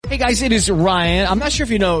Hey guys, it is Ryan. I'm not sure if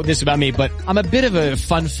you know this about me, but I'm a bit of a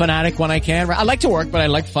fun fanatic when I can. I like to work, but I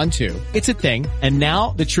like fun too. It's a thing. And now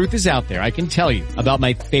the truth is out there. I can tell you about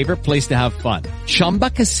my favorite place to have fun. Chumba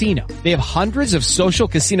Casino. They have hundreds of social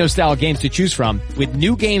casino style games to choose from with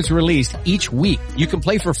new games released each week. You can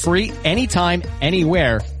play for free anytime,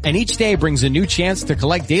 anywhere. And each day brings a new chance to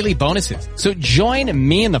collect daily bonuses. So join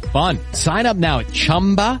me in the fun. Sign up now at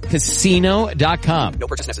ChumbaCasino.com. No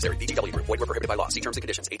purchase necessary. VGW Group. Void where prohibited by law. See terms and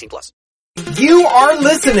conditions. 18+. You are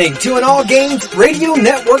listening to an All Games Radio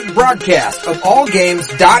Network broadcast of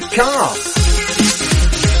AllGames.com.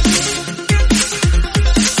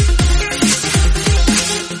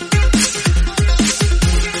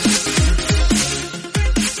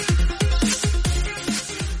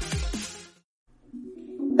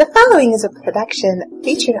 The following is a production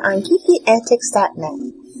featured on GeekyAntics.net.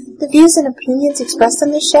 The views and opinions expressed on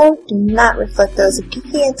this show do not reflect those of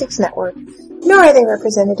Geeky Antics Network, nor are they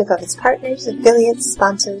representative of its partners, affiliates,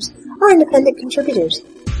 sponsors, or independent contributors.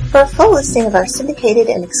 For a full listing of our syndicated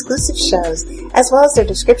and exclusive shows, as well as their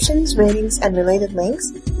descriptions, ratings, and related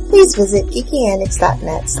links, please visit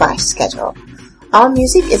GeekyAntics.net/schedule. All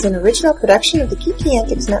music is an original production of the Geeky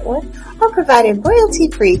Antics Network or provided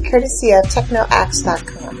royalty-free courtesy of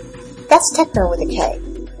TechnoAxe.com. That's techno with a K.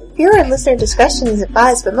 Viewer and listener discretion is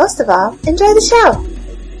advised, but most of all, enjoy the show!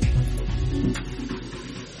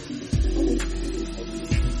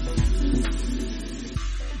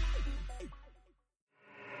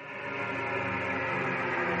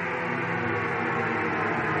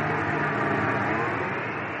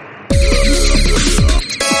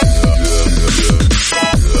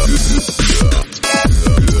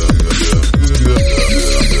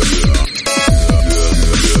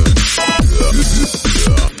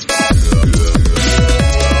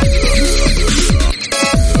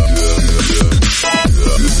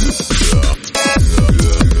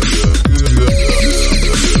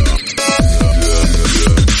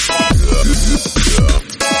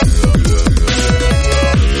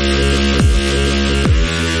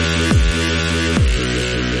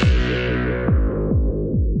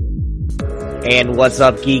 And what's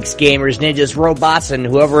up, geeks, gamers, ninjas, robots, and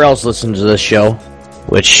whoever else listens to this show?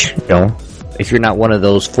 Which, you know, if you're not one of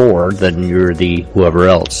those four, then you're the whoever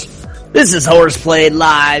else. This is HorsePLAY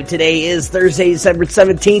Live. Today is Thursday, December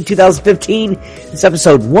 17, 2015. It's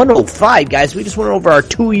episode 105, guys. We just went over our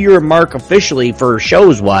 2-year mark officially for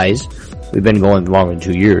shows-wise. We've been going longer than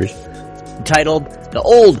 2 years. Entitled, The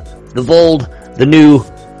Old, The Bold, The New,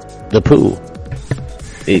 The Poo.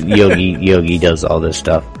 Yogi does all this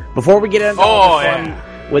stuff. Before we get into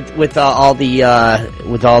with all the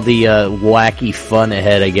wacky fun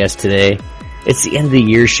ahead, I guess today it's the end of the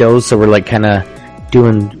year show, so we're like kind of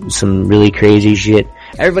doing some really crazy shit.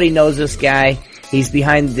 Everybody knows this guy. He's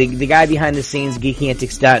behind the guy behind the scenes,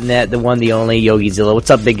 GeekyAntics.net, the one, the only YogiZilla. What's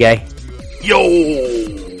up, big guy? Yo,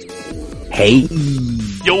 hey,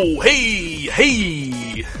 yo,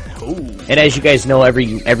 hey. Ooh. And as you guys know,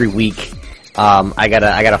 every week, I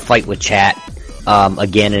gotta fight with chat.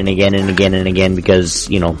 Again and again and again and again because,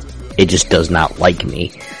 you know, it just does not like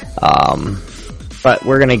me. But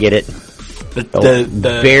we're gonna get it.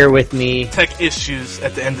 The bear with me. Tech issues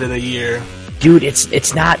at the end of the year. Dude,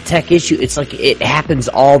 it's not tech issue. It's like, it happens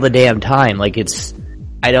all the damn time. Like,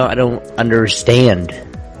 I don't understand.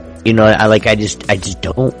 You know, I just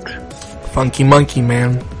don't. Funky monkey,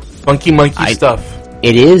 man. Funky monkey stuff.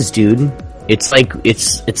 It is, dude. It's like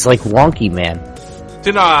wonky, man.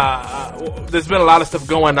 You know, there's been a lot of stuff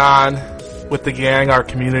going on with the gang, our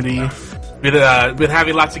community. We've been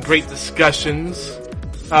having lots of great discussions.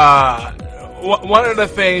 One of the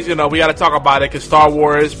things, you know, we got to talk about it because Star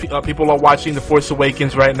Wars, people are watching The Force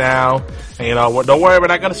Awakens right now. And, you know, don't worry, we're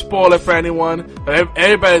not going to spoil it for anyone. But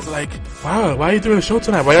everybody's like, wow, why are you doing a show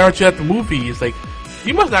tonight? Why aren't you at the movie? It's like,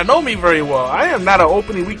 you must not know me very well. I am not an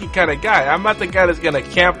opening weekend kind of guy. I'm not the guy that's going to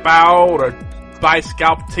camp out or buy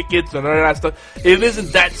scalp tickets and all that stuff. It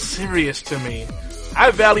isn't that serious to me. I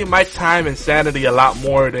value my time and sanity a lot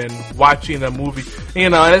more than watching a movie. You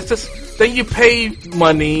know, and it's just, then you pay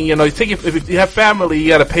money, you know, if you have family, you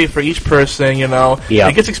gotta pay for each person, you know. Yeah.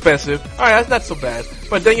 It gets expensive. Alright, that's not so bad.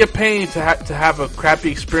 But then you're paying to have a crappy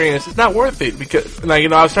experience. It's not worth it because, like, you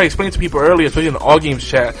know, I was trying to explain to people earlier, especially in the All Games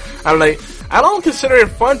chat. I'm like, I don't consider it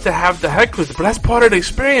fun to have the hecklers, but that's part of the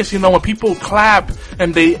experience, you know, when people clap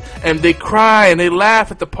and they cry and they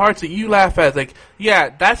laugh at the parts that you laugh at. Like, yeah,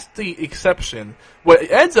 that's the exception.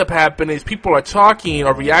 What ends up happening is people are talking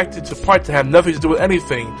or reacting to parts that have nothing to do with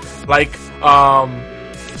anything. Like,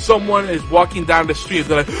 someone is walking down the street,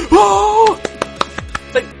 they're like, oh!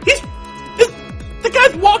 Like, the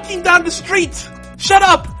guy's walking down the street! Shut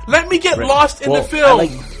up! Let me get lost in the film.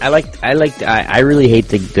 I really hate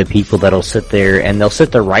the people that'll sit there and they'll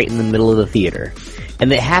sit there right in the middle of the theater,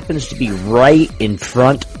 and it happens to be right in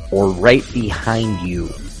front or right behind you.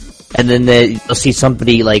 And then they'll see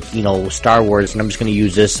somebody like, you know, Star Wars, and I'm just going to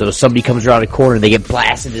use this. So somebody comes around a corner, and they get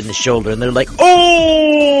blasted in the shoulder, and they're like,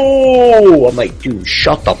 "Oh!" I'm like, dude,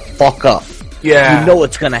 shut the fuck up. Yeah. You know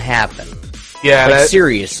what's going to happen. Yeah. Like,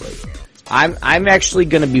 seriously. I'm actually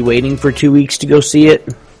going to be waiting for 2 weeks to go see it.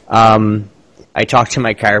 I talked to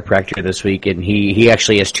my chiropractor this week, and he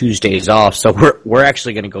actually has Tuesdays off, so we're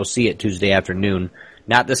actually going to go see it Tuesday afternoon.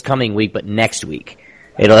 Not this coming week, but next week.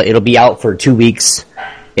 It'll be out for 2 weeks.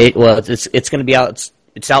 It's going to be out.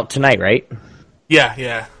 It's out tonight, right?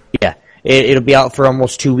 Yeah. It'll be out for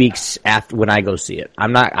almost 2 weeks after when I go see it.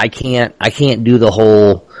 I can't do the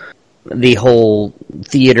whole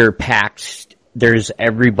theater packed. There's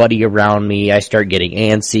everybody around me. I start getting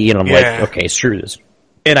antsy, and I'm like, okay, screw this.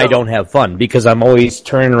 And I don't have fun because I'm always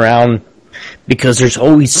turning around because there's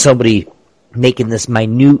always somebody making this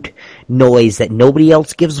minute noise that nobody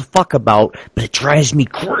else gives a fuck about, but it drives me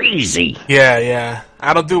crazy. Yeah.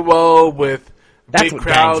 I don't do well with That's big what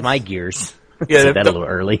crowds. grinds my gears. Yeah, Said that a little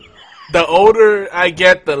early. The older I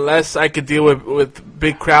get, the less I could deal with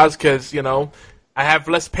big crowds because, you know, I have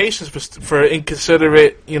less patience for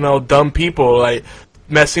inconsiderate, you know, dumb people, like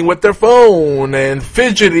messing with their phone and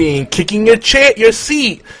fidgeting, kicking your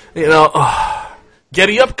seat, you know,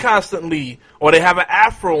 getting up constantly, or they have an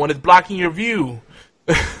afro and it's blocking your view.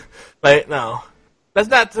 Like, no. That's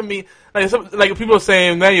not to me. Like people are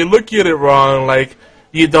saying, man, you're looking at it wrong. Like,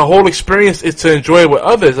 the whole experience is to enjoy it with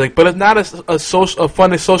others. Like, but it's not a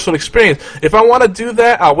fun and social experience. If I want to do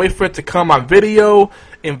that, I'll wait for it to come on video,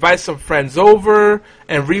 invite some friends over,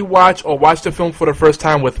 and rewatch or watch the film for the first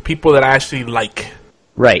time with people that I actually like.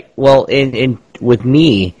 Right. Well, in with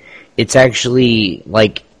me, it's actually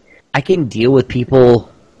like I can deal with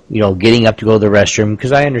people, you know, getting up to go to the restroom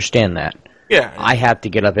because I understand that. Yeah. I have to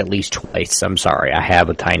get up at least twice. I'm sorry. I have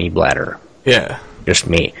a tiny bladder. Yeah. Just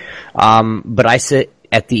me. But I sit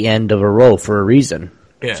at the end of a row for a reason.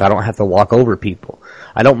 Yeah. So I don't have to walk over people.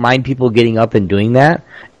 I don't mind people getting up and doing that,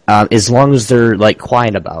 as long as they're, like,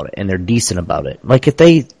 quiet about it and they're decent about it. Like, if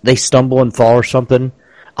they stumble and fall or something,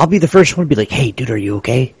 I'll be the first one to be like, hey, dude, are you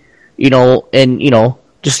okay? You know, and, you know,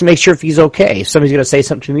 just to make sure if he's okay. If somebody's going to say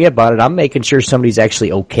something to me about it, I'm making sure somebody's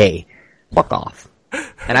actually okay. Fuck off.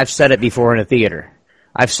 And I've said it before in a theater.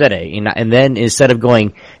 I've said it, you know, and then instead of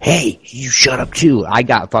going, hey, you shut up too, I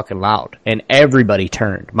got fucking loud. And everybody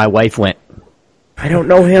turned. My wife went, I don't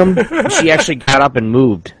know him. And she actually got up and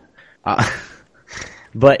moved.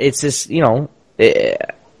 But it's just, you know, I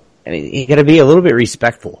mean, you gotta be a little bit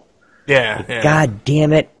respectful. Yeah. God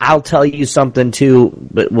damn it. I'll tell you something too,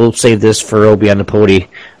 but we'll save this for Obi on the Pody.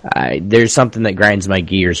 There's something that grinds my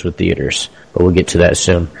gears with theaters, but we'll get to that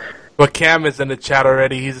soon. Well, Cam is in the chat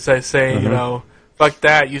already. He's saying, you know, fuck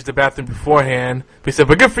that, use the bathroom beforehand. But he said,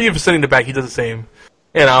 but good for you for sitting in the back. He does the same.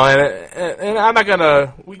 You know, and I'm not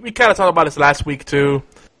gonna, we kind of talked about this last week too,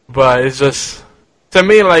 but it's just, to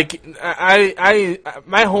me, like,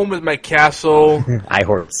 my home is my castle. I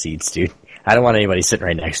hoard seats, dude. I don't want anybody sitting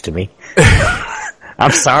right next to me.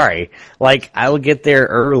 I'm sorry. Like, I will get there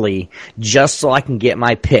early just so I can get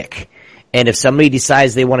my pick. And if somebody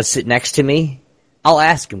decides they want to sit next to me, I'll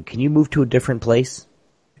ask them, can you move to a different place?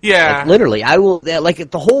 Yeah. Like, literally, I will, like,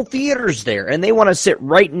 the whole theater's there, and they want to sit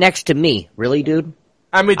right next to me. Really, dude?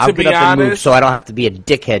 I mean, I'll to get be up and move honest, so I don't have to be a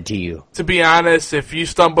dickhead to you. To be honest, if you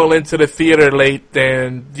stumble into the theater late,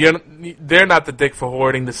 then they're not the dick for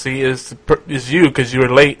hoarding the seat. Is you because you were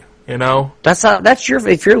late. You know. That's your.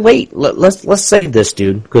 If you're late, let's save this,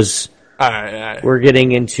 dude, because all right. We're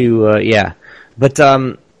getting into yeah. But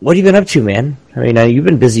what have you been up to, man? I mean, you've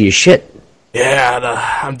been busy as shit.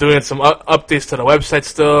 Yeah, I'm doing some updates to the website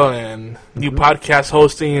still, and new podcast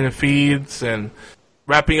hosting and feeds, and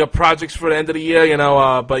wrapping up projects for the end of the year. You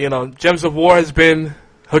know, but you know, Gems of War has been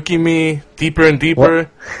hooking me deeper and deeper. What?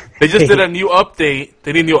 They just did a new update.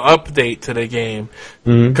 They did a new update to the game.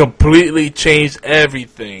 Mm-hmm. Completely changed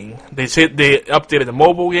everything. They said they updated the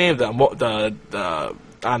mobile game, the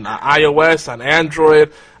on iOS, on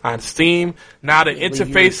Android, on Steam. Now the interface.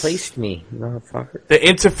 You replaced me, motherfucker. The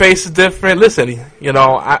interface is different. Listen, you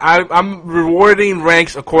know, I'm rewarding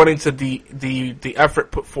ranks according to the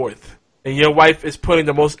effort put forth. And your wife is putting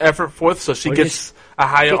the most effort forth, so she gets a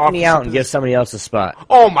higher offer. Kick me out and give somebody else a spot.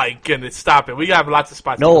 Oh my goodness, stop it. We have lots of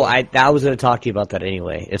spots. No, I was going to talk to you about that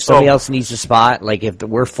anyway. If somebody else needs a spot, like if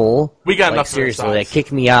we're full, we got enough seriously, spots. Like,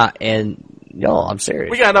 kick me out and no, I'm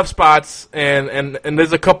serious. We got enough spots, and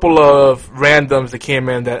there's a couple of randoms that came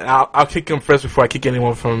in that I'll kick them first before I kick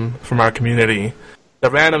anyone from our community. The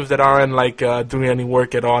randoms that aren't like doing any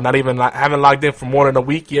work at all, not even haven't logged in for more than a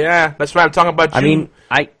week. Yeah, that's right. I'm talking about you.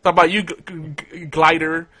 I talking about you,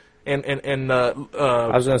 Glider, and I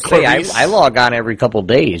was gonna say I log on every couple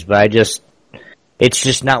days, but it's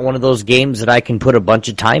just not one of those games that I can put a bunch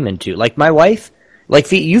of time into. Like my wife,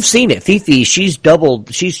 like you've seen it, Fifi. She's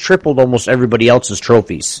tripled almost everybody else's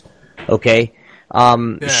trophies. Okay,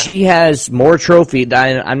 she has more trophies.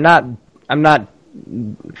 I'm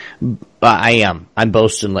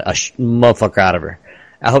boasting a motherfucker out of her.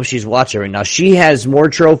 I hope she's watching right now. She has more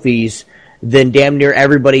trophies than damn near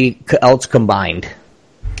everybody else combined.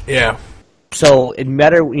 Yeah. So it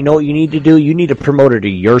matter. You know what you need to do? You need to promote her to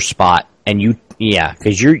your spot, and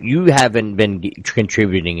because you haven't been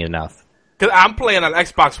contributing enough. Because I'm playing on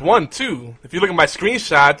Xbox One too. If you look at my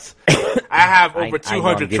screenshots, I have over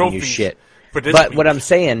 200 trophies. Shit. For this but week. What I'm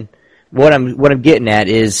saying. What I'm getting at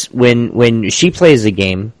is when she plays a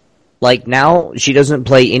game, like now she doesn't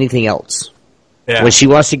play anything else. Yeah. When she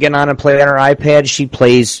wants to get on and play on her iPad, she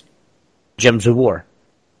plays Gems of War.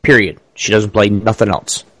 Period. She doesn't play nothing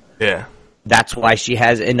else. Yeah. That's why she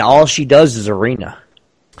has, and all she does is Arena.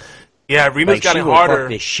 Yeah, Arena's got it harder. She will fuck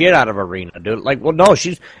the shit out of Arena, dude. Like, well, no,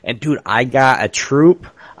 dude, I got a troop.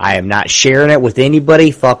 I am not sharing it with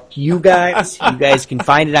anybody. Fuck you guys. You guys can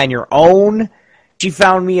find it on your own. She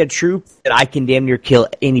found me a troop that I can damn near kill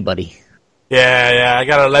anybody. Yeah, I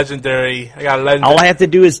got a legendary. All I have to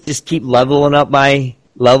do is just keep leveling up my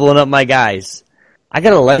guys. I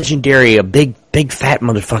got a legendary, a big fat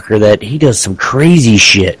motherfucker that he does some crazy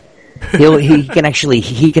shit. He can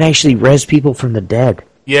actually res people from the dead.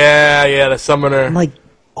 Yeah, the summoner. I'm like,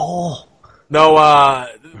 oh. No,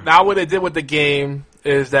 now what they did with the game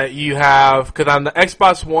is that you have, because on the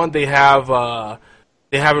Xbox One they have a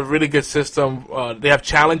really good system. They have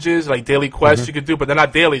challenges, like daily quests you can do, but they're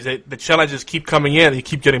not dailies. The challenges keep coming in. You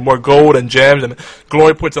keep getting more gold and gems and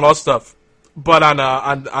glory points and all stuff. But on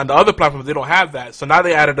the other platforms, they don't have that. So now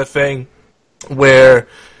they added a thing where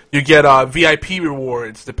you get VIP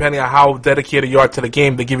rewards. Depending on how dedicated you are to the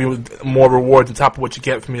game, they give you more rewards on top of what you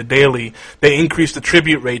get from your daily. They increase the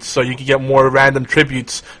tribute rates so you can get more random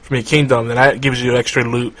tributes from your kingdom, and that gives you extra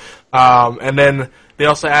loot. And then they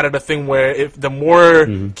also added a thing where if the more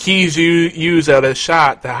keys you use at a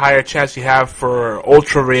shot, the higher chance you have for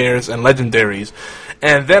ultra rares and legendaries.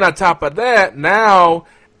 And then on top of that, now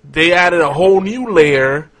they added a whole new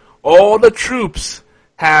layer. All the troops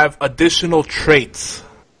have additional traits.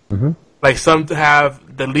 Like some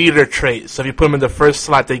have the leader trait, so if you put them in the first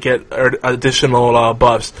slot, they get additional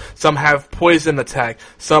buffs. Some have poison attack.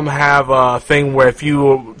 Some have a thing where if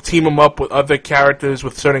you team them up with other characters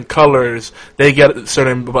with certain colors, they get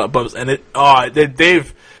certain buffs. And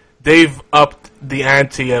they've upped the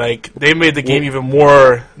ante. Like they made the game even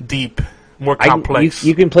more deep, more complex.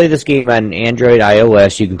 You can play this game on Android,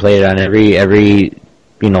 iOS. You can play it on every. Yeah.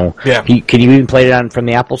 Can you even play it on from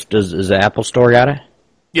the Apple? Does the Apple Store got it?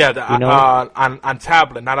 Yeah, on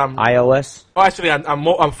tablet, not on iOS. Oh, actually,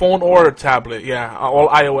 on phone or tablet. Yeah, all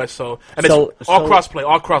iOS. It's all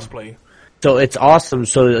crossplay. So it's awesome.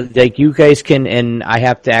 So like you guys can, and I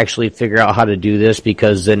have to actually figure out how to do this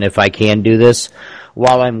because then if I can do this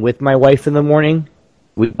while I'm with my wife in the morning,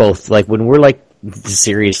 we both when we're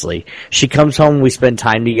seriously, she comes home. We spend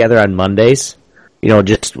time together on Mondays.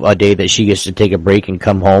 Just a day that she gets to take a break and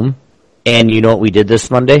come home. And you know what we did this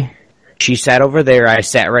Monday? She sat over there, I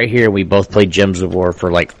sat right here, and we both played Gems of War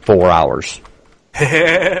for 4 hours.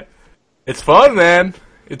 It's fun, man.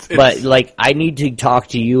 But I need to talk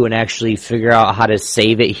to you and actually figure out how to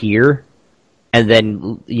save it here, and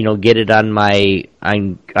then get it on my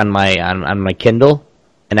Kindle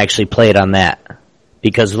and actually play it on that.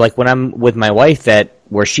 Because when I'm with my wife at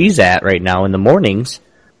where she's at right now in the mornings,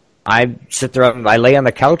 I sit there, I lay on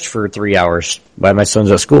the couch for 3 hours while my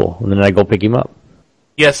son's at school, and then I go pick him up.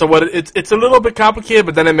 Yeah, so it's a little bit complicated,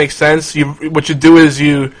 but then it makes sense. What you do is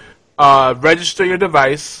you register your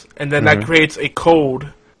device, and then that creates a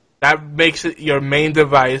code that makes it your main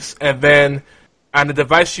device. And then on the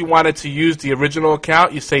device you wanted to use the original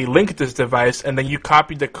account, you say link this device, and then you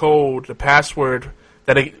copy the code, the password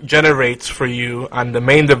that it generates for you on the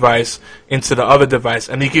main device into the other device,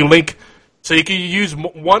 and you can link. So you can use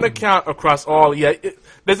one account across all. Yeah.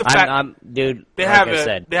 There's a fact, dude. They have an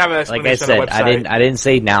explanation on the website. I didn't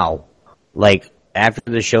say now. After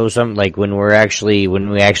the show, when we actually,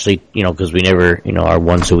 because we never, our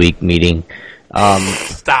once a week meeting.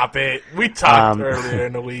 Stop it. We talked earlier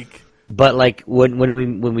in the week. But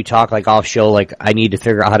when we talk off show, I need to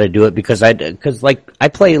figure out how to do it because I play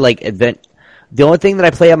event. The only thing that I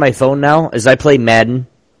play on my phone now is I play Madden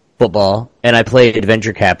football and I play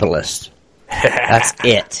Adventure Capitalist. That's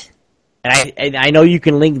it. And I know you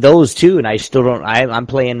can link those too, and I still don't. I'm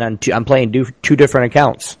playing on two. I'm playing two different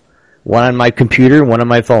accounts, one on my computer, one on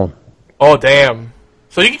my phone. Oh damn!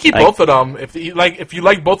 So you can keep both of them if you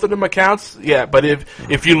like both of them accounts. Yeah, but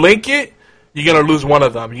if you link it, you're gonna lose one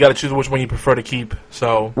of them. You got to choose which one you prefer to keep.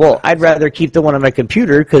 So well, I'd rather keep the one on my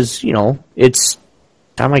computer because it's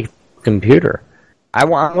on my computer. I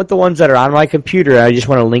want the ones that are on my computer. I just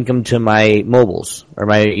want to link them to my mobiles or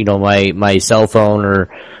my cell phone or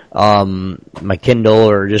my Kindle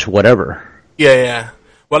or just whatever. Yeah.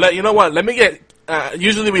 Well, you know what? Let me get.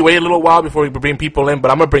 Usually we wait a little while before we bring people in,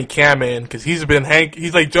 but I'm gonna bring Cam in because he's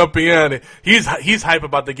like jumping in. He's hype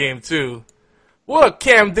about the game too. What,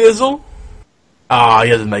 Cam Dizzle? Ah, he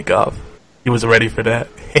doesn't make up. He wasn't ready for that.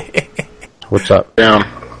 What's up? Down.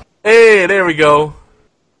 Hey, there we go.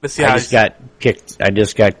 Let's see how I just got kicked. I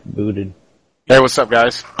just got booted. Hey, what's up,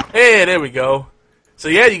 guys? Hey, there we go. So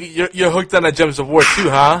yeah, you're hooked on the Gems of War too,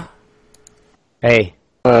 huh? Hey,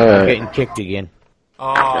 I'm getting kicked again.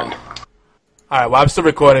 Oh. Alright, well, I'm still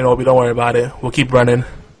recording, Obi. Don't worry about it. We'll keep running.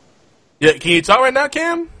 Yeah, can you talk right now,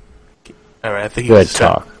 Cam? Alright, I think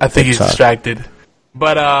he's distracted.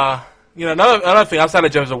 But, another thing, outside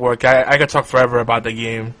of Gems of War, I could talk forever about the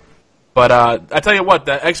game. But I tell you what,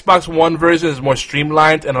 the Xbox One version is more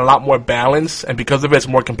streamlined and a lot more balanced, and because of it, it's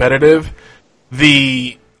more competitive.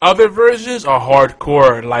 The other versions are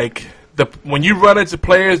hardcore. Like, when you run into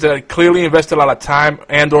players that clearly invest a lot of time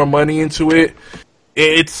and or money into it,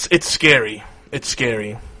 it's scary. It's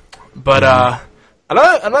scary. But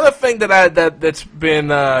another thing that's been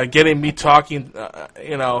getting me talking,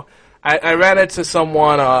 I ran into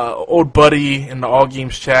someone, old buddy in the All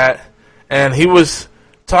Games chat, and he was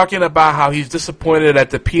talking about how he's disappointed that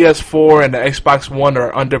the PS4 and the Xbox One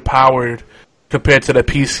are underpowered compared to the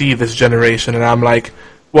PC this generation. And I'm like,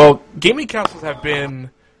 well, gaming consoles have been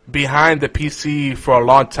behind the PC for a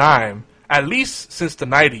long time, at least since the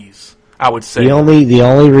 90s, I would say. The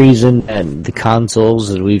only reason, and the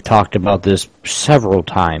consoles, and we've talked about this several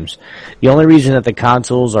times, the only reason that the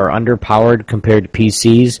consoles are underpowered compared to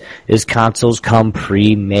PCs is consoles come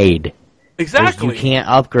pre-made. Exactly. You can't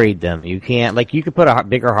upgrade them. You can't, you could put a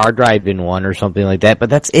bigger hard drive in one or something like that, but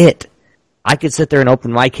that's it. I could sit there and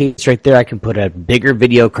open my case right there. I can put a bigger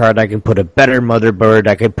video card. I can put a better motherboard.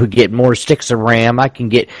 I can get more sticks of RAM. I can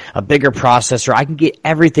get a bigger processor. I can get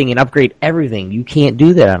everything and upgrade everything. You can't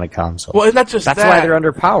do that on a console. Well, it's not just that's why they're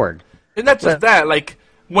underpowered. And not just that. Like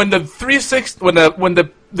when the 360, when the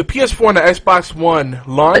PS4 and the Xbox One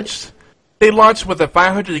launched, they launched with a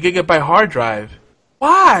 500 gigabyte hard drive.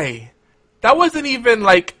 Why? That wasn't even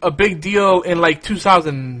a big deal in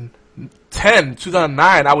 2010,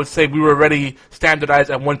 2009. I would say we were already standardized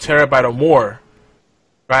at 1 terabyte or more,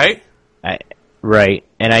 right? Right.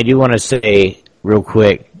 And I do want to say real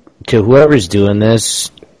quick to whoever's doing this.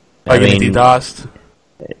 Are you getting DDoSed?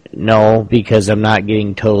 No, because I'm not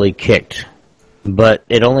getting totally kicked. But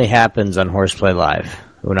it only happens on HorsePLAY Live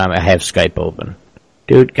when I have Skype open.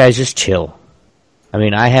 Dude, guys, just chill.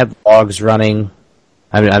 I have logs running.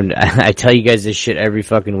 I tell you guys this shit every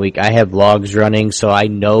fucking week. I have logs running, so I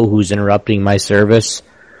know who's interrupting my service.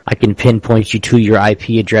 I can pinpoint you to your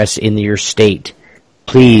IP address in your state.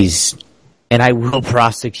 Please. And I will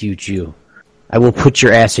prosecute you. I will put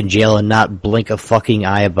your ass in jail and not blink a fucking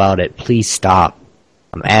eye about it. Please stop.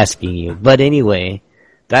 I'm asking you. But anyway,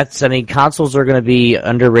 consoles are going to be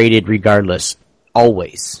underrated regardless.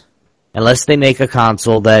 Always. Unless they make a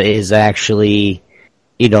console that is actually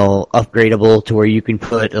upgradable to where you can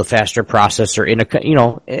put a faster processor in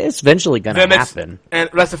it's eventually going to happen.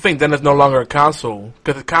 And that's the thing, then it's no longer a console.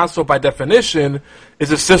 Because a console, by definition,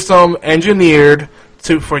 is a system engineered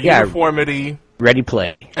for uniformity. Ready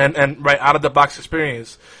play. And right out of the box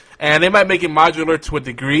experience. And they might make it modular to a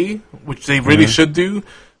degree, which they really should do.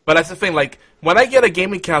 But that's the thing, when I get a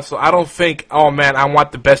gaming console, I don't think, oh man, I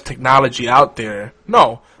want the best technology out there.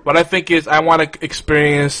 No. What I think is I want an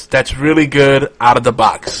experience that's really good out of the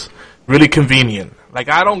box. Really convenient.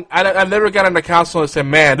 I never got on the console and said,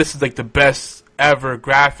 man, this is the best ever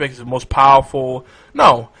graphics, the most powerful.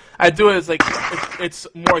 No. I do it as it's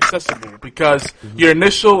more accessible because your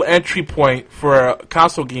initial entry point for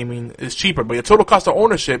console gaming is cheaper, but your total cost of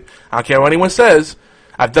ownership, I don't care what anyone says,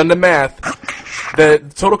 I've done the math, the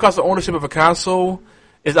total cost of ownership of a console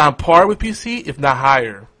is on par with PC, if not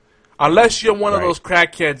higher. Unless you're one of those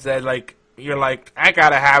crackheads that you're I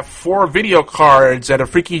gotta have 4 video cards and a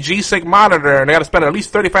freaky G-Sync monitor, and I gotta spend at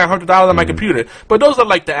least $3,500 on my computer. But those are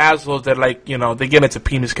the assholes that they get into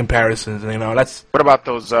penis comparisons, and that's. What about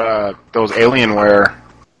those Alienware?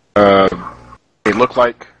 They look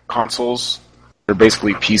like consoles. They're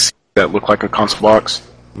basically PCs that look like a console box.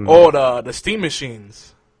 Oh, the Steam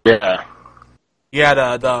machines. Yeah.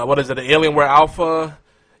 Yeah, the what is it, the Alienware Alpha?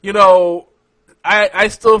 You know, I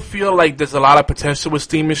still feel like there's a lot of potential with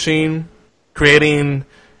Steam Machine creating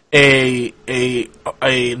a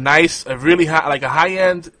nice, a really high, like a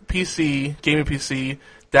high-end PC, gaming PC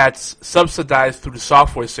that's subsidized through the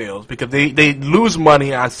software sales, because they lose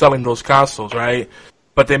money on selling those consoles, right?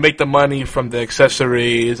 But they make the money from the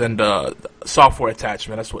accessories and the software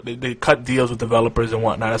attachment. That's what they cut deals with developers and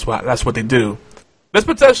whatnot. That's what they do. There's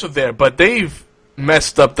potential there, but they've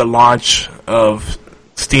messed up the launch of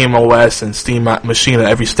Steam OS and Steam Machine at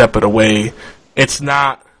every step of the way. It's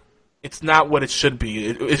not what it should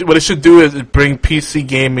be. What it should do is bring PC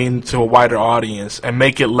gaming to a wider audience and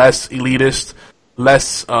make it less elitist,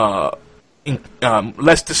 less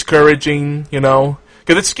discouraging, you know?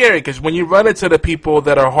 Because it's scary, because when you run into the people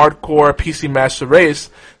that are hardcore PC Master Race,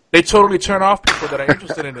 they totally turn off people that are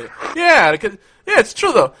interested in it. Yeah, it's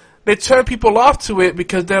true, though. They turn people off to it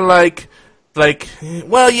because they're like,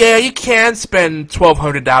 well, yeah, you can spend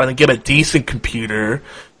 $1,200 and get a decent computer,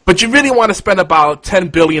 but you really want to spend about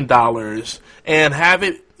 $10 billion and have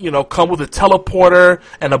it, you know, come with a teleporter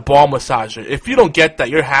and a ball massager. If you don't get that,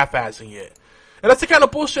 you're half-assing it. And that's the kind of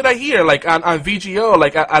bullshit I hear, like, on VGO.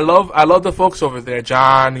 Like, I love the folks over there,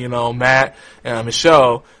 John, you know, Matt, and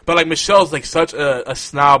Michelle. But, like, Michelle's, like, such a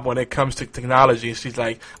snob when it comes to technology. She's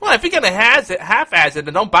like, well, if you're gonna half-ass it,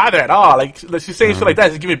 then don't bother at all. Like, she's saying shit like that.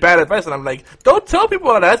 She's giving me bad advice. And I'm like, don't tell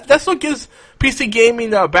people that. That's what gives PC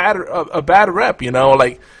gaming a bad rep, you know?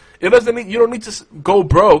 Like, you don't need to go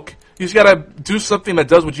broke. You just gotta do something that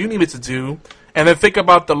does what you need it to do. And then think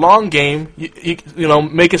about the long game. You know,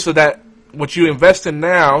 make it so that what you invest in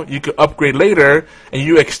now, you could upgrade later, and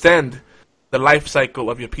you extend the life cycle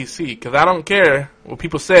of your PC. Because I don't care what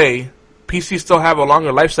people say, PCs still have a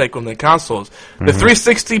longer life cycle than consoles. Mm-hmm. The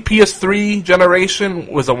 360 PS3 generation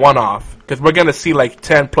was a one-off, because we're going to see like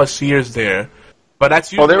 10 plus years there. But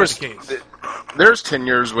that's usually the case. There's 10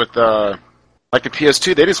 years with, like the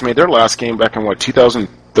PS2, they just made their last game back in,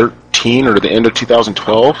 2013 or the end of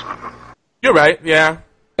 2012? You're right, yeah.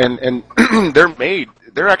 And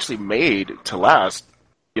they're actually made to last,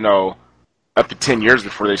 you know, up to 10 years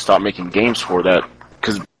before they stop making games for that.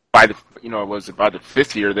 Because by the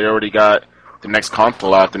fifth year, they already got the next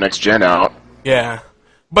console out, the next gen out. Yeah.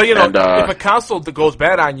 But, you know, if a console goes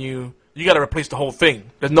bad on you, you got to replace the whole thing.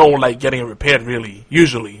 There's no, like, getting it repaired, really,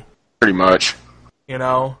 usually. Pretty much. You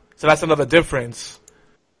know? So that's another difference.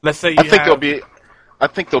 Let's say I think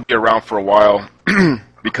they'll be around for a while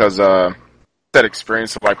because that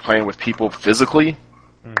experience of, like, playing with people physically.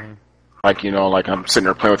 Mm-hmm. Like, you know, like I'm sitting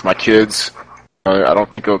there playing with my kids. I don't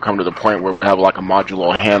think it'll come to the point where we have like a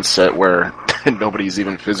modular handset where nobody's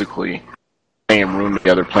even physically in the same room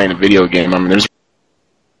together playing a video game. I mean, there's...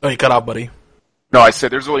 Oh, you cut out, buddy. No, I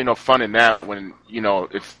said there's really no fun in that when, you know,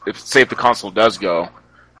 if the console does go,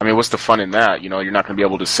 I mean, what's the fun in that? You know, you're not going to be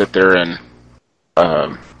able to sit there and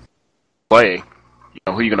play. You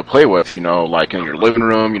know, who are you going to play with? You know, like in your living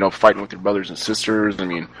room, you know, fighting with your brothers and sisters. I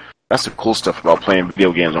mean... That's the cool stuff about playing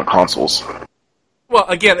video games on consoles. Well,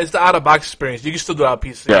 again, it's the out-of-box experience. You can still do it on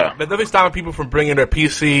PC. Yeah. There's nothing stopping people from bringing their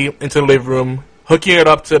PC into the living room, hooking it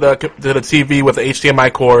up to the TV with the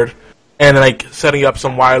HDMI cord, and like setting up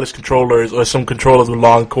some wireless controllers or some controllers with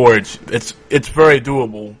long cords. It's very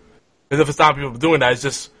doable. There's nothing stopping people from doing that. It's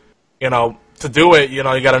just, you know, to do it, you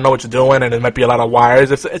know, you got to know what you're doing, and there might be a lot of wires.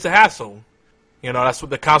 It's a hassle. You know, that's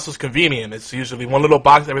what the console's convenient. It's usually one little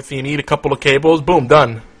box, everything you need, a couple of cables, boom,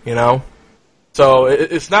 done. You know, so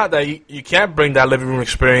it's not that you can't bring that living room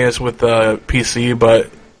experience with the PC, but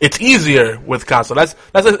it's easier with console. That's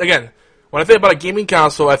again, when I think about a gaming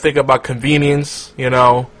console, I think about convenience, you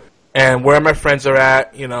know, and where my friends are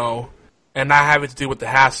at, you know, and not having to deal with the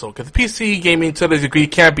hassle. Because PC gaming, to the degree,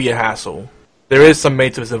 can be a hassle. There is some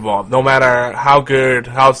maintenance involved. No matter how good,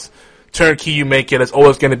 how turnkey you make it, there's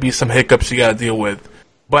always going to be some hiccups you got to deal with.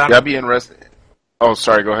 But that'd be interesting. Oh,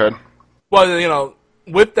 sorry, go ahead. Well, you know,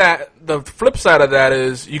 with that, the flip side of that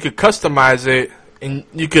is you could customize it, and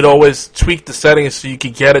you could always tweak the settings so you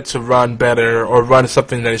could get it to run better or run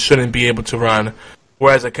something that it shouldn't be able to run.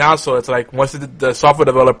 Whereas a console, it's like once the software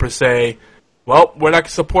developers say, well, we're not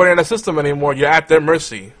supporting the system anymore, you're at their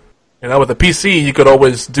mercy. You know, with a PC, you could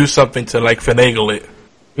always do something to, like, finagle it,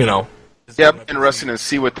 you know. Yeah, I'm interested to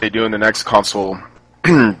see what they do in the next console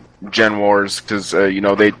gen wars, because, you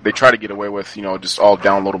know, they try to get away with, you know, just all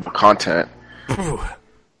downloadable content.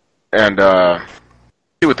 And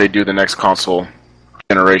see what they do the next console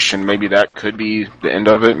generation. Maybe that could be the end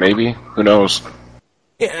of it, maybe. Who knows?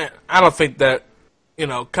 Yeah, I don't think that, you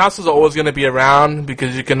know, consoles are always going to be around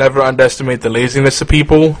because you can never underestimate the laziness of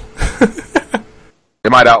people. They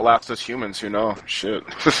might outlast us humans. Who knows? Shit.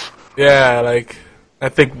 Yeah, like I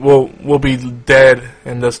think we'll be dead,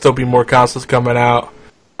 and there'll still be more consoles coming out.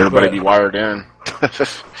 Everybody be wired in.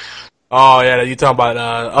 Oh yeah, you talking about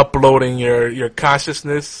uploading your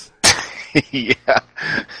consciousness? Yeah,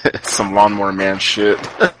 some lawnmower man shit.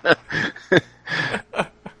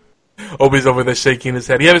 Obi's over there shaking his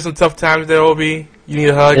head. You having some tough times there, Obi? You need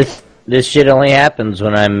a hug? This shit only happens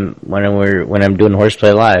when I'm doing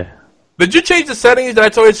HorsePLAY live. Did you change the settings that I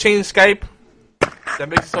told you to change Skype? That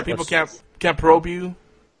makes it so people can't probe you.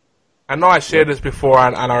 I know I shared this before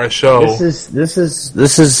on our show. This is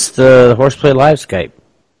the HorsePLAY live Skype.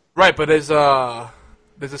 Right, but there's a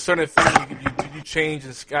certain thing you change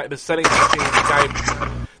in Skype, the settings you change in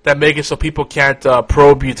Skype that make it so people can't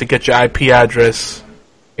probe you to get your IP address.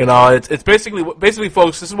 You know, it's basically,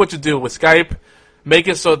 folks. This is what you do with Skype. Make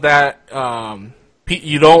it so that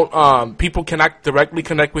people cannot directly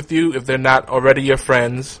connect with you if they're not already your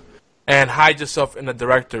friends, and hide yourself in a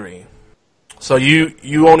directory. So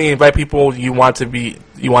you only invite people you want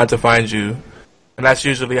to find you, and that's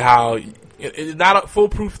usually how. It's not a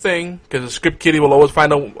foolproof thing because the script kiddie will always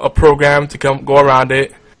find a program to go around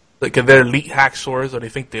it because they're elite hacksaws, or they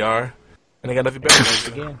think they are, and they got nothing better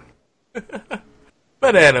to do.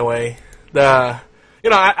 But anyway, I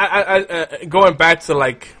going back to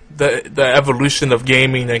like the evolution of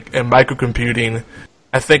gaming and microcomputing,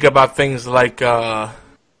 I think about things like the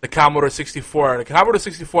Commodore 64. The Commodore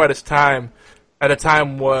 64 at the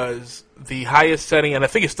time was the highest setting, and I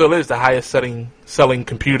think it still is the highest selling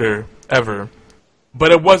computer ever.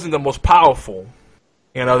 But it wasn't the most powerful.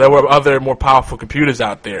 You know, there were other more powerful computers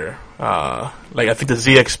out there. Like I think the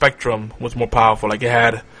ZX Spectrum was more powerful. Like it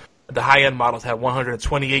had the high-end models had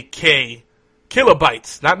 128K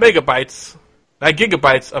kilobytes, not megabytes, not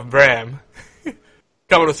gigabytes of RAM.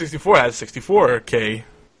 Commodore 64 had 64K,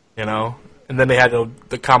 you know, and then they had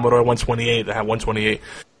the Commodore 128 that had 128.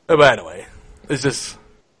 But anyway,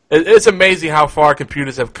 it's amazing how far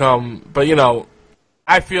computers have come. But you know,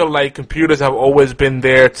 I feel like computers have always been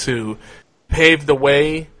there to pave the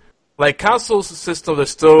way. Like console systems are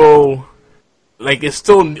still, like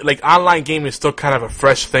online gaming is still kind of a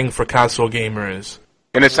fresh thing for console gamers.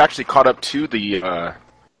 And it's actually caught up to the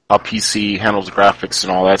how PC handles graphics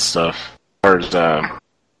and all that stuff, as far as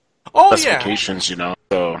specifications, you know.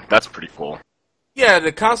 So that's pretty cool. Yeah,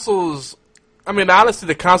 the consoles. I mean, honestly,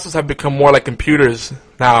 the consoles have become more like computers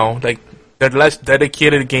now. Like they're less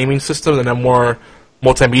dedicated gaming systems and they're more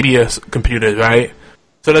multimedia computers, right?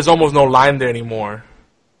 So there's almost no line there anymore.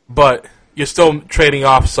 But you're still trading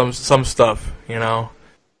off some stuff, you know.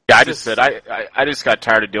 Yeah, I just got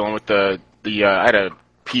tired of dealing with the I had a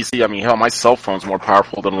PC. I mean, hell, my cell phone's more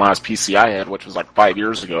powerful than the last PC I had, which was like 5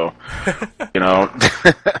 years ago. You know,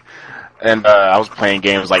 and I was playing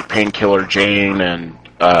games like Painkiller Jane and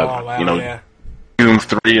Doom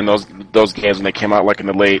 3 and those games when they came out like in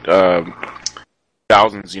the late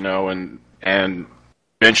thousands, you know, and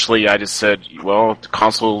eventually I just said, well, the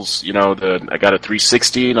consoles, you know, I got a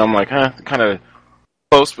 360 and I'm like, kind of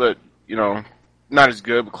close, but you know, not as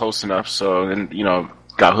good, but close enough. So then, you know,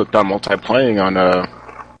 got hooked on multiplaying on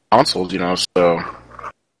consoles, you know. So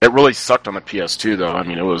it really sucked on the PS2, though. I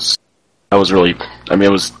mean, it was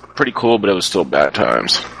pretty cool, but it was still bad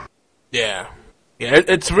times. Yeah.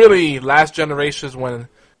 It's really last generations when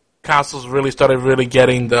consoles really started really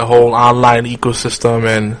getting the whole online ecosystem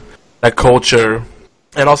and that culture,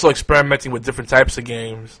 and also experimenting with different types of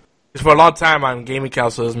games. Because for a long time on gaming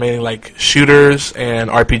consoles, mainly like shooters and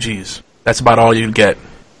RPGs. That's about all you'd get.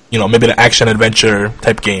 You know, maybe an action-adventure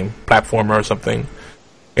type game, platformer or something.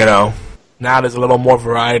 You know, now there's a little more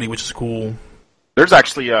variety, which is cool. There's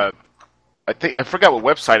actually I forgot what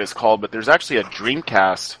website it's called, but there's actually a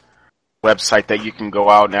Dreamcast website that you can go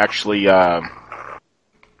out and actually, I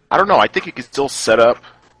don't know, I think you can still set up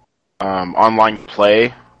online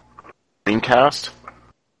play Dreamcast.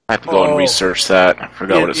 I have to go and research that. I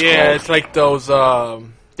forgot what it's called. Yeah, it's like those,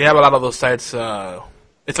 they have a lot of those sites,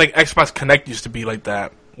 it's like Xbox Connect used to be like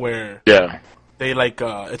that, where they like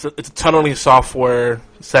it's a tunneling software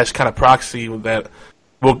 / kind of proxy that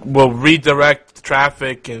will redirect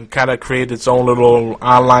traffic and kind of create its own little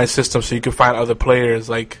online system so you can find other players,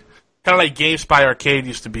 like kind of like GameSpy Arcade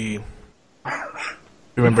used to be.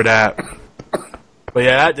 Remember that? But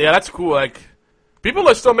that's cool. Like people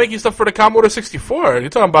are still making stuff for the Commodore 64. You're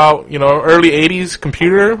talking about, you know, early '80s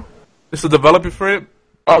computer. This is developing for it.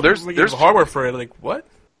 Oh, there's hardware for it. Like what?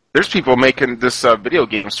 There's people making this video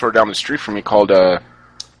game store down the street from me called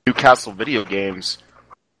Newcastle Video Games.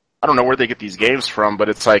 I don't know where they get these games from, but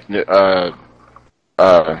it's like Super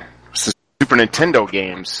Nintendo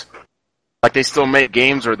games. Like they still make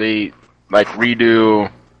games, or they like redo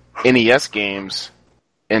NES games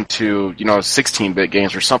into 16-bit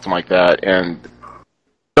games or something like that. And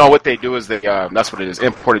what they do is they that's what it is,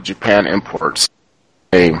 imported Japan imports.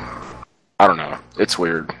 I don't know, it's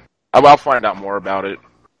weird. I'll find out more about it.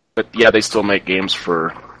 But yeah, they still make games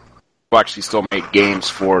for the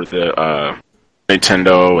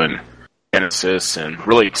Nintendo and Genesis, and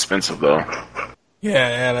really expensive though.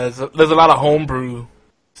 Yeah, there's a lot of homebrew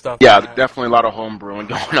stuff. Yeah, definitely a lot of homebrewing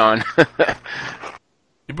going on.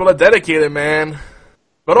 People are dedicated, man.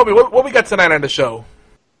 But Obi, what we got tonight on the show?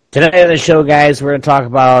 Tonight on the show, guys, we're going to talk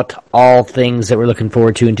about all things that we're looking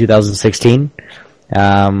forward to in 2016.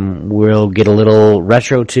 We'll get a little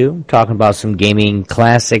retro too, talking about some gaming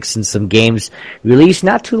classics and some games released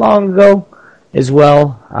not too long ago as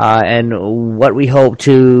well, and what we hope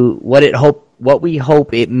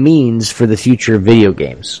it means for the future of video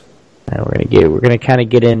games. We're gonna kind of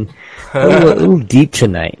get in a little deep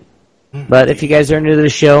tonight. But if you guys are new to the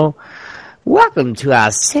show, welcome to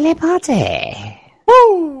our silly party.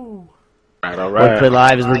 Woo! All right. HorsePLAY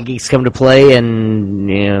Live is where geeks come to play, and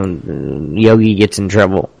Yogi gets in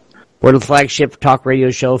trouble. We're the flagship talk radio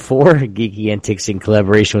show for geeky antics in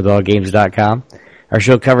collaboration with allgames.com. Our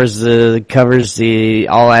show covers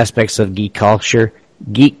all aspects of geek culture,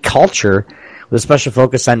 with a special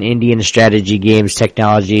focus on indie and strategy games,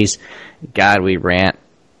 technologies. God, we rant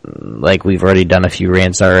like we've already done a few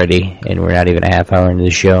rants already, and we're not even a half hour into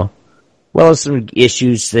the show. Well as some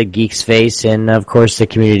issues that geeks face, and of course the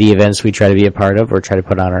community events we try to be a part of or try to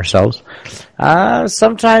put on ourselves.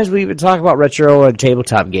 Sometimes we even talk about retro and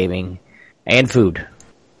tabletop gaming and food,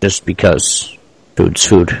 just because food's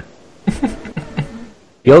food.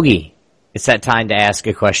 Yogi, it's that time to ask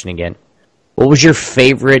a question again. What was your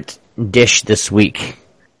favorite dish this week?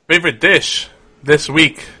 Favorite dish this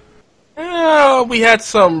week? We had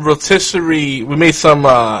some rotisserie. We made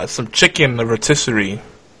some chicken rotisserie.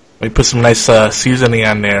 We put some nice seasoning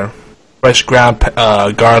on there. Fresh ground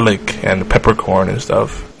garlic and peppercorn and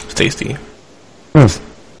stuff. It's tasty.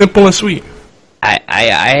 Simple and sweet. I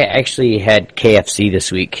actually had KFC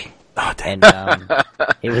this week. Oh, damn. And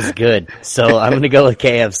it was good. So I'm going to go with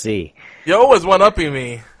KFC. You always one-upping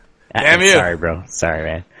me. Damn you. Sorry, bro. Sorry,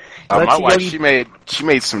 man. My wife, she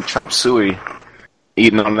made some chop suey.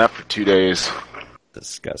 Eating on that for 2 days.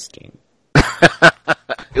 Disgusting.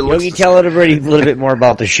 Yogi, tell everybody a little bit more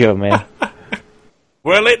about the show, man.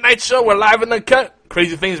 We're a late night show. We're live in the cut.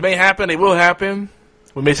 Crazy things may happen. They will happen.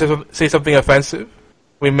 We may say something offensive.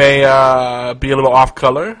 We may be a little off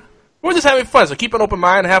color. We're just having fun, so keep an open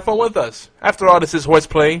mind and have fun with us. After all, this is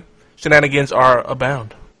HorsePLAY. Shenanigans are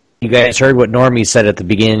abound. You guys heard what Normie said at the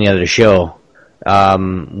beginning of the show.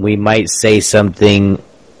 We might say something...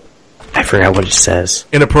 I forgot what it says.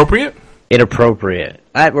 Inappropriate? Inappropriate.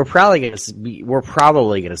 We're probably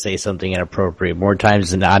gonna say something inappropriate more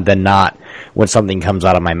times than not. When something comes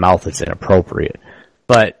out of my mouth, it's inappropriate.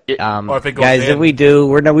 But guys, if we do,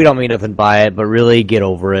 we don't mean nothing by it. But really, get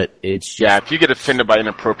over it. It's just, if you get offended by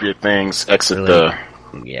inappropriate things, exit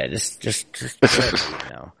really, just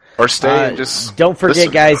or stay and just don't forget,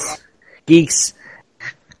 listen. guys, geeks.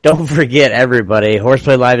 Don't forget, everybody,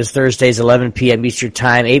 HorsePLAY Live is Thursdays, 11 p.m. Eastern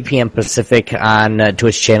Time, 8 p.m. Pacific on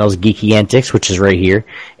Twitch channels Geeky Antics, which is right here,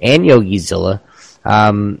 and YogiZilla.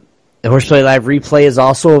 The HorsePLAY Live replay is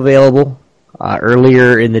also available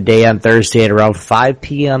earlier in the day on Thursday at around 5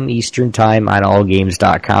 p.m. Eastern Time on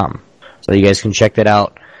allgames.com. So you guys can check that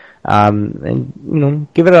out. And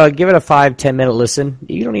give it a 5-10 minute listen.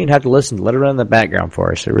 You don't even have to listen. Let it run in the background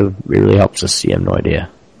for us. It really helps us. You have no idea.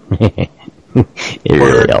 It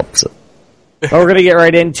really helps. Well, we're going to get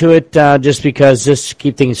right into it, just to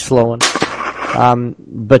keep things flowing.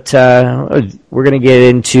 But we're going to get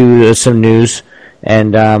into some news,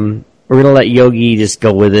 and we're going to let Yogi just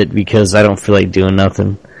go with it because I don't feel like doing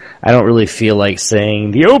nothing. I don't really feel like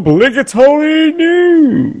saying the obligatory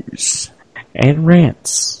news and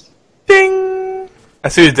rants. Ding! I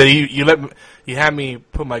see that you had me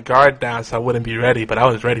put my guard down so I wouldn't be ready, but I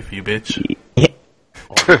was ready for you, bitch. Yeah.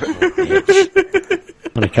 Oh, bitch.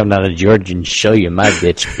 I'm gonna come down to Georgia and show you my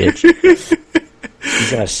bitch.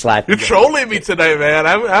 He's gonna slap you. You're trolling me tonight, man.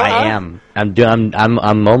 I am.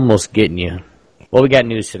 I'm almost getting you. What we got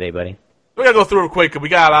news today, buddy? We're gonna go through it quick. We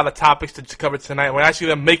got a lot of topics to cover tonight. We're actually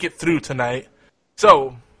gonna make it through tonight.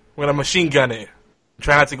 So we're gonna machine gun it.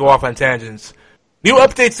 Try not to go off on tangents. New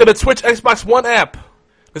updates to the Twitch Xbox One app.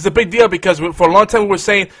 It's a big deal because for a long time we were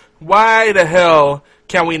saying, why the hell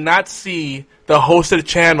can we not see the hosted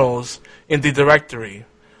channels in the directory?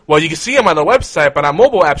 Well, you can see them on the website, but on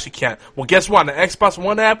mobile apps you can't. Well, guess what? On the Xbox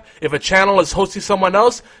One app, if a channel is hosting someone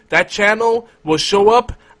else, that channel will show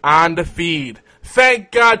up on the feed.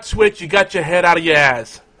 Thank God, Twitch, you got your head out of your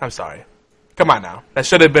ass. I'm sorry. Come on now. That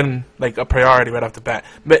should have been like a priority right off the bat.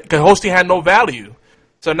 Because hosting had no value.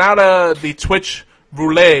 So now the Twitch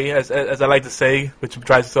roulette, as I like to say, which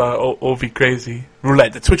drives OV crazy,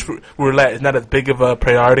 roulette. The Twitch roulette is not as big of a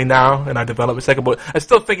priority now in our development cycle, but I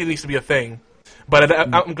still think it needs to be a thing. But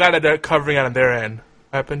I'm glad that they're covering it on their end.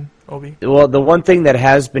 Happen, Obi? Well, the one thing that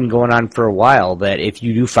has been going on for a while, that if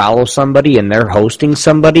you do follow somebody and they're hosting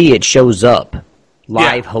somebody, it shows up.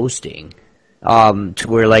 Live hosting. To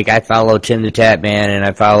where, like, I follow Tim the Tap Man and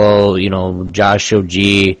I follow, Josh OG,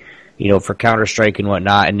 for Counter-Strike and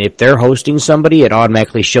whatnot. And if they're hosting somebody, it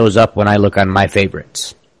automatically shows up when I look on my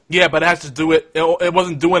favorites. Yeah, but it has to do it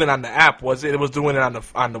wasn't doing it on the app, was it? It was doing it on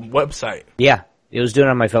the website. Yeah, it was doing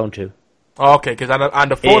it on my phone, too. Oh, okay, because on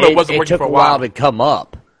the phone it wasn't working for a while. It took a while to come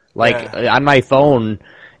up. Like, on my phone,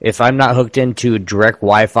 if I'm not hooked into direct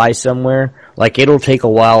Wi-Fi somewhere, like, it'll take a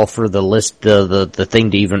while for the the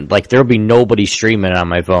thing to even, like, there'll be nobody streaming on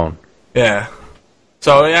my phone. Yeah.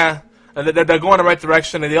 So, yeah, they're going in the right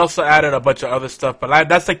direction, and they also added a bunch of other stuff, but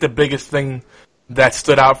that's, like, the biggest thing that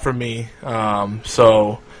stood out for me.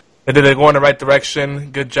 So, they're going in the right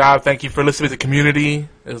direction. Good job. Thank you for listening to the community.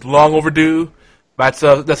 It's long overdue. That's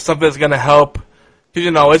something that's going to help.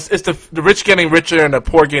 Because, it's the rich getting richer and the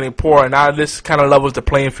poor getting poorer, and now this kind of levels the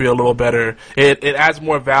playing field a little better. It adds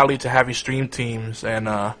more value to having stream teams, and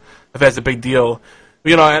I think that's a big deal.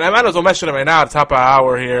 And I might as well mention it right now at the top of our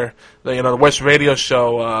hour here. The West Radio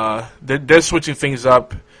Show, they're switching things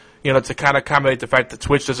up, to kind of accommodate the fact that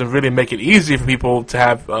Twitch doesn't really make it easy for people to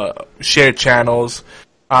have shared channels.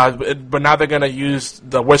 But now they're going to use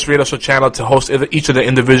the West Radio Show channel to host each of the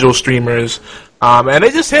individual streamers. And they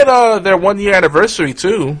just hit their 1-year anniversary,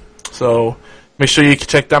 too. So make sure you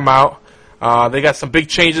check them out. They got some big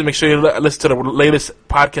changes. Make sure you listen to the latest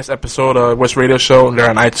podcast episode of West Radio Show. They're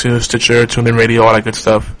on iTunes, Stitcher, TuneIn Radio, all that good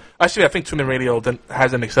stuff. Actually, I think TuneIn Radio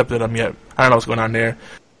hasn't accepted them yet. I don't know what's going on there.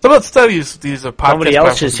 So let's study these podcasts. Somebody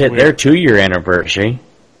else just hit their 2-year anniversary.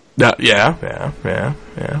 Yeah.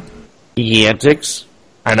 Antics.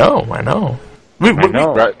 I know. I know.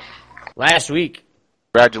 Last week.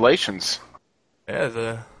 Congratulations.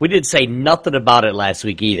 Yeah, we didn't say nothing about it last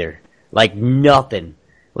week either. Like, nothing.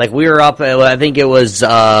 Like, we were up, I think it was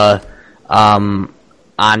on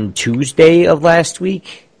Tuesday of last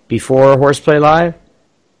week, before HorsePLAY Live.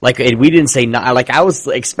 Like, we didn't say nothing. Like, I was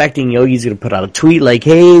expecting Yogi's going to put out a tweet like,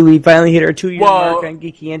 hey, we finally hit our 2-year mark on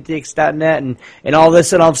GeekyAntics.net and all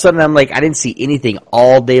this, and all of a sudden I'm like, I didn't see anything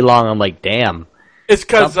all day long. I'm like, damn. It's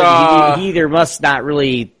because he either must not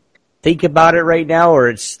really think about it right now, or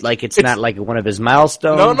it's not like one of his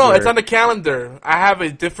milestones. No, it's on the calendar. I have a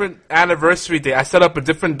different anniversary date. I set up a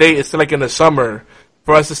different date. It's like in the summer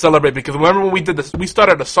for us to celebrate. Because remember when we did this, we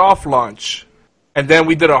started a soft launch, and then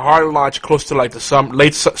we did a hard launch close to like the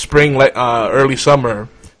late spring, early summer.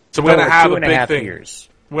 So we're gonna have a big thing.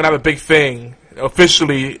 We're gonna have a big thing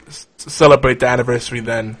officially to celebrate the anniversary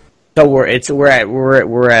then. So we're at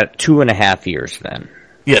 2.5 years then.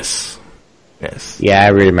 Yes. Yeah, I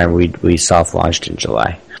really remember we soft launched in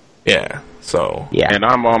July. Yeah. So. Yeah. And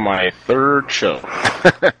I'm on my 3rd show.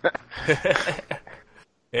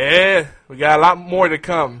 Yeah, we got a lot more to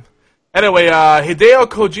come. Anyway, Hideo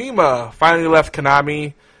Kojima finally left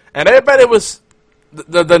Konami, and everybody was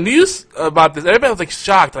the news about this. Everybody was like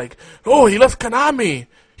shocked, like, oh, he left Konami.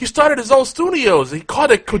 He started his own studios. He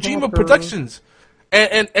called it Kojima Productions.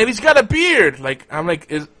 And he's got a beard. Like, I'm like,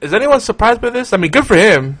 is anyone surprised by this? I mean, good for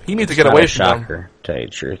him. He needs to get away from him. Shocker, to tell you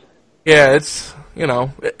the truth. Yeah, it's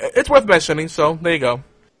it's worth mentioning. So there you go.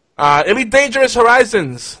 Elite Dangerous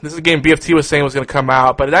Horizons. This is a game BFT was saying was going to come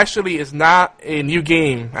out, but it actually is not a new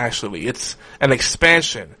game. Actually, it's an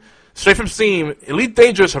expansion. Straight from Steam, Elite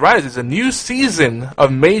Dangerous Horizons is a new season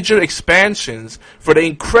of major expansions for the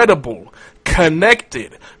incredible,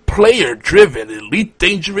 connected, player-driven Elite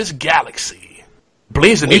Dangerous Galaxy.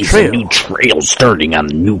 Blaze a new trail starting on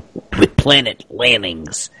the new with planet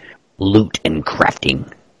landings, loot and crafting,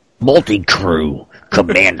 multi-crew,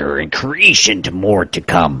 commander, and creation to more to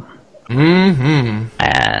come. Mm-hmm.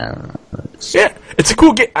 Yeah, it's a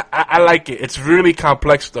cool game. I like it. It's really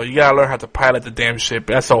complex, though. You gotta learn how to pilot the damn ship.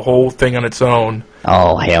 That's a whole thing on its own.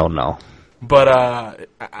 Oh, hell no. But,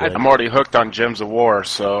 I'm already hooked on Gems of War,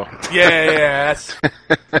 so... Yeah,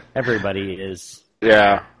 everybody is.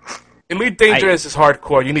 Yeah. Elite Dangerous is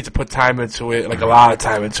hardcore. You need to put time into it, like a lot of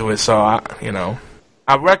time into it. So, I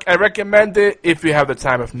recommend it if you have the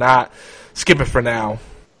time. If not, skip it for now.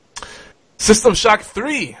 System Shock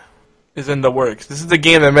 3 is in the works. This is the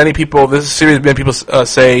game that this is a series many people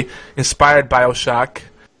say inspired BioShock.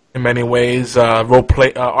 in many ways. Role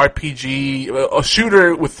play, RPG, a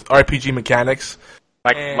shooter with RPG mechanics.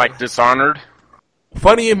 Like Dishonored.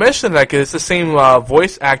 Funny you mentioned that, 'cause it's the same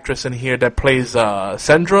voice actress in here that plays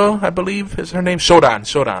Sandra, I believe is her name.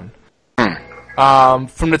 Shodan.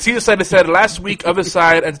 From the teaser site, it said last week, Other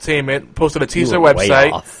Side Entertainment posted a teaser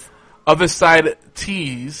website. Other Side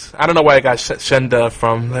Tease. I don't know where I got Shenda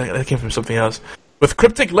from. That came from something else. With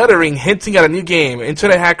cryptic lettering hinting at a new game,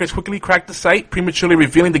 internet hackers quickly cracked the site, prematurely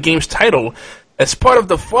revealing the game's title. As part of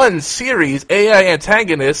the fun series, AI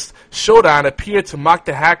antagonist Shodan appeared to mock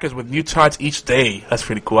the hackers with new taunts each day. That's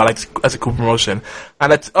pretty cool. That's a cool promotion.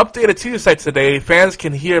 On its updated teaser site today, fans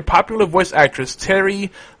can hear popular voice actress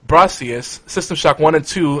Terry Brasius, System Shock 1 and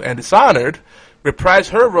 2, and Dishonored, reprise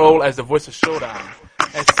her role as the voice of Shodan,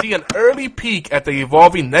 and see an early peek at the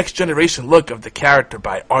evolving next-generation look of the character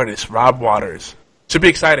by artist Rob Waters. Should be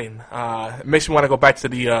exciting. It makes me want to go back to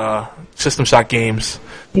the System Shock games.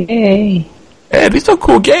 Yay. Yeah, these are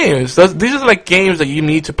cool games. These are like games that you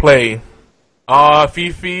need to play.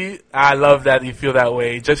 Fifi, I love that you feel that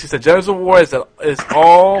way. Jesse said, Gems of War is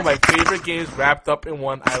all my favorite games wrapped up in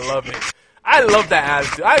one. I love it. I love that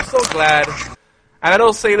attitude. I'm so glad, and I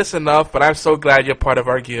don't say this enough, but I'm so glad you're part of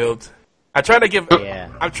our guild. I'm trying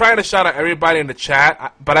to shout out everybody in the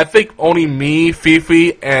chat, but I think only me,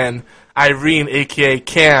 Fifi, and Irene, aka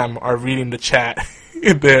Cam, are reading the chat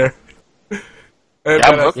in there. There you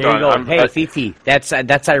go. Hey, Fifi, that's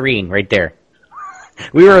Irene right there.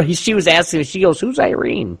 She was asking. She goes, "Who's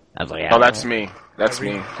Irene?" I was like, "Oh, that's me. That's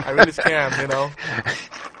Irene, me." Irene is Cam, you know.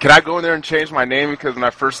 Can I go in there and change my name? Because when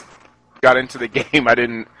I first got into the game, I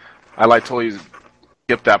totally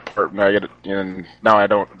skipped that part, and now I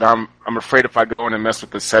don't. Now I'm afraid if I go in and mess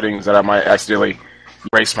with the settings that I might accidentally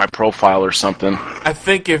erase my profile or something. I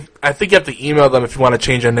think you have to email them if you want to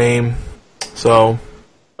change your name. So,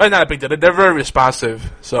 but not a big deal. They're very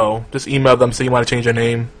responsive. So just email them say you want to change your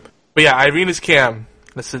name. But yeah, Irene is Cam.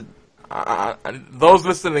 Listen, those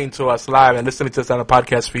listening to us live and listening to us on the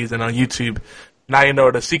podcast feeds and on YouTube, now you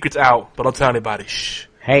know the secret's out. But don't tell anybody. Shh.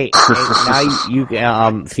 Hey, now you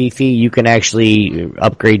Fifi, you can actually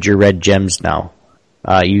upgrade your red gems now.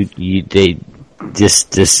 They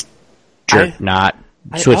not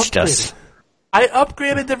switched us. I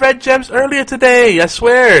upgraded the red gems earlier today. I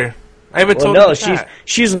swear. I haven't told you that.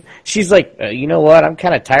 She's like, you know what? I'm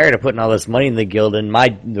kind of tired of putting all this money in the guild, and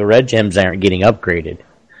the red gems aren't getting upgraded.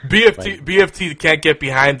 BFT can't get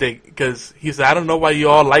behind it because he said, I don't know why you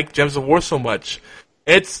all like Gems of War so much.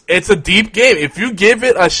 It's a deep game. If you give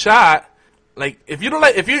it a shot, like if you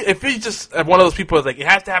just one of those people that's like it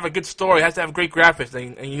has to have a good story, it has to have great graphics,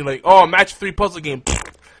 and you're like, oh, match 3 puzzle game.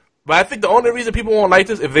 But I think the only reason people won't like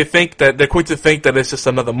this if they think that they're quick to think that it's just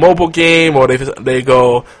another mobile game, or they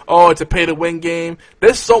go, oh, it's a pay to win game.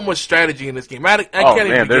 There's so much strategy in this game. I can't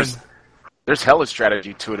even begin. There's hella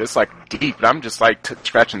strategy to it. It's like deep, and I'm just like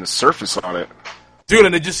scratching the surface on it. Dude,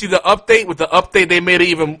 and did you see the update? With the update, they made it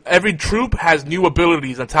even. Every troop has new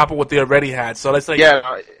abilities on top of what they already had. So that's like,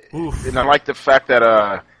 oof. And I like the fact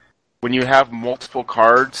that when you have multiple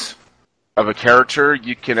cards of a character,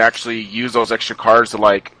 you can actually use those extra cards to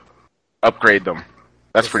like upgrade them.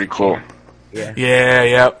 That's pretty cool. Yeah.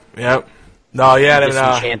 Yep. No, yeah. You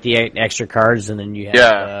just enchant the extra cards, and then you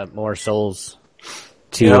have more souls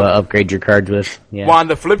to upgrade your cards with. Yeah. Well, on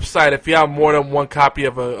the flip side, if you have more than one copy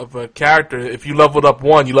of a character, if you leveled up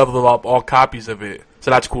one, you leveled up all copies of it.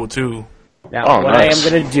 So that's cool too. Now, what nice. I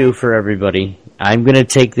am going to do for everybody, I'm going to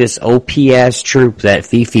take this OP-ass troop that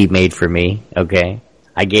Fifi made for me, okay?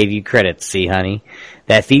 I gave you credit, see, honey?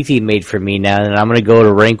 That Fifi made for me now, and I'm going to go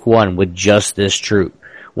to rank 1 with just this troop.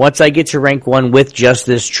 Once I get to rank 1 with just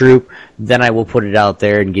this troop, then I will put it out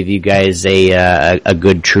there and give you guys a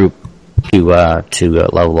good troop to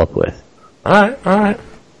level up with. All right.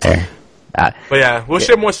 There. But yeah, we'll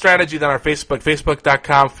share more strategies on our Facebook,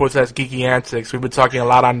 facebook.com/Geeky Antics. We've been talking a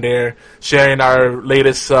lot on there, sharing our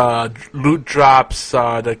latest loot drops,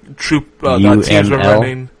 the troop the teams we're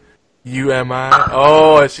running. UMI.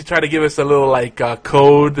 Oh, she tried to give us a little like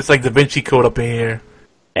code. It's like Da Vinci Code up in here.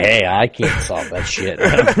 Hey, I can't solve that shit.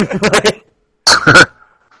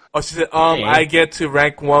 Oh, she said, I get to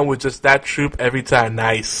rank 1 with just that troop every time.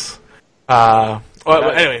 Nice.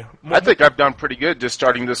 Anyway. I think I've done pretty good just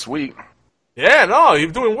starting this week. Yeah, no,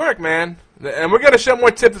 you're doing work, man. And we're going to share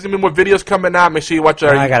more tips. There's going to be more videos coming out. Make sure you watch go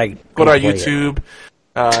to our YouTube.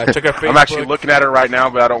 Check our Facebook. I'm actually looking at it right now,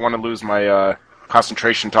 but I don't want to lose my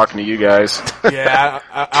concentration talking to you guys. Yeah,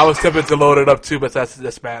 I was tempted to load it up too, but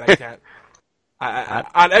that's bad. I can't.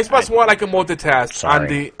 On Xbox One, I can multitask.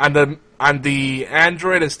 Sorry. On the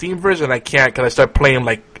Android and Steam version, I can't because I start playing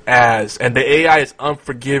like and the AI is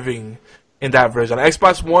unforgiving in that version. On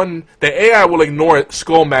Xbox One, the AI will ignore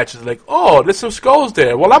skull matches. Like, oh, there's some skulls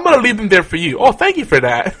there. Well, I'm gonna leave them there for you. Oh, thank you for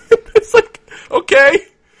that. It's like, okay.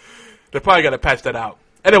 They're probably gonna patch that out.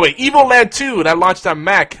 Anyway, Evil Land 2 that launched on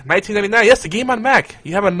Mac, 1999. Yes, the game on Mac.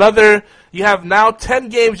 You have now 10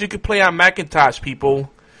 games you can play on Macintosh,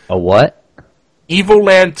 people. A what? Evil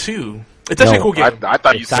Land 2. It's actually a cool game. I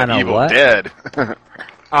thought you said Evil what? Dead.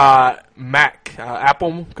 Mac,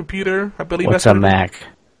 Apple computer, I believe. What's a Mac?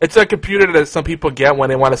 It's a computer that some people get when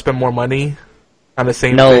they want to spend more money on the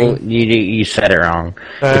same thing. No, you said it wrong.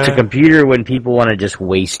 It's a computer when people want to just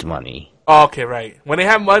waste money. Oh, okay, right. When they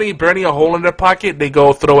have money burning a hole in their pocket, they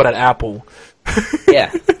go throw it at Apple.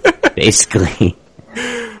 Yeah, basically.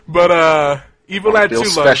 But Evil Land 2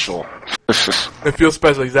 feels special. It feels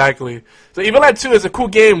special, exactly. So Evil Land 2 is a cool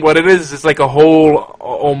game. What it is like a whole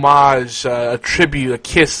homage, a tribute, a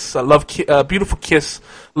kiss, a beautiful kiss,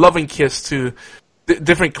 loving kiss to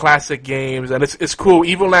different classic games, and it's cool.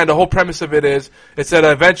 Evil Land, the whole premise of it is it's an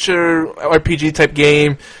adventure RPG type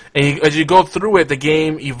game, and as you go through it, the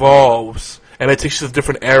game evolves, and it takes you to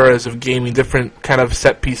different eras of gaming, different kind of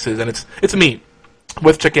set pieces, and it's neat.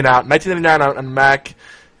 Worth checking out. 1999 on Mac,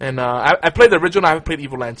 and I played the original. I haven't played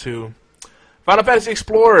Evil Land 2. Final Fantasy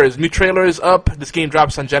Explorers, new trailer is up. This game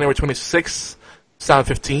drops on January 26th,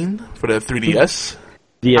 2015 for the 3DS.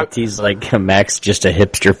 DFT's like Mac's just a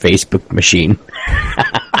hipster Facebook machine.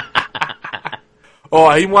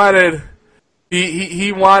 Oh, he wanted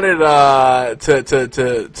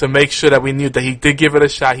to make sure that we knew that he did give it a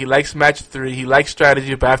shot. He likes Match 3. He likes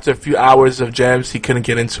strategy, but after a few hours of gems, he couldn't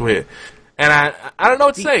get into it. And I don't know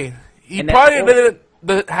what to say. He probably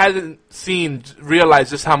hasn't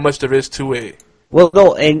realized just how much there is to it. Well,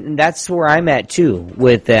 no, and that's where I'm at too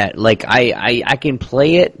with that. Like I can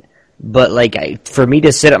play it. But like for me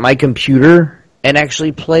to sit at my computer and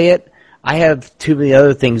actually play it, I have too many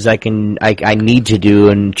other things I need to do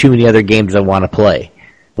and too many other games I want to play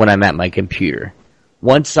when I'm at my computer.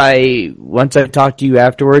 Once I've talked to you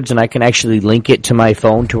afterwards and I can actually link it to my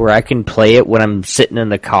phone to where I can play it when I'm sitting in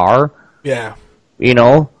the car. Yeah. You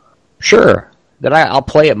know, sure. Then I'll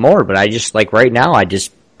play it more, but I just like right now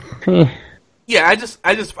Yeah,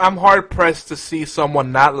 I'm hard pressed to see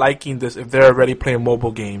someone not liking this if they're already playing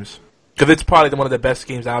mobile games. Because it's probably one of the best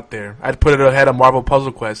games out there. I'd put it ahead of Marvel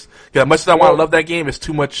Puzzle Quest. Yeah, as much as I want to love that game, it's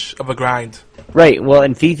too much of a grind. Right. Well,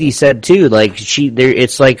 and Fifi said too, like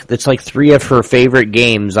it's like 3 of her favorite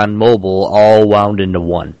games on mobile all wound into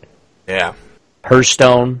one. Yeah.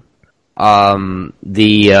 Hearthstone, not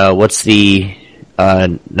saying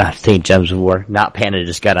Gems of War, not Panda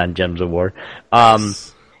just got on Gems of War.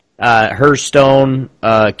 Hearthstone,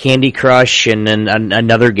 Candy Crush, and then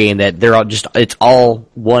another game that they're all it's all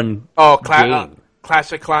one game.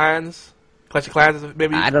 Clash of Clans? Clash of Clans,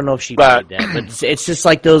 maybe? I don't know if she played that, but it's just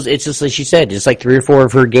like those, it's just like she said, it's like 3 or 4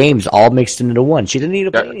 of her games all mixed into one. She didn't need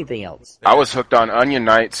to play anything else. I was hooked on Onion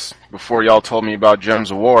Knights before y'all told me about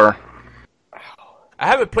Gems of War. I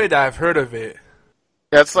haven't played that, I've heard of it.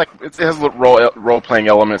 Yeah, it has little role-playing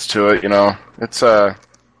elements to it, you know. It's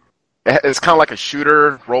kind of like a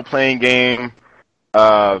shooter, role-playing game.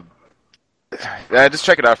 Yeah, just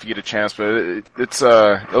check it out if you get a chance, but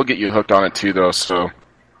it'll get you hooked on it too, though, so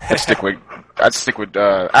I'd stick with,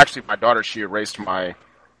 actually, my daughter, she erased my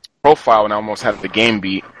profile and I almost had the game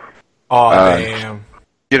beat. Oh, damn.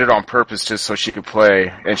 Did it on purpose just so she could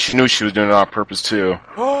play, and she knew she was doing it on purpose too.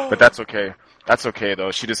 But that's okay. That's okay,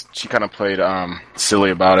 though. She kind of played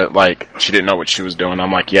silly about it, like she didn't know what she was doing.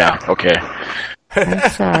 I'm like, yeah, okay. I'm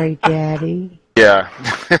sorry, Daddy. Yeah.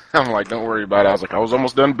 I'm like, don't worry about it. I was like, I was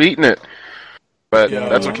almost done beating it. But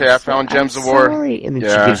that's okay. I found Gems of War. Sorry. And then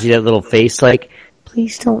she gives you that little face like,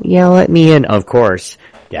 please don't yell at me. And of course,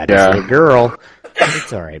 Daddy's a girl.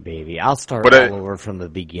 It's all right, baby. I'll start all over from the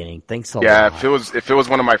beginning. Thanks a lot. Yeah, if it was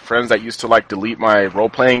one of my friends that used to like delete my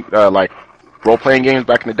role-playing games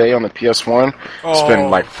back in the day on the PS1,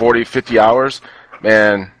 spend like 40, 50 hours,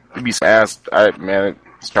 man, it'd be some ass.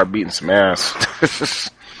 Start beating some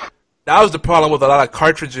ass. That was the problem with a lot of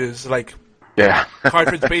cartridges, like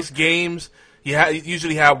cartridge-based games. You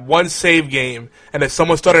usually have one save game, and if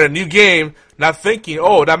someone started a new game, not thinking,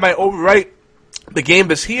 that might overwrite the game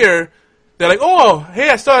that's here, they're like,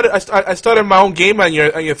 hey, I started my own game on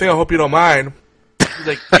your thing. I hope you don't mind. He's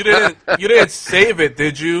like, you didn't save it,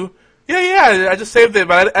 did you? Yeah, I just saved it,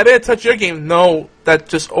 but I didn't touch your game. No, that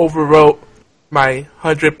just overwrote my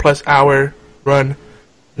 100+ hour run.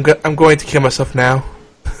 I'm going to kill myself now.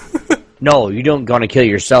 No, you don't want to kill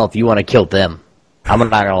yourself. You want to kill them. I'm not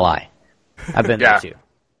gonna lie. I've been there too.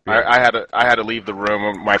 I had to leave the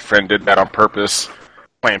room. My friend did that on purpose,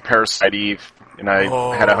 playing Parasite Eve, and I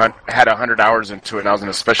had 100 hours into it, and I was in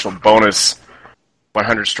a special bonus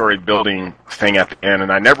 100-story building thing at the end,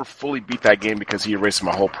 and I never fully beat that game because he erased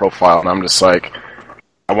my whole profile, and I'm just like,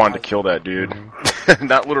 I wanted to kill that dude.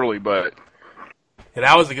 Not literally, but... Yeah,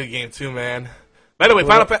 that was a good game too, man. By the way,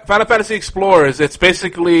 Final Fantasy Explorers, it's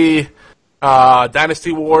basically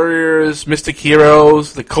Dynasty Warriors, Mystic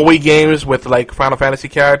Heroes, the Koei games with like Final Fantasy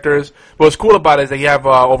characters. What's cool about it is that you have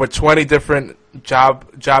over 20 different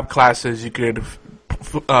job classes you could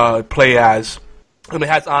play as. And it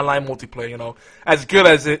has online multiplayer, you know. As good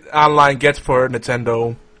as it online gets for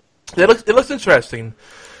Nintendo. It looks interesting.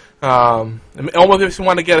 Almost makes me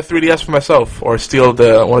want to get a 3DS for myself or steal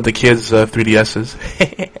one of the kids'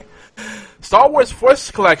 3DSs. Star Wars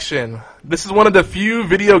Force Collection. This is one of the few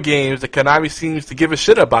video games that Konami seems to give a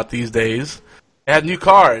shit about these days. They have new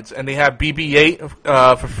cards, and they have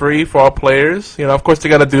BB-8 for free for all players. You know, of course they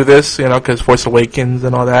got to do this, you know, because Force Awakens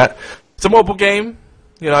and all that. It's a mobile game.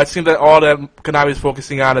 You know, it seems that all that Konami is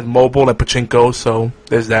focusing on is mobile and pachinko, so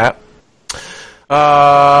there's that.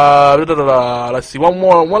 Let's see.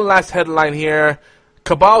 One last headline here.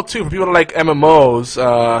 Cabal 2 for people that like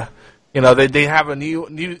MMOs. You know, they have a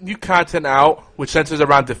new content out which centers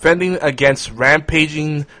around defending against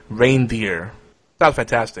rampaging reindeer. Sounds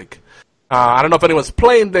fantastic. I don't know if anyone's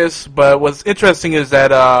playing this, but what's interesting is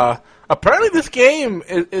that apparently this game,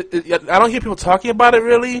 I don't hear people talking about it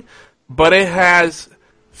really, but it has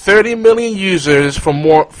 30 million users from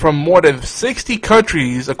more than 60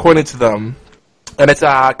 countries according to them. And it's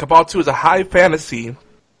Cabal 2 is a high fantasy.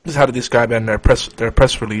 This is how they describe it in their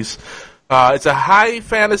press release. It's a high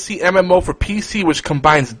fantasy MMO for PC which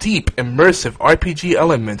combines deep, immersive RPG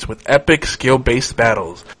elements with epic skill-based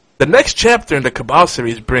battles. The next chapter in the Cabal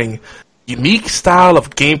series bring unique style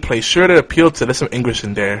of gameplay sure to appeal to, there's some English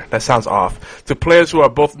in there, that sounds off, to players who are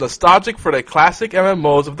both nostalgic for the classic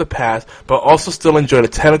MMOs of the past, but also still enjoy the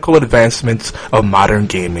technical advancements of modern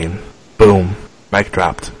gaming. Boom. Mic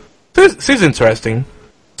dropped. Seems interesting.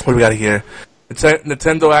 What do we got here?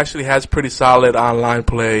 Nintendo actually has pretty solid online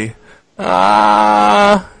play.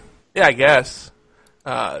 Yeah, I guess.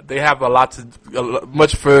 They have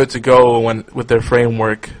much further to go with their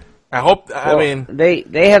framework. I mean,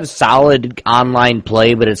 they have solid online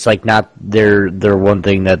play, but it's like not their one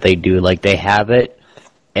thing that they do. Like they have it,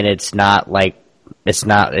 and it's not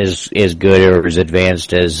as good or as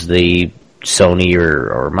advanced as the Sony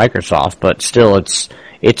or Microsoft, but still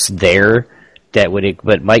it's there. But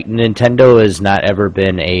Nintendo has not ever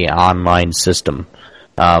been a online system,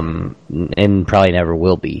 and probably never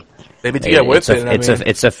will be. Maybe to get with it.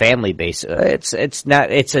 It's a family base. It's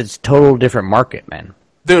a total different market, man.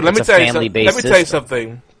 Dude, let me tell you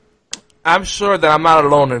something. I'm sure that I'm not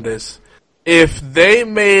alone in this. If they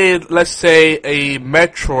made, let's say, a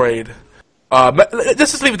Metroid, let's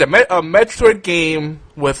just leave it there, a Metroid game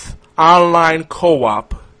with online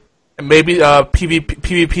co-op, and maybe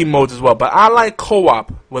PvP modes as well, but online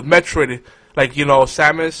co-op with Metroid, like, you know,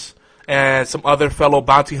 Samus and some other fellow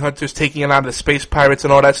bounty hunters taking on the space pirates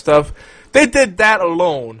and all that stuff, they did that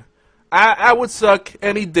alone. I would suck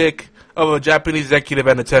any dick of a Japanese executive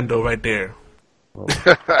at Nintendo right there. Well,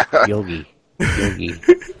 Yogi,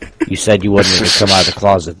 you said you wanted to come out of the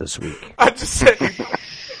closet this week. I'm just saying.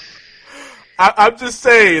 I'm just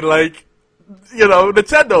saying, like, you know,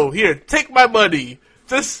 Nintendo, here, take my money.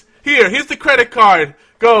 Just, here's the credit card.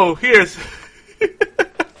 Go, here's...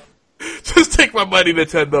 Just take my money,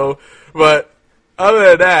 Nintendo. But other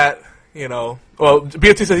than that, you know... Well,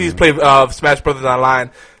 BFT says he's played Smash Brothers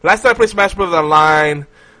Online. Last time I played Smash Brothers Online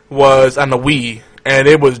was on the Wii, and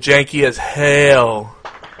it was janky as hell.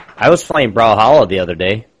 I was playing Brawlhalla the other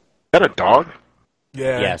day. Is that a dog?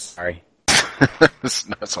 Yeah. Yes, sorry.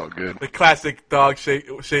 That's all good. The classic dog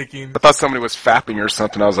shaking. I thought somebody was fapping or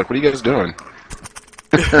something. I was like, what are you guys doing?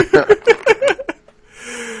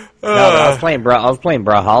 No, I was playing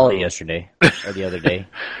Brawlhalla the other day,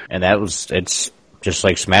 and it's just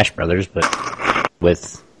like Smash Brothers, but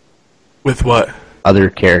with what?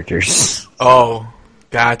 Other characters. Oh,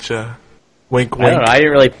 gotcha. Wink, wink. I don't know, I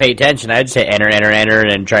didn't really pay attention. I'd say enter,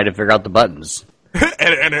 and try to figure out the buttons.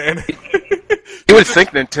 enter. You would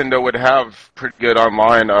think Nintendo would have pretty good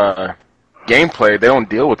online gameplay. They don't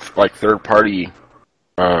deal with like third-party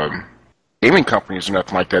gaming companies or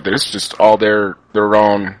nothing like that. It's just all their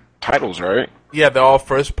own titles, right? Yeah, they're all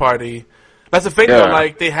first-party. That's the thing, though.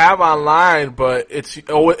 Like, they have online, but it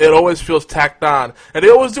always feels tacked on, and they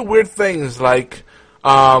always do weird things. Like,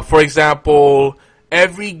 for example,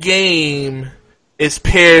 every game is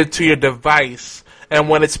paired to your device, and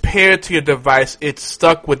when it's paired to your device, it's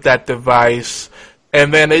stuck with that device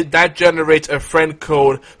and then that generates a friend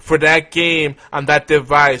code for that game on that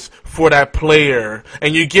device for that player,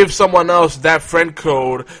 and you give someone else that friend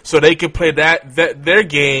code so they can play their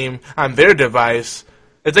game on their device.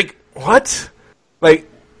 It's like, what? Like,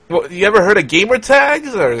 you ever heard of gamer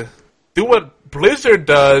tags? Or do what Blizzard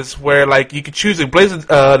does, where like you could choose a Blizzard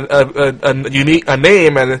a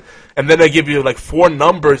name, and then they give you like 4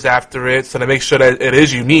 numbers after it, so to make sure that it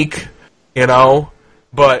is unique, you know.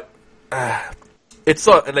 But it's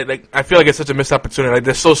so like I feel like it's such a missed opportunity. Like,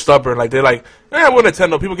 they're so stubborn. Like, they're like, we're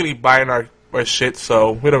Nintendo. People can keep buying our shit,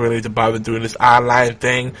 so we don't really need to bother doing this online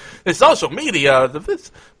thing. It's social media.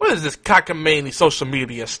 What is this cockamamie social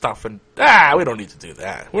media stuff? And we don't need to do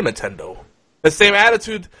that. We're Nintendo. The same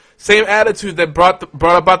attitude that brought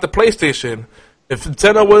about the PlayStation. If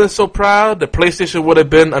Nintendo wasn't so proud, the PlayStation would have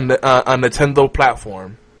been a Nintendo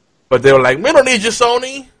platform. But they were like, we don't need you,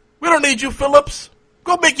 Sony. We don't need you, Philips.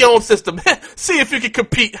 Go make your own system. See if you can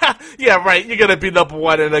compete. Yeah, right. You're going to be number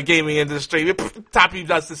one in the gaming industry. Top you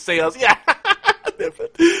just in sales. Yeah.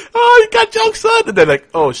 Oh, you got jokes, son. And they're like,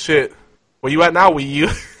 oh, shit. Where you at now? Were you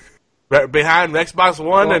right behind Xbox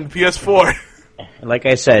One and PS4? Like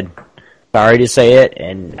I said, sorry to say it,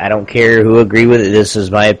 and I don't care who agree with it. This is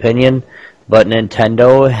my opinion. But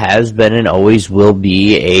Nintendo has been and always will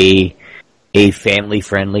be a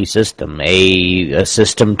family-friendly system, a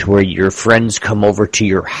system to where your friends come over to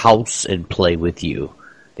your house and play with you.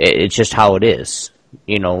 It's just how it is.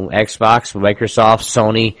 You know, Xbox, Microsoft,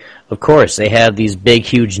 Sony, of course, they have these big,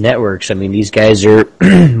 huge networks. I mean, these guys are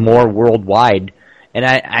more worldwide. And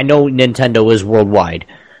I know Nintendo is worldwide,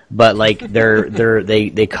 but like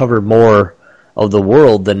they cover more of the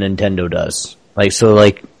world than Nintendo does. Like, so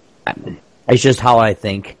like, it's just how I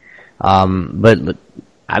think. But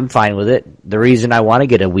I'm fine with it. The reason I want to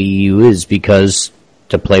get a Wii U is because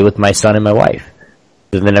to play with my son and my wife.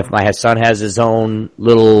 And then if my son has his own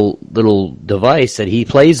little device that he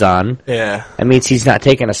plays on, that means he's not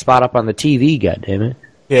taking a spot up on the TV, goddammit.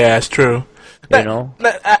 Yeah, it's true. You know?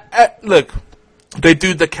 Look, they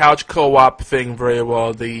do the couch co-op thing very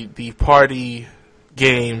well. The party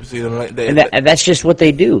games, you know, and that's just what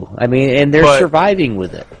they do. I mean, and they're surviving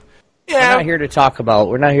with it. Yeah. We're not here to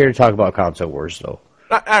talk about console wars, though.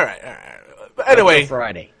 All right. But anyway,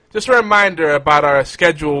 Friday. Just a reminder about our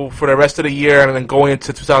schedule for the rest of the year and then going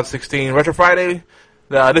into 2016. Retro Friday,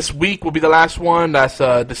 this week will be the last one. That's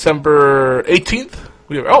December 18th.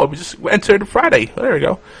 We just entered Friday. There we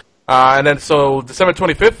go. And then so December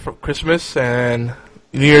 25th for Christmas and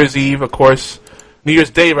New Year's Eve, of course. New Year's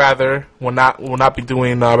Day, rather, will not be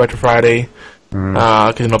doing Retro Friday.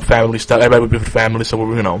 Because family stuff. Everybody will be with family, so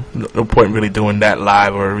we're no point really doing that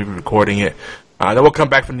live or even recording it. Then we'll come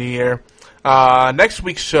back for New Year. Next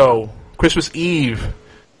week's show, Christmas Eve.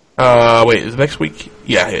 Wait, is it next week?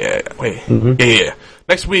 Yeah. Wait, yeah.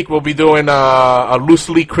 Next week we'll be doing a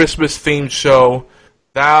loosely Christmas themed show.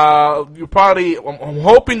 I'm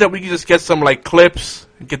hoping that we can just get some like clips,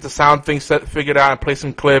 get the sound thing figured out, and play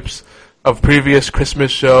some clips of previous Christmas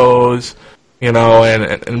shows. You know,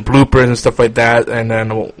 and bloopers and stuff like that, and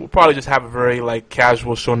then we'll probably just have a very like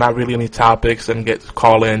casual show, not really any topics, and get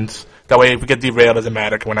call-ins. That way, if we get derailed, it doesn't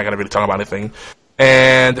matter, because we're not going to really talk about anything.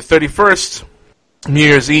 And the 31st, New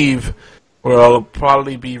Year's Eve, will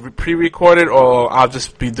probably be pre-recorded, or I'll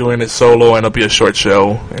just be doing it solo, and it'll be a short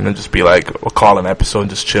show, and it'll just be like a call-in episode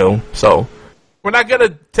and just chill. So, we're not going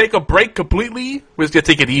to take a break completely, we're just going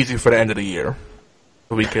to take it easy for the end of the year.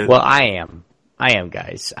 Well, I am,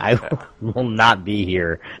 guys. I will not be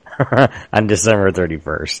here on December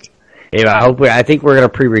 31st. I think we're going to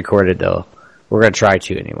pre-record it, though. We're going to try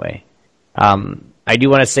to, anyway. I do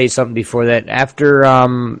want to say something before that. After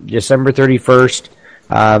December 31st,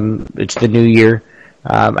 it's the new year.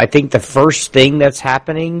 I think the first thing that's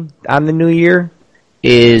happening on the new year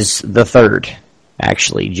is the 3rd.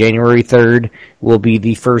 Actually, January 3rd will be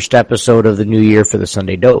the first episode of the new year for the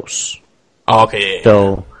Sunday Dose. Okay.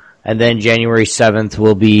 So... And then January 7th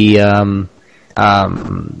will be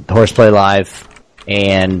HorsePLAY Live,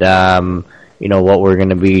 and what we're going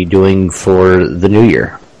to be doing for the new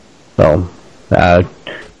year. So,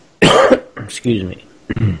 excuse me.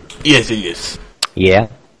 Yes. Yeah.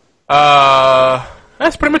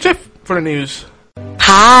 That's pretty much it for the news.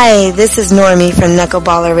 Hi, this is Normie from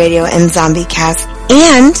Knuckleballer Radio and Zombie Cast,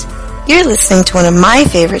 and you're listening to one of my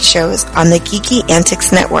favorite shows on the Geeky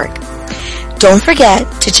Antics Network. Don't forget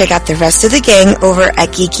to check out the rest of the gang over at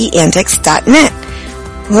geekyantics.net.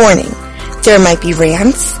 Warning, there might be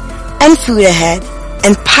rants and food ahead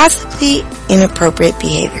and possibly inappropriate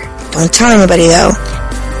behavior. Don't tell anybody though.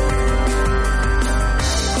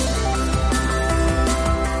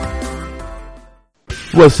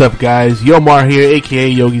 What's up, guys? Yomar here,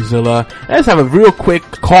 aka YogiZilla. I just have a real quick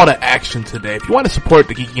call to action today. If you want to support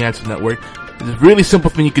the Geeky Answers Network, it's a really simple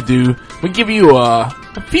thing you could do. We give you a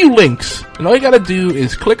few links, and all you gotta do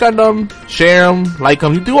is click on them, share them, like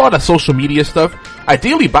them. You do all the social media stuff.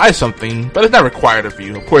 Ideally, buy something, but it's not required of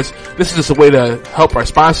you. Of course, this is just a way to help our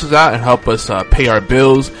sponsors out and help us pay our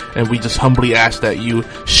bills, and we just humbly ask that you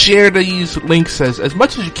share these links as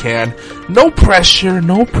much as you can. No pressure,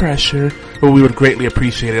 but we would greatly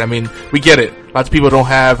appreciate it. I mean, we get it. Lots of people don't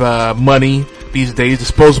have money these days,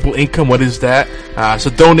 disposable income, what is that? So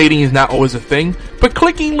donating is not always a thing, but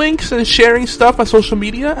clicking links and sharing stuff on social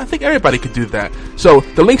media, I think everybody could do that. So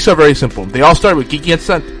the links are very simple. They all start with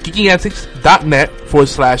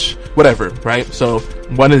geekyantics.net/whatever, right? So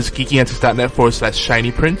one is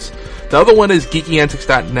geekyantics.net/shiny prints. The other one is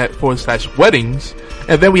geekyantics.net/weddings.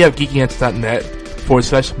 And then we have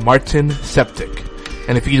geekyantics.net/Martin Septic.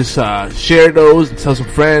 And if you just share those and tell some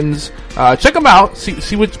friends, check them out,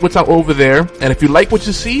 see what's out over there. And if you like what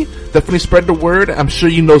you see, definitely spread the word. I'm sure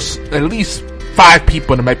you know at least 5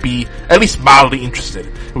 people that might be at least mildly interested.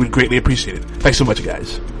 We'd greatly appreciate it. Thanks so much,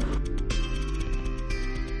 guys.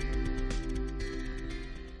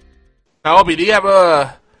 Now, Obi, do you have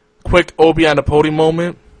a quick Obi on the podium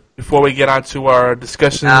moment before we get on to our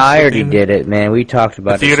discussion? No, I already did it, man. We talked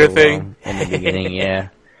about the theater thing in the beginning, yeah.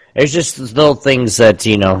 There's just little things that,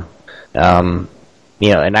 and I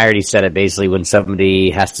already said it basically when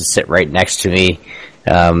somebody has to sit right next to me,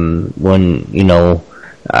 when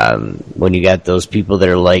you got those people that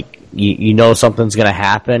are like, you know something's gonna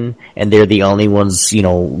happen, and they're the only ones,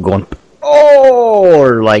 going, oh,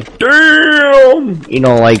 or like, damn,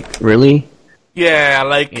 like, really? Yeah,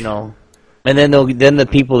 like, and then the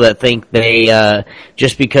people that think they,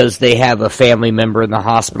 just because they have a family member in the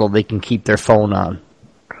hospital, they can keep their phone on.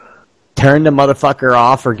 Turn the motherfucker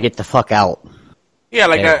off or get the fuck out. Yeah,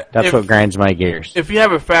 like that's what grinds my gears. If you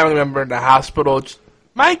have a family member in the hospital,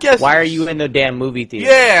 my guess. Why are you in the damn movie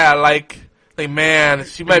theater? Yeah, like man,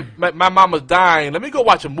 my mom was dying. Let me go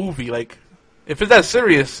watch a movie. Like, if it's that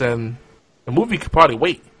serious, then the movie could probably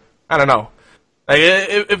wait. I don't know. Like,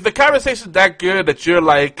 if the conversation's that good that you're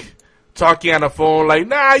like talking on the phone, like,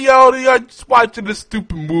 nah, yo, I'm just watching this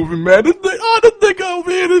stupid movie, man. This nigga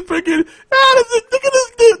over here is freaking, look at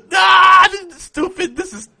this dude, this is stupid,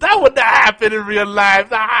 that would not happen in real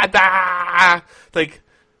life, Like,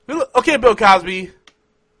 okay, Bill Cosby,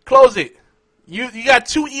 close it. You got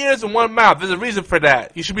 2 ears and 1 mouth. There's a reason for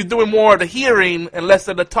that. You should be doing more of the hearing and less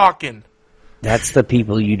of the talking. That's the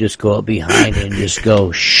people you just go up behind and just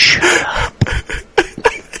go, shut up.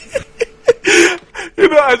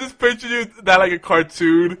 I just picture you that like a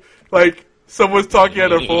cartoon, like someone's talking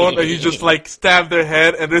on their phone and you just like stab their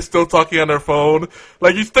head and they're still talking on their phone.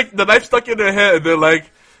 Like you stick the knife stuck in their head and they're like,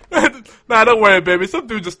 nah, don't worry, baby. Some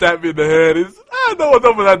dude just stabbed me in the head. I don't know what's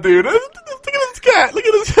up with that dude. Look at this cat. Look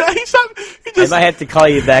at this cat. I might have to call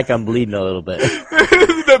you back. I'm bleeding a little bit.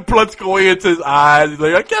 Then blood's going into his eyes. He's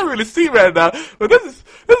like, I can't really see right now. But this is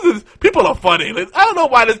people are funny. Like, I don't know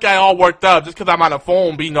why this guy all worked up just because I'm on the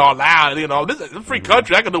phone being all loud. This is a free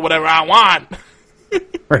country. I can do whatever I want.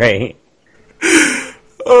 Right.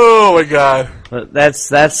 Oh my God. That's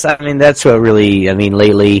what really,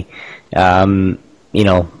 lately, with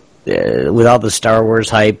all the Star Wars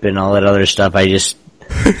hype and all that other stuff,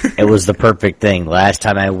 it was the perfect thing. Last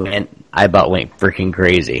time I went freaking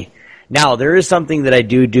crazy. Now, there is something that I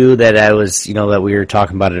do that I was, that we were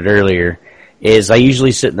talking about it earlier, is I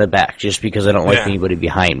usually sit in the back just because I don't like anybody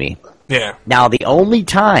behind me. Yeah. Now, the only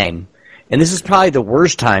time, and this is probably the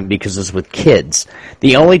worst time because it's with kids,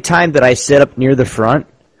 the only time that I sit up near the front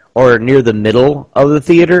or near the middle of the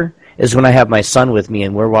theater is when I have my son with me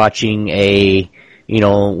and we're watching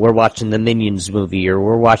we're watching the Minions movie or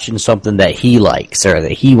we're watching something that he likes or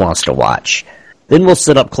that he wants to watch. Then we'll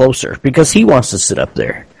sit up closer because he wants to sit up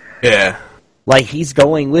there. Yeah. Like he's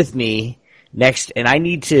going with me next, and I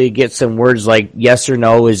need to get some words like yes or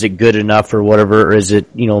no, is it good enough or whatever, or is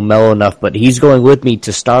it, mellow enough, but he's going with me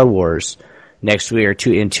to Star Wars next week or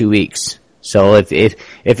in 2 weeks. So if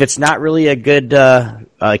it's not really a good,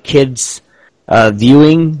 kids,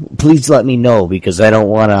 viewing, please let me know because I don't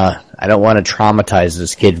want to traumatize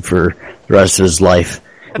this kid for the rest of his life.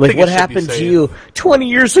 Like what happened to you 20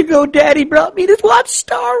 years ago? Daddy brought me to watch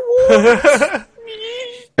Star Wars.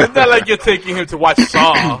 It's not like you're taking him to watch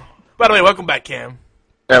Saw. By the way, welcome back, Cam.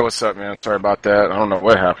 Yeah, what's up, man? Sorry about that. I don't know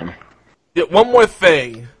what happened. Yeah, one more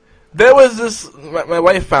thing. There was this, my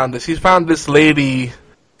wife found this. She found this lady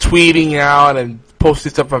tweeting out and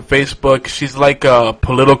posting stuff on Facebook. She's like a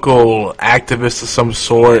political activist of some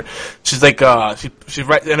sort. She's like, she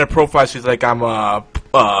writes in her profile, she's like, I'm a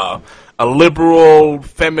a liberal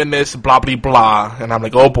feminist, blah blah blah, and I'm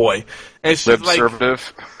like, oh boy, and she's like,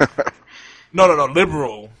 conservative. no,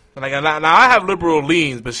 liberal. Like now I have liberal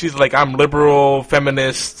leans, but she's like, I'm liberal,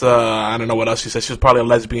 feminist. I don't know what else she said. She was probably a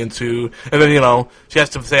lesbian too. And then she has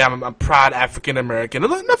to say I'm proud African American.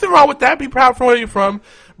 There's nothing wrong with that. Be proud from where you're from.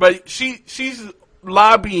 But she's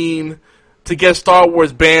lobbying to get Star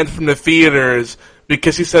Wars banned from the theaters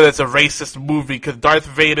because she said it's a racist movie because Darth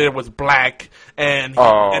Vader was black and he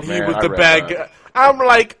was the bad guy. I'm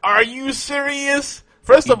like, are you serious?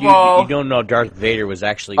 First of all, you don't know Darth Vader was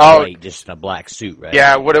actually white, just in a black suit, right?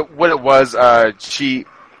 Yeah, what it was, I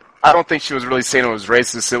don't think she was really saying it was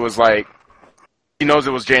racist. It was like, she knows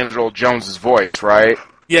it was James Earl Jones' voice, right?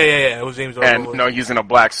 Yeah, it was James Earl Jones. And, he's in a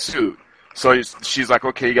black suit. So she's like,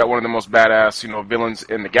 okay, you got one of the most badass, villains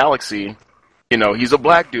in the galaxy. He's a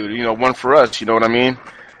black dude, one for us, you know what I mean?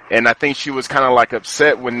 And I think she was kind of like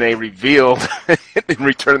upset when they revealed in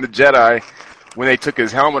Return of the Jedi, when they took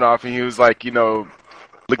his helmet off and he was like,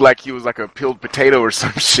 looked like he was like a peeled potato or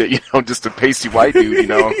some shit, just a pasty white dude,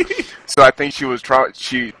 So I think she was, I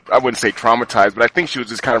wouldn't say traumatized, but I think she was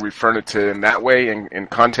just kind of referring to it in that way, in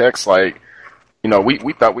context, like,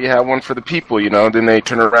 we thought we had one for the people, then they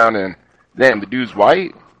turn around and, damn, the dude's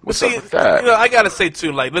white? What's up with that? I gotta say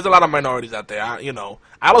too, like, there's a lot of minorities out there, I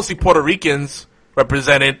don't see Puerto Ricans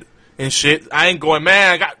represented and shit. I ain't going,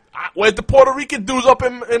 man, where's the Puerto Rican dudes up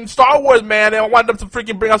in Star Wars, man? I want them to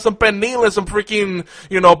freaking bring out some pernil and some freaking,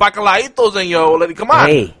 bacalaitos and come on.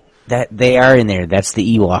 Hey, they are in there. That's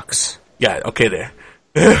the Ewoks. Yeah, okay there.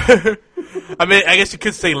 I mean, I guess you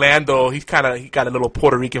could say Lando. He got a little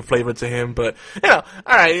Puerto Rican flavor to him, but all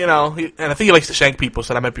right, and I think he likes to shank people,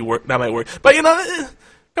 so that might work. But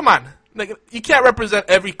come on. Like, you can't represent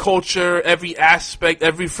every culture, every aspect,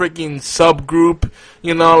 every freaking subgroup.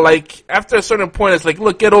 Like, after a certain point, it's like,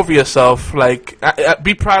 look, get over yourself. Like,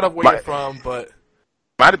 be proud of where you're from, but...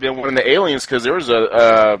 Might have been one of the aliens, because there was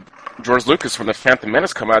a George Lucas from the Phantom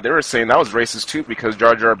Menace come out. They were saying that was racist, too, because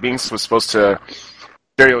Jar Jar Binks was supposed to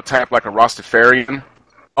stereotype like a Rastafarian.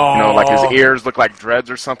 Oh. Like his ears look like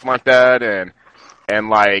dreads or something like that, and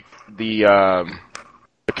like the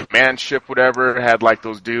command ship, whatever, had like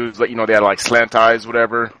those dudes, like, they had like slant eyes,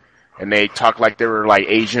 whatever, and they talked like they were like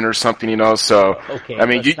Asian or something, so, okay, I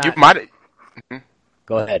mean, you might...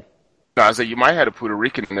 Go ahead. No, I said you might have had a Puerto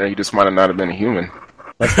Rican in there, you just might have not have been a human.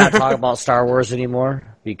 Let's not talk about Star Wars anymore,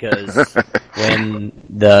 because when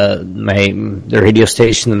the radio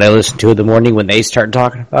station that I listen to in the morning, when they start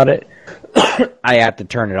talking about it, I have to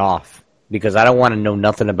turn it off. Because I don't want to know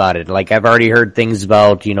nothing about it. Like, I've already heard things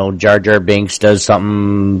about, Jar Jar Binks does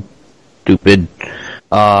something stupid.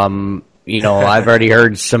 I've already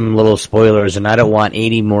heard some little spoilers, and I don't want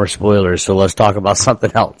 80 more spoilers, so let's talk about something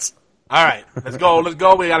else. All right, let's go.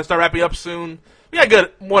 We got to start wrapping up soon. We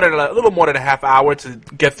got a little more than a half hour to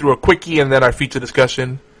get through a quickie and then our feature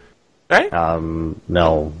discussion. Right?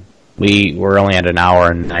 No. We're only at an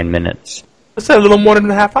hour and 9 minutes. Let's say a little more than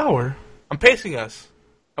a half hour. I'm pacing us.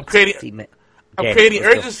 I'm creating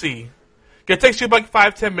urgency. It takes you like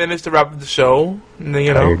 5-10 minutes to wrap up the show, and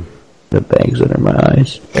then the bags under my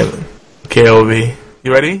eyes. Okay, Obi,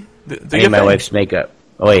 you ready? I need my wife's makeup.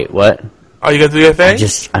 Oh wait, what? Oh, you gonna do your thing?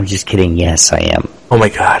 I'm just kidding. Yes, I am. Oh my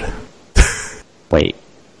god. Wait,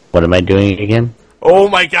 what am I doing again? Oh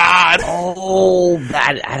my god. Oh,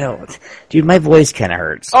 that I don't. Dude, my voice kind of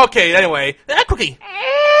hurts. Okay, anyway, cookie.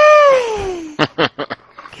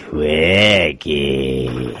 Quickie.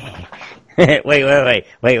 wait,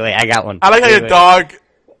 I got one. I like how your dog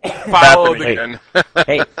followed again.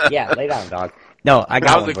 Hey, yeah, lay down, dog. No, I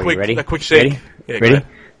got one for you. Ready? A quick shake. Ready?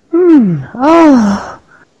 Oh,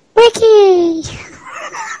 Quickie.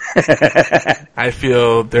 I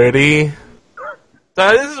feel dirty.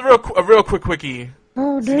 So this is a real quick quickie.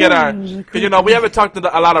 Oh, Because, we haven't talked a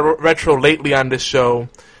lot of retro lately on this show.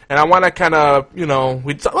 And I want to kind of, we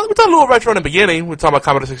talked a little retro in the beginning. We talked about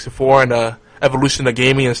Commodore 64 and the evolution of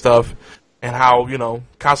gaming and stuff. And how,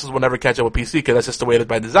 consoles will never catch up with PC because that's just the way it is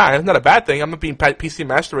by design. It's not a bad thing. I'm not being PC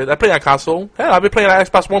master race. I play on console. Hell, I've been playing on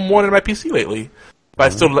Xbox One more than my PC lately.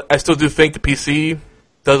 But I still do think the PC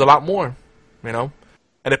does a lot more, And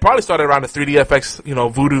it probably started around the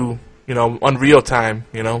 3DFX, Voodoo, Unreal time,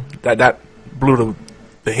 that blew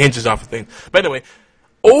the hinges off of things. But anyway,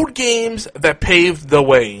 old games that paved the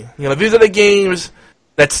way. These are the games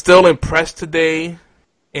that still impress today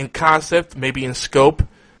in concept, maybe in scope,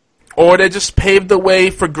 or that just paved the way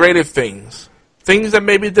for greater things. Things that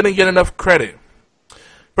maybe didn't get enough credit.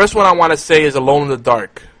 First one I want to say is Alone in the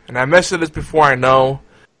Dark. And I mentioned this before, I know,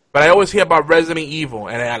 but I always hear about Resident Evil,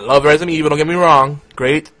 and I love Resident Evil, don't get me wrong.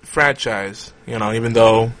 Great franchise, even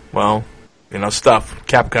though, well, stuff.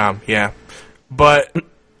 Capcom, yeah. But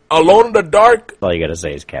Alone in the Dark, All you gotta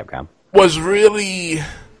say is Capcom. was really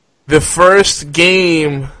the first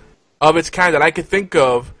game of its kind that I could think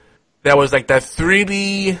of that was like that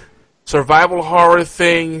 3D survival horror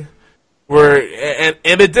thing where,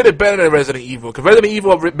 and it did it better than Resident Evil, because Resident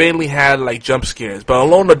Evil mainly had like jump scares, but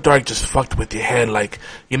Alone in the Dark just fucked with your head. Like,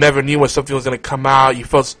 you never knew when something was going to come out.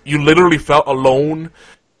 You literally felt alone,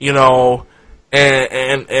 and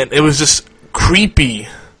it was just creepy.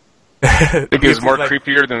 I think it was more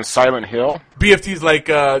creepier than Silent Hill. BFT's like,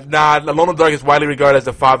 nah, Alone in the Dark is widely regarded as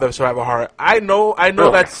the father of survival horror. I know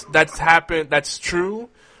Really? that's happened, that's true.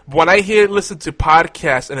 But when I listen to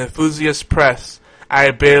podcasts and enthusiast press, I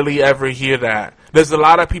barely ever hear that. There's a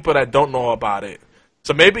lot of people that don't know about it.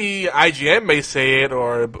 So maybe IGN may say it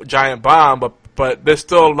or Giant Bomb, but there's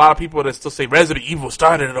still a lot of people that still say Resident Evil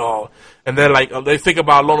started it all. And then like they think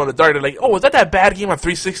about Alone in the Dark, they're like, oh, was that bad game on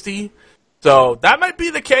 360? So that might be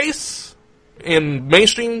the case in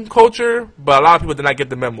mainstream culture, but a lot of people did not get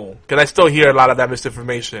the memo, because I still hear a lot of that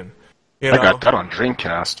misinformation. I got that on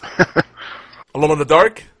Dreamcast. Alone in the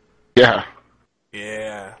Dark? Yeah.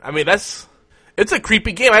 Yeah. I mean, it's a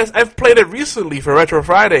creepy game. I've played it recently for Retro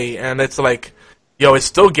Friday, and it's like, it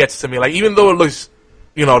still gets to me. Like, even though it looks,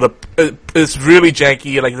 it's really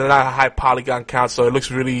janky, like, they're not a high polygon count, so it looks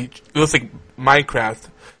like Minecraft,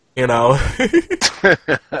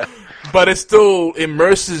 But it still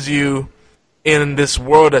immerses you in this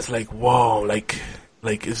world that's like, whoa,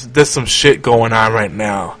 there's some shit going on right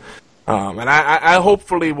now. And I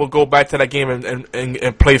hopefully will go back to that game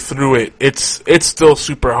and play through it. It's still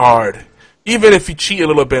super hard. Even if you cheat a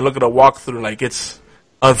little bit and look at a walkthrough, like, it's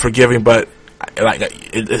unforgiving, but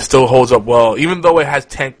it still holds up well. Even though it has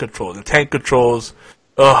tank controls. The tank controls,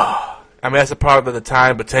 I mean, that's a product of the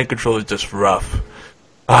time, but tank control is just rough.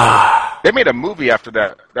 They made a movie after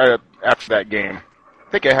that game.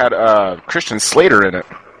 I think it had Christian Slater in it.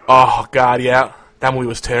 Oh, God, yeah. That movie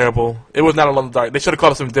was terrible. It was not Alone in the Dark. They should have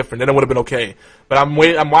called it something different. Then it would have been okay. But I'm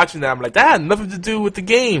watching that. I'm like, that had nothing to do with the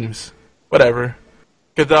games. Whatever.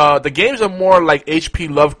 Because the games are more like H.P.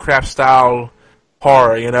 Lovecraft style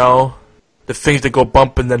horror, The things that go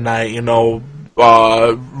bump in the night,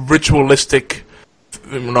 ritualistic,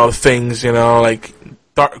 things, like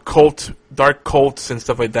dark cults and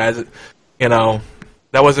stuff like that.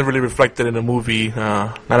 That wasn't really reflected in the movie.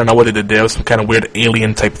 I don't know what it did there. It was some kind of weird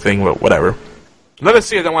alien type thing, but whatever. Another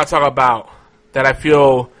series I want to talk about that I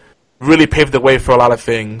feel really paved the way for a lot of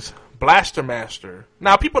things. Blaster Master.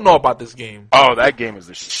 Now, people know about this game. Oh, that game is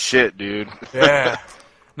the shit, dude. Yeah.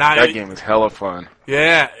 Now, that game is hella fun.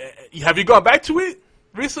 Yeah. Have you gone back to it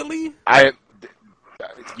recently?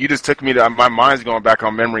 You just took me to... My mind's going back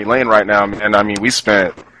on memory lane right now, man. I mean,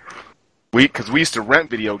 because we used to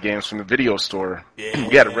rent video games from the video store. Yeah.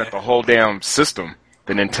 We had to rent the whole damn system,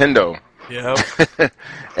 the Nintendo. Yeah.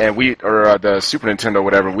 And the Super Nintendo,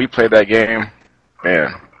 whatever. We played that game,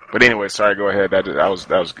 man. But anyway, sorry. Go ahead. That was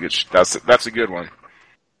good. That's a good one.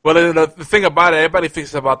 Well, the thing about it, everybody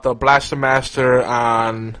thinks about the Blaster Master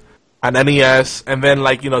on NES, and then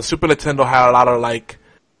Super Nintendo had a lot of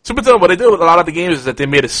Super Nintendo. What they did with a lot of the games is that they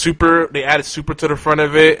added Super to the front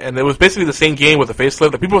of it, and it was basically the same game with a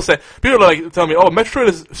facelift. People are telling me, oh,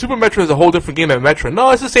 Super Metroid is a whole different game than Metroid.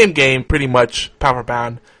 No, it's the same game, pretty much, pound for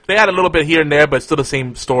pound. They add a little bit here and there, but it's still the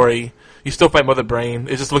same story. You still fight Mother Brain.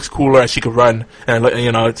 It just looks cooler, and she could run, and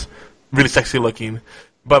it's really sexy looking.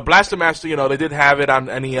 But Blaster Master, they did have it on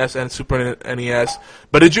NES and Super NES.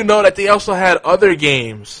 But did you know that they also had other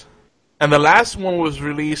games? And the last one was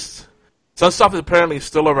released... Sunsoft is apparently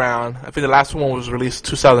still around. I think the last one was released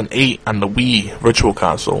 2008 on the Wii Virtual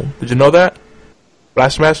Console. Did you know that?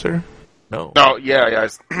 Blaster Master? No. No, yeah.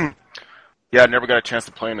 I never got a chance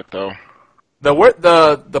to play in it, though.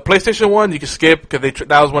 The PlayStation one you can skip, because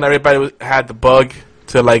that was when everybody had the bug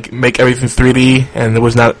to make everything 3D, and it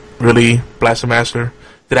was not really Blaster Master.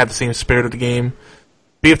 Didn't have the same spirit of the game.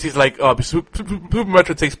 BFT's Super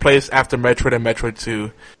Metroid takes place after Metroid and Metroid 2.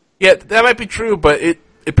 Yeah, that might be true, but it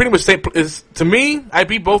pretty much is to me. I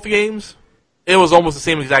beat both games. It was almost the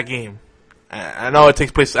same exact game. I know it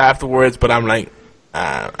takes place afterwards, but I'm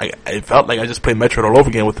I felt like I just played Metroid all over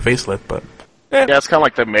again with the facelift. But yeah, it's kind of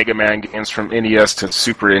like the Mega Man games from NES to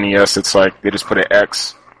Super NES. It's like they just put an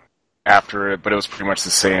X after it, but it was pretty much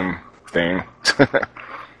the same thing.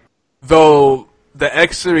 Though the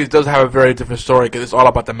X series does have a very different story, because it's all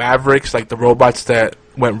about the Mavericks, the robots that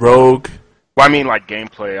went rogue. Well, I mean,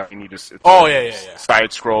 gameplay. I mean, it's yeah. Side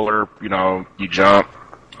scroller. You jump,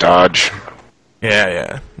 dodge.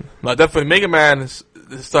 Yeah. No, definitely. Mega Man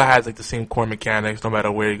still has the same core mechanics no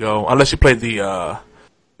matter where you go, unless you play the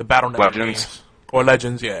BattleNet Legends games or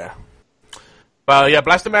Legends. Yeah. Yeah,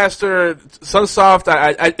 Blaster Master,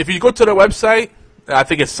 Sunsoft. If you go to their website, I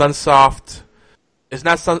think it's Sunsoft. It's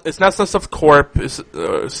not Sunsoft Corp. It's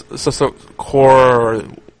Sunsoft Core.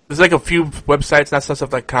 There's like a few websites, not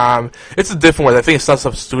Sunsoft.com. It's a different one. I think it's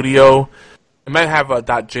Sunsoft Studio. It might have a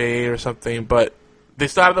 .j or something, but they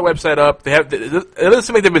still have the website up. It doesn't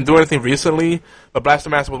seem like they've been doing anything recently, but Blaster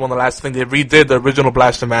Master was one of the last things. They redid the original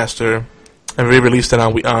Blaster Master and re-released it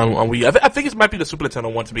on Wii. I think it might be the Super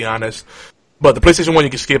Nintendo one, to be honest. But the PlayStation 1, you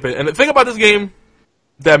can skip it. And the thing about this game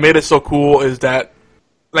that made it so cool is that,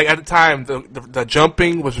 like, at the time, the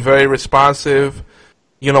jumping was very responsive.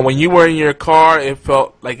 You know, when you were in your car, it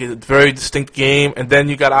felt like a very distinct game. And then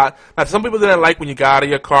you got out. Now, some people didn't like when you got out of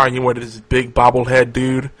your car and you were this big bobblehead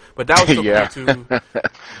dude. But that was so Yeah. cool, too.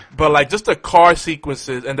 But, like, just the car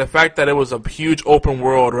sequences and the fact that it was a huge open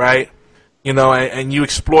world, right? You know, and you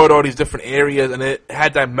explored all these different areas, and it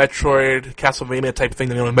had that Metroid, Castlevania type thing,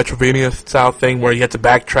 you know, the Metroidvania style thing where you had to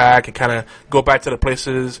backtrack and kind of go back to the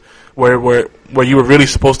places where you were really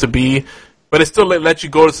supposed to be. But it still let you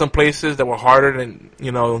go to some places that were harder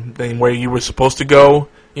than where you were supposed to go.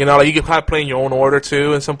 You know, like you could kind of play in your own order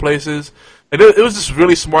too in some places. Like, it was just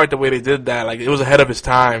really smart the way they did that. Like, it was ahead of its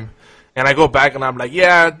time. And I go back and I'm like,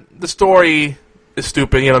 yeah, the story is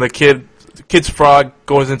stupid. You know, the kid's frog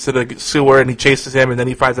goes into the sewer and he chases him, and then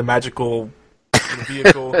he finds a magical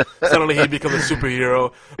vehicle. Suddenly he becomes a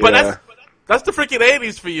superhero. But that's the freaking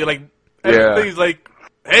 80s for you. Like, everything's like,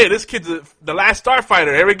 hey, this kid's the last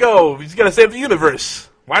Starfighter. Here we go. He's gonna save the universe.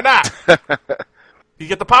 Why not? You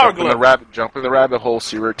get the power glove. Jump in the rabbit hole,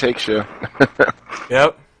 see where it takes you.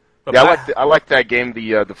 Yep. But Yeah, I like that game.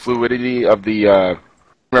 The fluidity of the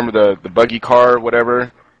remember the buggy car, or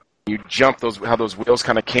whatever. You jump how those wheels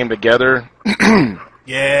kind of came together.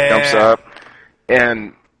 Yeah. Jumps up,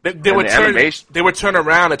 and they would turn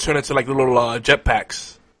around and turn into like little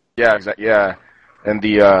jetpacks. Yeah, exactly. Yeah, and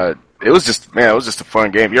it was just a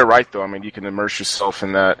fun game. You're right though. I mean, you can immerse yourself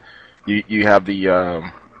in that. You have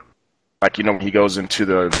the like, you know, when he goes into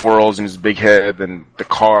the worlds and his big head and the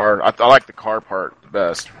car. I like the car part the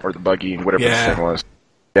best, or the buggy and whatever the thing was.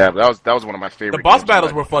 Yeah, that was one of my favorite. The boss games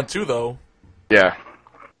battles were fun too, though. Yeah.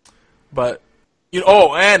 But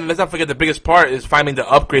and let's not forget the biggest part is finding the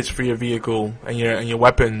upgrades for your vehicle and your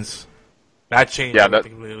weapons. That changed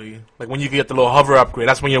everything really. Like when you get the little hover upgrade,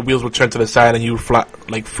 that's when your wheels would turn to the side and you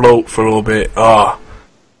float for a little bit.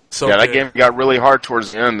 So yeah, that game got really hard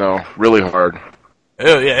towards the end, though. Really hard.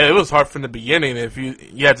 It was hard from the beginning. If you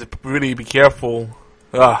had to really be careful.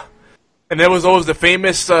 And there was always the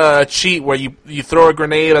famous cheat where you throw a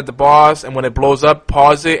grenade at the boss, and when it blows up,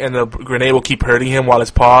 pause it, and the grenade will keep hurting him while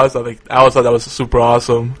it's paused. I always thought that was super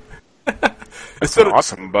awesome. It's an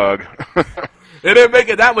awesome bug. It didn't make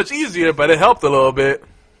it that much easier, but it helped a little bit.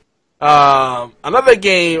 Another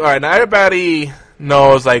game, alright, now everybody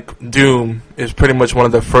knows, like, Doom is pretty much one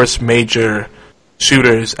of the first major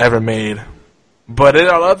shooters ever made. But there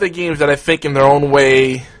are other games that I think in their own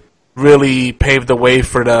way really paved the way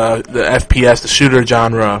for the FPS, the shooter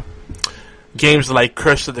genre. Games like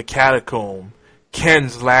Curse of the Catacomb,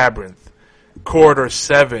 Ken's Labyrinth, Corridor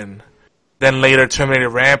 7, then later Terminator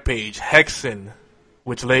Rampage, Hexen,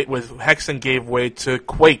 which Hexen gave way to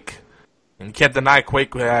Quake. And you can't deny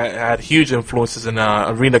Quake had huge influences in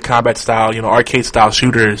arena combat style, arcade style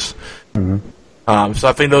shooters. Mm-hmm. So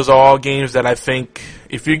I think those are all games that I think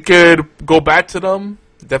if you could go back to them,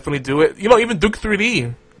 definitely do it. Even Duke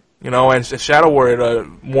 3D. And Shadow Warrior,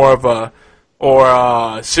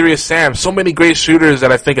 or Serious Sam. So many great shooters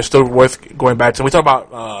that I think are still worth going back to. We talked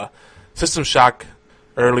about System Shock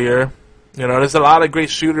earlier. There's a lot of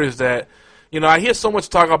great shooters that, I hear so much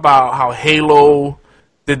talk about how Halo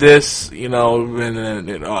did this,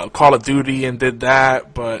 and Call of Duty and did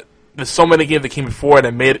that, but there's so many games that came before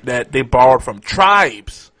it that they borrowed from.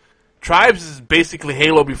 Tribes. Tribes is basically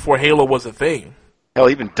Halo before Halo was a thing. Hell,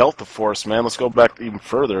 even Delta Force, man. Let's go back even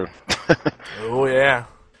further. Oh, yeah.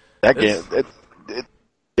 That game,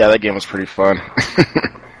 that game was pretty fun.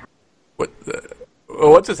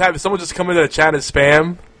 What's just happening? Someone just come into the chat and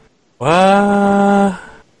spam? What?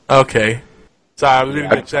 Okay. Sorry, I was reading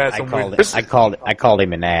the chat. I called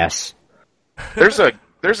him an ass. There's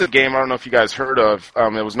a game I don't know if you guys heard of.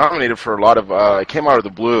 It was nominated for a lot of. It came out of the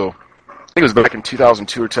blue. I think it was back in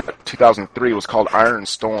 2002 or 2003. It was called Iron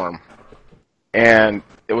Storm. And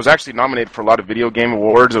it was actually nominated for a lot of video game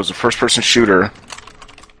awards. It was a first-person shooter,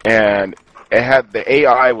 and it had the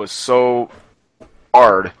AI was so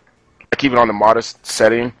hard, like even on the modest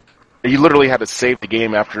setting, that you literally had to save the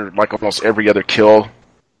game after like almost every other kill.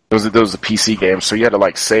 It was a PC game, so you had to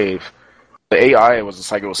like save. The AI was just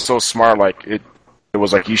like it was so smart, like it It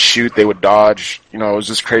was like you shoot, they would dodge. You know, it was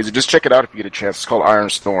just crazy. Just check it out if you get a chance. It's called Iron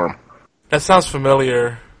Storm. That sounds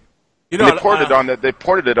familiar. You know, they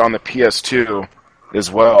ported it on the PS2 as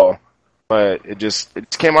well, but it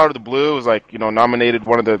came out of the blue. It was like, you know, nominated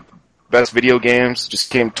one of the best video games. Just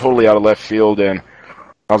came totally out of left field, and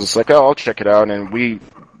I was just like, oh, I'll check it out. And me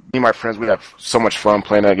and my friends, we had so much fun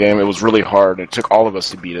playing that game. It was really hard. It took all of us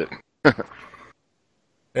to beat it.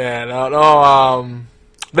 Yeah, no.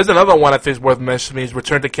 There's another one I think is worth mentioning is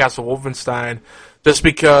Return to Castle Wolfenstein, just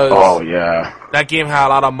because that game had a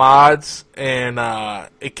lot of mods, and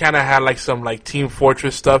it kind of had like some like Team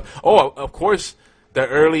Fortress stuff. Oh, of course, the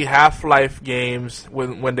early Half-Life games,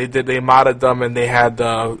 when they modded them, and they had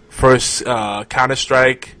the first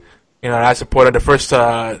Counter-Strike, you know, I supported the first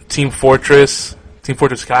Team Fortress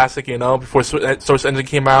Classic, you know, before Source Engine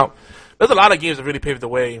came out. There's a lot of games that really paved the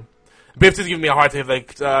way. BFT's giving me a hard time,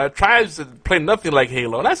 like, tries to play nothing like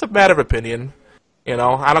Halo, and that's a matter of opinion. You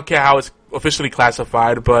know, I don't care how it's officially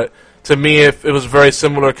classified, but to me, if it was a very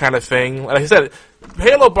similar kind of thing. Like I said,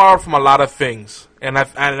 Halo borrowed from a lot of things, and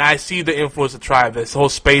I see the influence of Tribe. This whole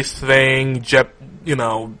space thing, you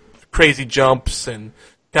know, crazy jumps, and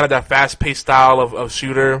kind of that fast-paced style of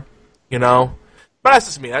shooter, you know. But that's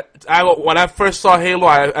just me. When I first saw Halo,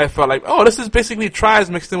 I felt like, oh, this is basically Tribes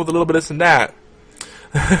mixed in with a little bit of this and that.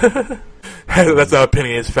 That's an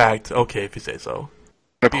opinion, it's fact. Okay, if you say so.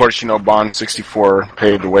 And of course, you know, Bond 64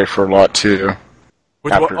 paved the way for a lot too.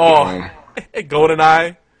 Which one? Oh,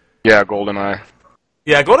 GoldenEye. Yeah, GoldenEye.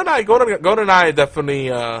 Yeah, GoldenEye definitely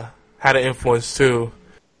had an influence too.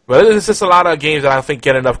 But it's just a lot of games that I don't think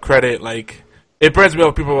get enough credit. Like, it burns me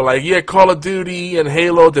up. People were like, "Yeah, Call of Duty and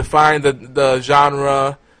Halo defined the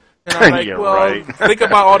genre." And I'm like, right. Think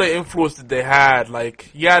about all the influence that they had.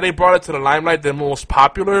 Like, yeah, they brought it to the limelight. They're most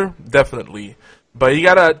popular, definitely. But you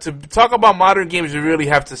to talk about modern games, you really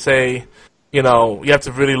have to say, you know, you have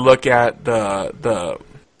to really look at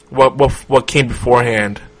what came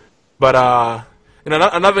beforehand. But you know,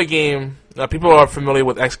 another game, people are familiar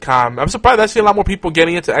with XCOM. I'm surprised I see a lot more people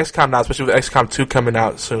getting into XCOM now, especially with XCOM 2 coming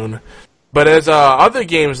out soon. But there's other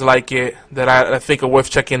games like it that I think are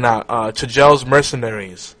worth checking out. Chajel's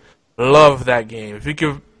Mercenaries. Love that game. If you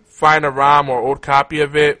can find a ROM or old copy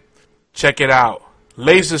of it, check it out.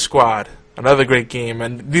 Laser Squad, another great game.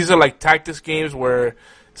 And these are like tactics games where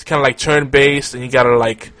it's kind of like turn-based, and you gotta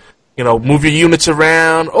like, you know, move your units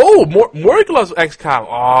around. Oh, Morg loves XCOM.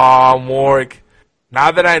 Oh, Morg. Now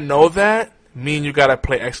that I know that, me and you gotta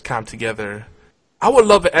play XCOM together. I would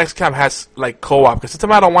love if XCOM has like co-op, because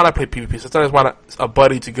sometimes I don't want to play PvP. Sometimes I just want a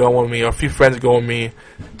buddy to go with me, or a few friends go with me,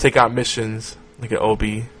 take out missions. Look at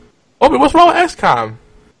Obi. Obi, what's wrong with XCOM?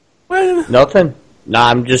 Nothing. No,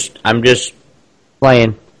 I'm just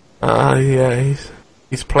playing. Yeah,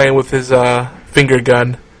 he's playing with his finger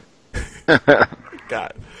gun.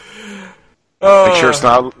 God. Make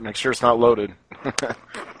sure it's not loaded.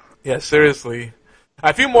 Yeah, seriously.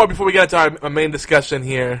 A few more before we get into our main discussion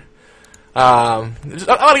here. I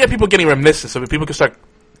want to get people getting reminiscent, so people can start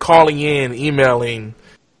calling in, emailing.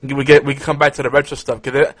 We can come back to the retro stuff,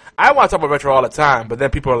 because I want to talk about retro all the time, but then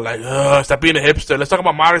people are like, "Ugh, stop being a hipster. Let's talk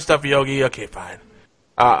about modern stuff, Yogi." Okay, fine.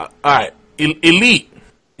 All right, Elite.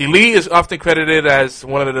 Elite is often credited as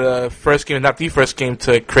one of the first games, not the first game,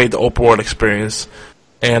 to create the open world experience,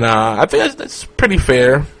 and I think that's pretty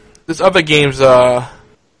fair. There's other games that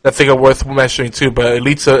I think are worth mentioning too, but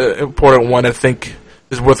Elite's an important one I think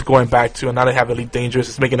is worth going back to, and now they have Elite Dangerous.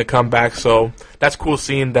 It's making a comeback, so that's cool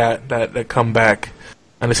seeing that comeback.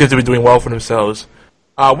 And they seem to be doing well for themselves.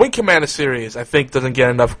 Wing Commander series, I think, doesn't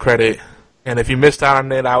get enough credit. And if you missed out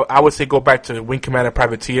on it, I would say go back to Wing Commander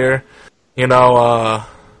Privateer. You know,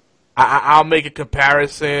 I'll make a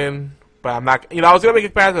comparison, but I'm not. You know, I was gonna make a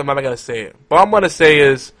comparison, but I'm not gonna say it. What I'm gonna say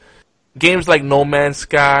is, games like No Man's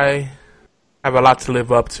Sky have a lot to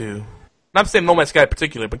live up to. Not saying No Man's Sky in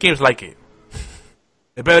particular, but games like it.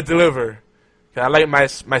 They better deliver. I like my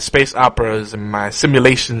space operas and my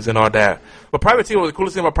simulations and all that. But Privateer, the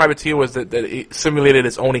coolest thing about Privateer was that it simulated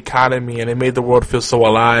its own economy, and it made the world feel so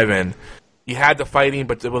alive. And you had the fighting,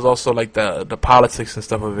 but it was also like the politics and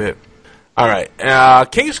stuff of it. All right,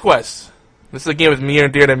 King's Quest. This is a game that's near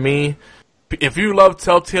and dear to me. If you love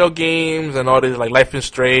Telltale games and all these like Life is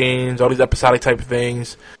Strange, all these episodic type of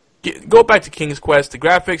things, go back to King's Quest. The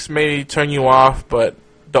graphics may turn you off, but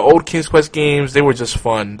the old King's Quest games, they were just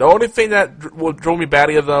fun. The only thing that drove me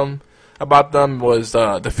badly about them was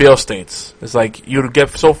the fail states. It's like you'd get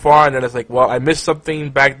so far, and then it's like, well, I missed something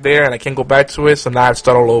back there, and I can't go back to it, so now I have to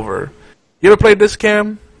start all over. You ever played this,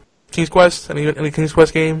 Cam? King's Quest? Any King's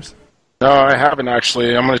Quest games? No, I haven't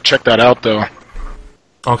actually. I'm gonna check that out though.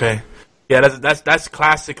 Okay. Yeah, that's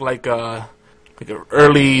classic, like like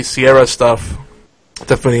early Sierra stuff.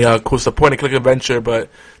 Definitely cool. It's a point-and-click adventure, but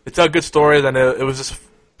they tell good stories, and it was just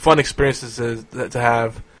fun experiences to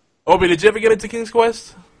have. Obi, did you ever get into King's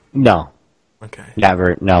Quest? No. Okay.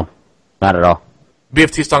 Never. No. Not at all.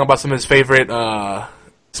 BFT's talking about some of his favorite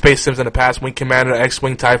space sims in the past. Wing Commander,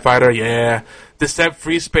 X-Wing, TIE Fighter, yeah. Descent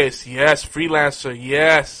Free Space, yes. Freelancer,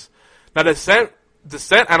 yes. Now, Descent,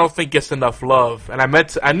 I don't think gets enough love. And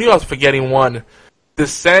I knew I was forgetting one.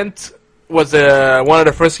 Descent was one of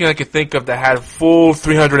the first things I could think of that had full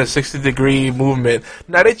 360-degree movement.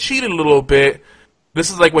 Now, they cheated a little bit. This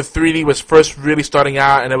is like when 3D was first really starting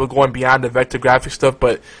out, and they were going beyond the vector graphic stuff,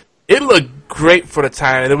 but it looked great for the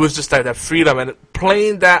time, and it was just like that freedom, and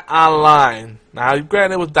playing that online. Now,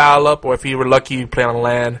 granted, it was dial-up, or if you were lucky, you play on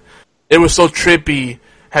land. It was so trippy,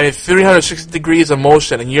 having 360 degrees of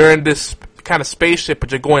motion, and you're in this kind of spaceship,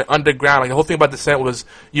 but you're going underground. Like, the whole thing about Descent was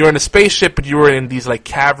you're in a spaceship, but you were in these, like,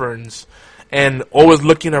 caverns, and always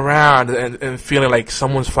looking around and feeling like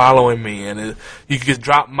someone's following me, and you could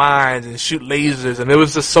drop mines and shoot lasers, and it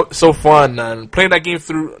was just so fun. And playing that game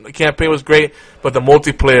through the campaign was great, but the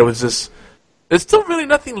multiplayer was just, there's still really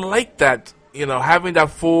nothing like that. You know, having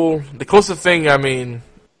that the closest thing, I mean,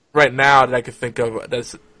 right now that I could think of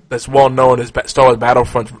that's well known is Star Wars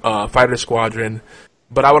Battlefront Fighter Squadron.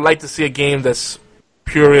 But I would like to see a game that's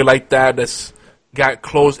purely like that, that's got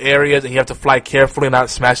closed areas and you have to fly carefully, not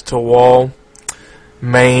smash to a wall.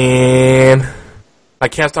 Man, I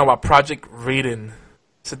can't talk about Project Raiden.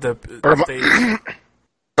 It's at the stage.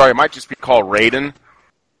 Sorry, it might just be called Raiden,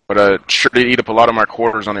 but sure did eat up a lot of my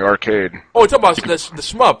quarters on the arcade. Oh, you're talking about the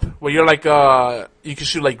shmup, where you're like, you can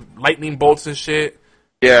shoot like lightning bolts and shit.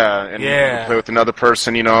 Yeah, and you play with another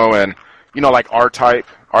person, you know, and, you know, like R-Type.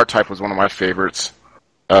 R-Type was one of my favorites.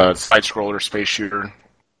 Side-scroller space shooter.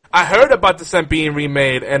 I heard about Descent being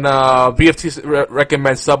remade, and BFT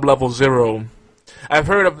recommends Sub-Level 0. I've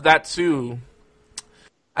heard of that too.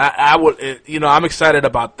 I would, you know, I'm excited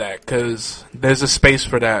about that because there's a space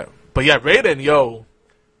for that. But yeah, Raiden and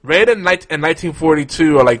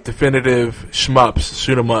 1942 are like definitive shmups,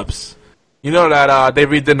 shoot 'em ups. You know that they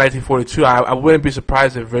redid 1942. I wouldn't be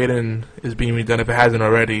surprised if Raiden is being redone if it hasn't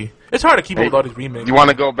already. It's hard to keep up with all these remakes. You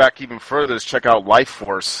want to go back even further? Just check out Life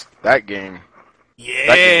Force. That game. Yeah.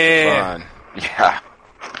 That game was fun. Yeah.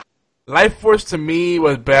 Life Force to me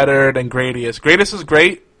was better than Gradius. Gradius is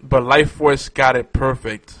great, but Life Force got it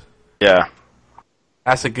perfect. Yeah.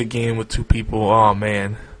 That's a good game with two people. Oh,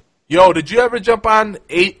 man. Yo, did you ever jump on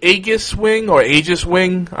Aegis Wing on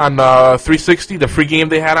 360, the free game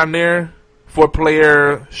they had on there?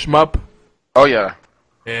 4-player shmup? Oh, yeah.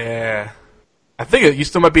 Yeah. I think you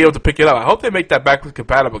still might be able to pick it up. I hope they make that backwards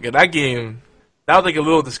compatible. Because that game, that was like a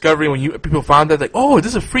little discovery when people found that. Like, oh, this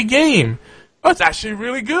is a free game. Oh, it's actually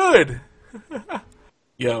really good.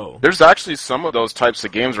 Yo. There's actually some of those types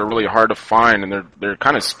of games are really hard to find, and they're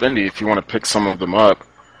kind of spendy if you want to pick some of them up.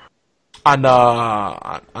 On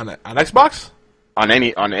Xbox? On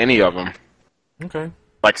any of them. Okay.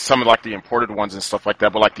 Like some of like the imported ones and stuff like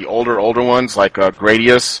that, but like the older ones, like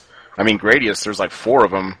Gradius. I mean, Gradius, there's like 4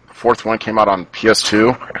 of them. The 4th one came out on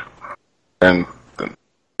PS2, and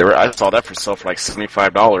I saw that for sale for like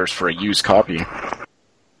 $75 for a used copy.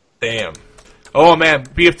 Damn. Oh man,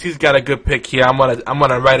 BFT's got a good pick here. I'm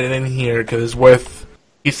gonna write it in here because it's worth.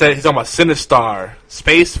 He said he's talking about Sinistar,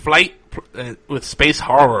 space flight with space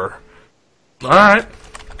horror. All right,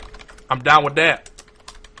 I'm down with that.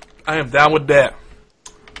 I am down with that.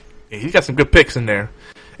 Yeah, he's got some good picks in there.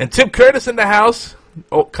 And Tim Curtis in the house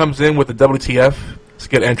comes in with the WTF. It's a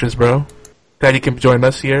good entrance, bro. Glad he can join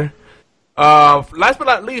us here. Last but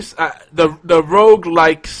not least, the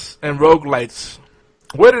roguelikes and roguelites.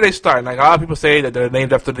 Where did they start? Like, a lot of people say that they're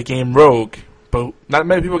named after the game Rogue, but not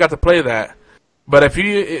many people got to play that. But if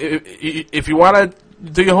you want to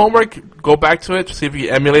do your homework, go back to it, see if you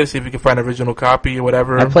can emulate it, see if you can find an original copy or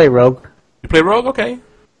whatever. I play Rogue. You play Rogue? Okay.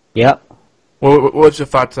 Yep. What's your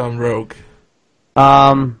thoughts on Rogue?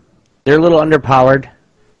 They're a little underpowered.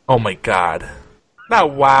 Oh my god.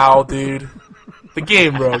 Not WoW, dude. The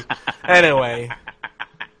game Rogue. Anyway.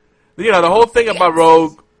 You know, the whole thing about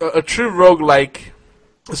Rogue, a true roguelike,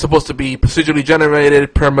 it's supposed to be procedurally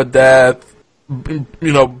generated, permadeath,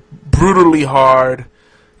 you know, brutally hard,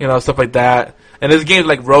 you know, stuff like that. And there's games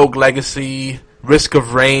like Rogue Legacy, Risk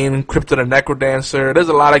of Rain, Crypt of the Necrodancer. There's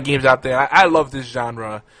a lot of games out there. I love this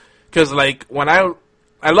genre. Because, like, when I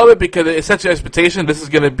love it because it sets your expectation. This is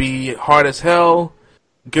going to be hard as hell.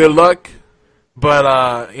 Good luck.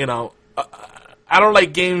 But, you know, I don't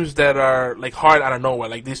like games that are, like, hard out of nowhere.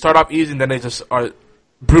 Like, they start off easy and then they just are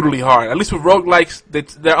brutally hard. At least with roguelikes,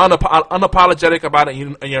 they're unapologetic about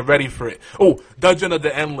it and you're ready for it. Oh, Dungeon of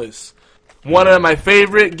the Endless. one of my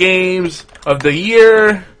favorite games of the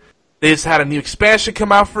year. They just had a new expansion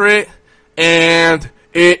come out for it, and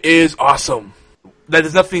it is awesome.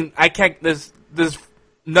 There's nothing I can't. There's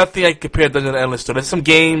nothing I can compare to Dungeon Endless to. There's some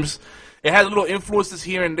games. It has little influences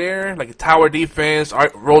here and there, like tower defense,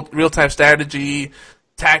 real-time strategy,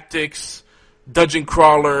 tactics, dungeon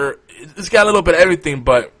crawler. It's got a little bit of everything,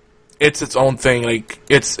 but it's its own thing. Like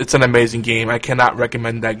it's an amazing game. I cannot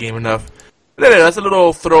recommend that game enough. But anyway, that's a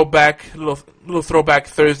little throwback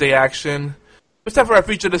Thursday action. It's time for our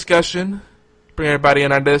feature discussion. Bring everybody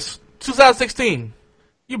in on this. 2016.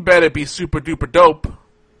 You better be super duper dope.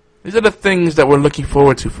 These are the things that we're looking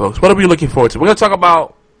forward to, folks. What are we looking forward to? We're going to talk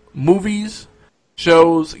about movies,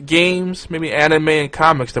 shows, games, maybe anime and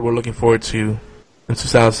comics that we're looking forward to in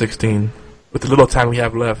 2016 with the little time we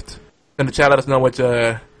have left. In the chat, let us know what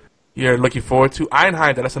you're looking forward to.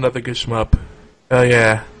 Einheim, that's another good shmup. Hell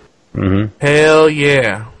yeah. Mm-hmm. Hell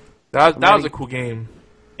yeah. That was a cool game.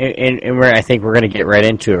 And I think we're going to get right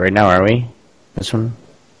into it right now, are we? This one?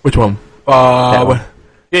 Which one? Yeah, I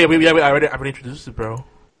already introduced it, bro.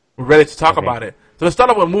 We're ready to talk about it. So let's start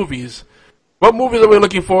off with movies. What movies are we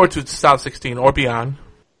looking forward to 2016 or beyond?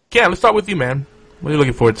 Ken, let's start with you, man. What are you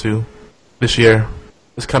looking forward to this year,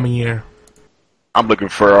 this coming year? I'm looking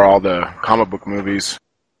for all the comic book movies.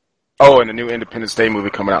 Oh, and the new Independence Day movie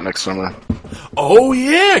coming out next summer. Oh,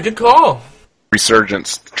 yeah, good call.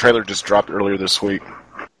 Resurgence. The trailer just dropped earlier this week.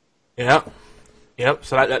 Yep,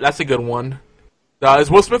 so that's a good one.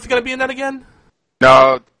 Is Will Smith going to be in that again?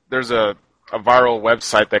 No, there's a viral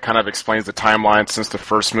website that kind of explains the timeline since the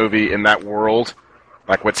first movie in that world,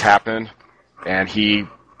 like what's happened. And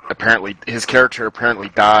his character apparently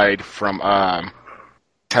died from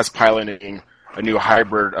test piloting a new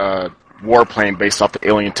hybrid warplane based off the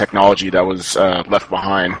alien technology that was left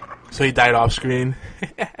behind. So he died off screen?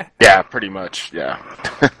 Yeah, pretty much, yeah.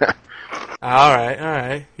 All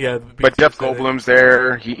right. Yeah, but Jeff Goldblum's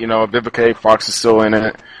there. Vivica Fox is still in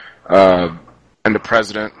it. And the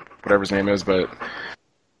president, whatever his name is, but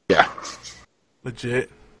yeah. Legit.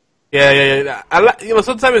 Yeah.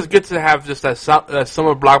 Sometimes it's good to have just that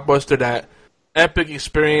summer blockbuster, that epic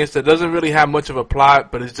experience that doesn't really have much of a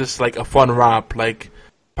plot, but it's just like a fun romp, like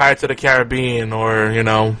Pirates of the Caribbean, or I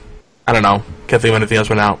don't know. Can't think of anything else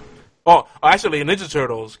right now. Oh, actually, Ninja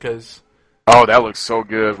Turtles, because. Oh, that looks so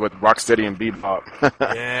good with Rocksteady and Bebop.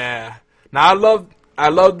 Yeah. Now I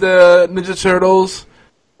love the Ninja Turtles,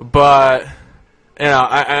 but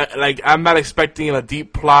I'm not expecting a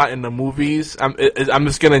deep plot in the movies. I'm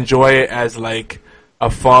just gonna enjoy it as like a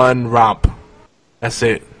fun romp. That's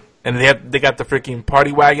it. And they got the freaking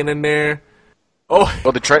party wagon in there. Oh,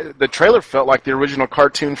 well, the trailer felt like the original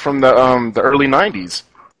cartoon from the early '90s.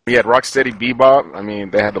 We had Rocksteady Bebop. I mean,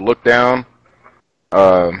 they had to look down.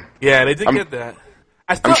 Yeah, they did get that.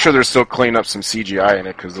 I'm sure they're still cleaning up some CGI in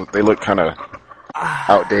it because they look kind of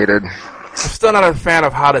outdated. I'm still not a fan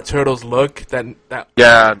of how the turtles look.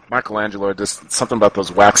 Yeah, Michelangelo, just something about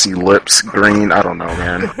those waxy lips, green. I don't know,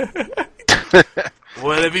 man.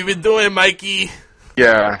 What have you been doing, Mikey?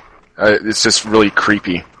 Yeah, it's just really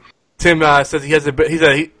creepy. Tim says he hasn't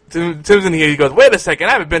been. Tim's in here. He goes, "Wait a second,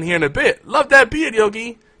 I haven't been here in a bit. Love that beard,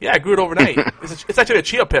 Yogi. Yeah, I grew it overnight. It's actually a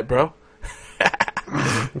chia pet, bro."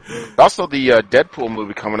 Also, the Deadpool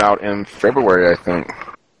movie coming out in February, I think.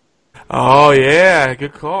 Oh yeah,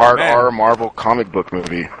 good call. Hard R Marvel comic book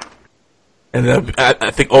movie. And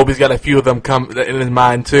I think Obi's got a few of them come in his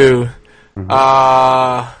mind too.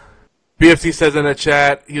 Mm-hmm. BFT says in the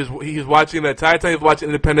chat he was watching the entire time he was watching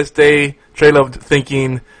Independence Day trailer,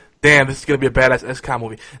 thinking, "Damn, this is gonna be a badass XCOM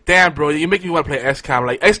movie." Damn, bro, you make me want to play XCOM.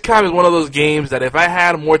 Like XCOM is one of those games that if I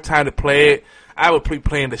had more time to play it, I would be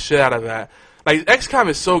playing the shit out of that. Like, XCOM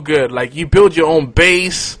is so good. Like, you build your own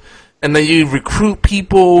base, and then you recruit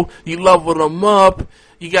people, you level them up,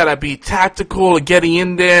 you gotta be tactical and getting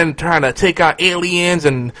in there and trying to take out aliens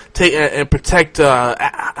and protect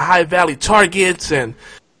high value targets, and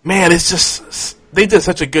man, it's just, they did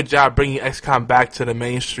such a good job bringing XCOM back to the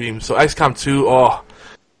mainstream. So XCOM 2,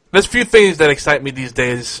 there's few things that excite me these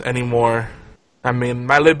days anymore. I mean,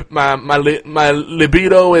 my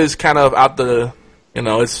libido is kind of out the,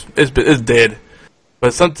 it's dead.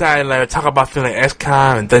 But sometimes I talk about feeling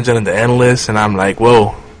XCOM and Dungeon and the Endless, and I'm like,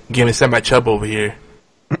 whoa, give me some of my chub over here.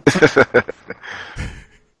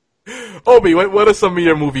 Obi, what are some of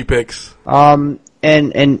your movie picks? And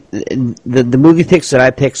the movie picks that I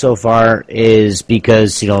picked so far is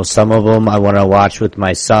because, some of them I want to watch with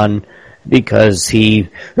my son because he,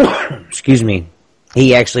 excuse me,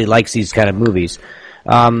 he actually likes these kind of movies.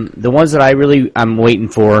 The ones that I'm waiting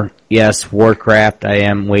for, yes, Warcraft. I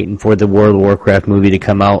am waiting for the World of Warcraft movie to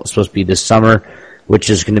come out. It's supposed to be this summer. which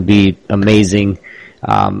is going to be amazing.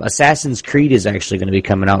 Assassin's Creed is actually going to be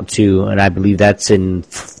coming out too, and I believe that's in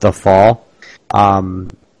the fall. Kung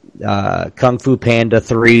Fu Panda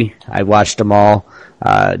 3, I watched them all.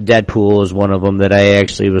 Deadpool is one of them that I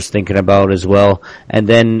actually was thinking about as well. And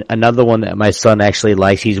then another one that my son actually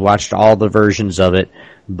likes, he's watched all the versions of it,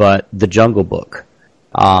 but The Jungle Book,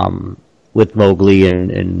 with Mowgli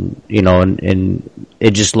and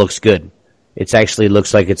it just looks good. It actually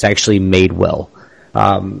looks like it's actually made well.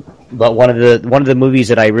 But one of the movies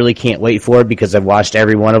that I really can't wait for, because I've watched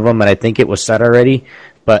every one of them and I think it was said already,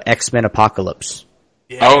 but X-Men Apocalypse.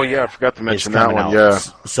 Yeah. Oh yeah, I forgot to mention that one. Out. Yeah.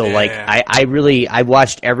 So like, I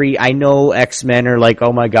watched I know X-Men are like,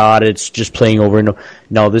 oh my god, it's just playing over.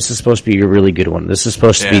 No, this is supposed to be a really good one. This is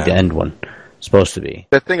supposed to be the end one. It's supposed to be.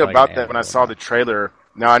 The thing about that, when I saw the trailer,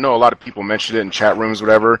 now I know a lot of people mentioned it in chat rooms,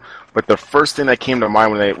 whatever, but the first thing that came to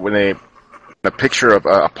mind when the picture of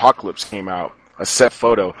Apocalypse came out, a set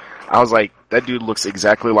photo, I was like, that dude looks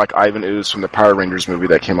exactly like Ivan Ooze from the Power Rangers movie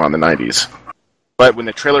that came out in the 90s. But when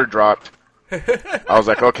the trailer dropped, I was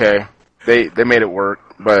like, okay, they made it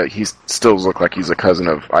work, but he still looks like he's a cousin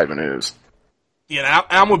of Ivan Ooze. Yeah,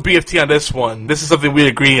 I'm with BFT on this one. This is something we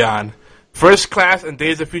agree on. First Class and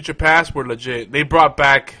Days of Future Past were legit. They brought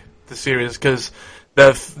back the series, because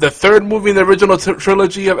the third movie in the original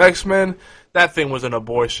trilogy of X-Men, that thing was an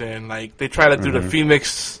abortion. Like, they tried to do the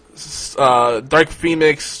Phoenix, Dark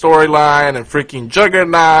Phoenix storyline and freaking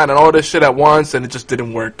Juggernaut and all this shit at once, and it just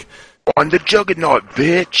didn't work. On the Juggernaut,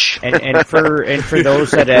 bitch. And for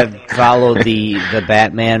those that have followed the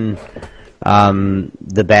Batman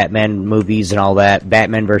movies and all that,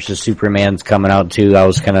 Batman versus Superman's coming out too. I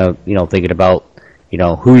was kind of thinking about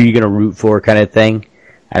who are you going to root for, kind of thing.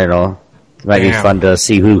 I don't know. It might be fun to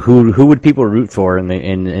see who would people root for in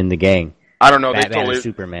the gang. I don't know. Batman or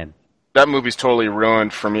Superman. That movie's totally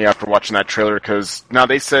ruined for me after watching that trailer, because now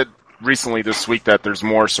they said recently this week that there's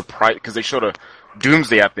more surprise, because they showed a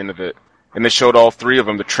Doomsday at the end of it, and they showed all three of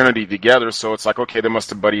them, the Trinity, together. So it's like, okay, they must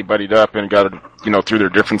have buddied up and got through their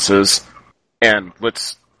differences, and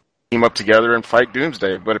let's team up together and fight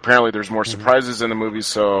Doomsday. But apparently, there's more surprises in the movie,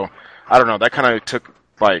 so I don't know. That kind of took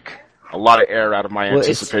like a lot of air out of my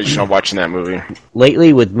anticipation of watching that movie.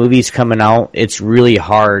 Lately, with movies coming out, it's really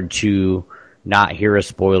hard to not hear a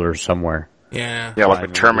spoiler somewhere. Yeah, like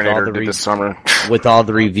the Terminator did this summer. With all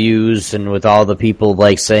the reviews and with all the people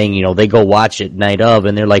like saying, they go watch it night of,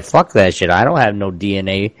 and they're like, fuck that shit. I don't have no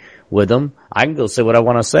DNA with them. I can go say what I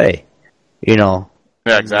want to say. Yeah,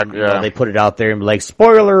 exactly. Yeah. They put it out there and be like,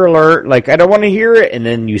 spoiler alert. Like, I don't want to hear it, and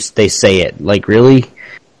then they say it. Like, really?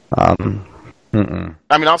 I mean,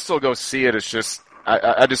 I'll still go see it. It's just,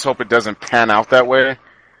 I just hope it doesn't pan out that way.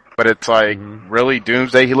 But it's like, really,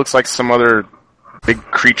 Doomsday? He looks like some other big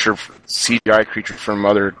creature, CGI creature from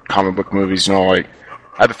other comic book movies, the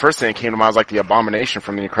first thing that came to mind was like the Abomination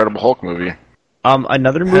from the Incredible Hulk movie.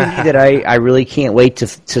 Another movie that I really can't wait to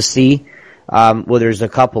see, there's a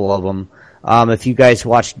couple of them. If you guys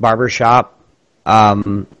watched Barbershop,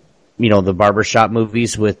 the Barbershop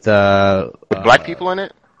movies with black people in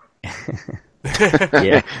it?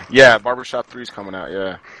 Yeah. Yeah, Barbershop 3's coming out,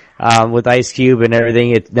 yeah. With Ice Cube and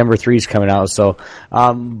everything, number 3's coming out. So,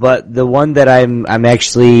 but the one that I'm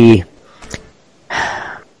actually,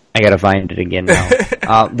 I gotta find it again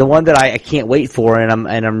now. The one that I can't wait for,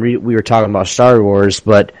 we were talking about Star Wars,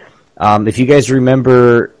 but if you guys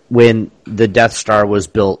remember when the Death Star was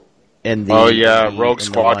built in the Rogue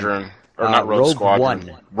Squadron, or not Rogue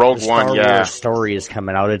Squadron, Rogue One, Star Wars story is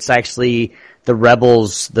coming out. It's actually the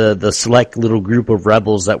rebels, the select little group of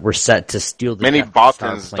rebels that were set to steal the Many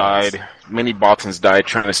Bothans died. Many Bothans died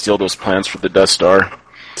trying to steal those plans for the Death Star.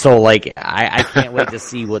 So, like, I can't wait to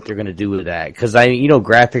see what they're going to do with that. Because,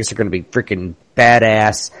 graphics are going to be freaking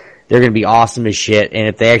badass. They're going to be awesome as shit. And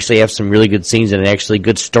if they actually have some really good scenes and an actually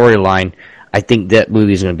good storyline, I think that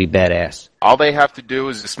movie is going to be badass. All they have to do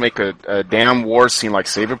is just make a damn war scene like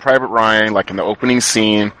Saving Private Ryan, like in the opening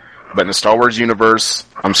scene. But in the Star Wars universe,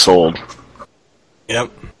 I'm sold. Yep.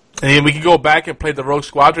 And we can go back and play the Rogue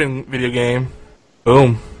Squadron video game.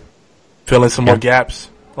 Boom. Fill in some more gaps.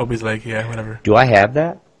 Obi's like, yeah, whatever. Do I have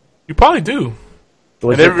that? You probably do. It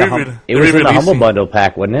was in the Humble Bundle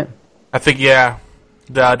pack, wasn't it? I think, yeah.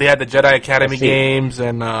 They had the Jedi Academy games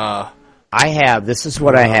and... This is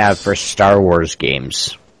what I have for Star Wars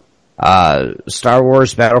games. Star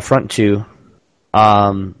Wars Battlefront 2,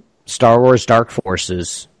 Star Wars Dark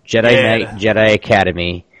Forces, Jedi Knight, Jedi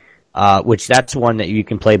Academy, which that's one that you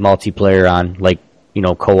can play multiplayer on, like,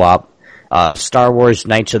 co-op. Star Wars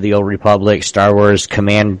Knights of the Old Republic, Star Wars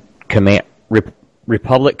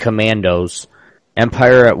Republic Commandos,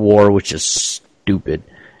 Empire at War, which is stupid,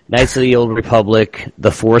 Knights of the Old Republic,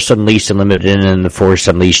 The Force Unleashed Unlimited, and The Force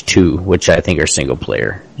Unleashed 2, which I think are single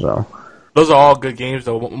player. So those are all good games,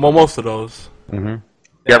 though. Most of those. Mm-hmm.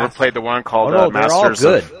 You ever played the one called Masters?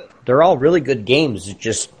 They're all good. They're all really good games. It's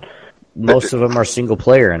just most of them are single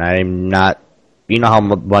player, and I'm not. You know how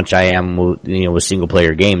much I am, with single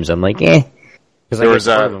player games. I'm like, because I get bored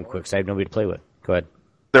of them quick. So I have nobody to play with. Go ahead.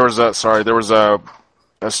 There was a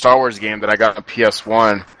Star Wars game that I got on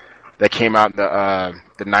PS1 that came out in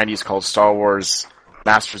the 90s called Star Wars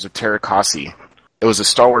Masters of Terrakasi. It was a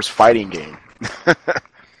Star Wars fighting game.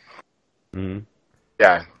 Mm-hmm.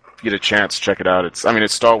 Yeah, if you get a chance, check it out. It's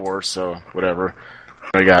Star Wars, so whatever.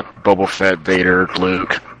 I got Boba Fett, Vader,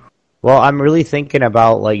 Luke. Well, I'm really thinking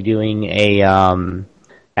about doing a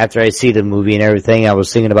after I see the movie and everything. I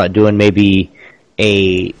was thinking about doing maybe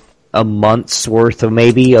a month's worth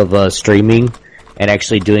of streaming and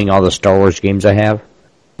actually doing all the Star Wars games I have.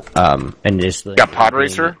 And just got Pod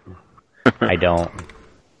Racer? I don't.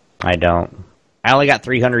 I only got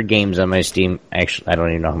 300 games on my Steam. Actually, I don't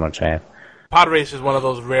even know how much I have. Pod Racer is one of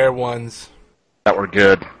those rare ones that were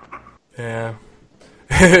good. Yeah.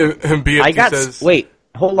 And BFT says, wait,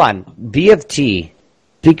 hold on. BFT.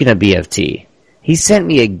 Speaking of BFT, he sent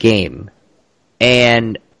me a game,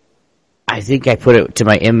 and I think I put it to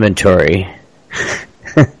my inventory.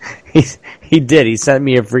 He did. He sent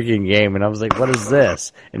me a freaking game, and I was like, what is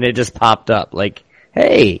this? And it just popped up. Like,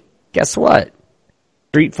 hey, guess what?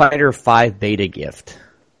 Street Fighter 5 beta gift.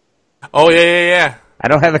 Oh, yeah. I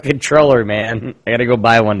don't have a controller, man. I gotta go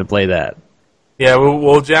buy one to play that. Yeah,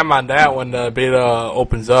 we'll jam on that when the beta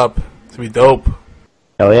opens up. It's gonna be dope.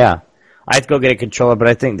 Oh, yeah. I have to go get a controller, but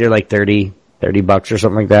I think they're like $30 or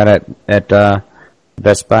something like that at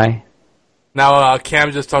Best Buy. Now,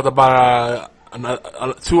 Cam just talked about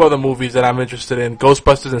two other movies that I'm interested in: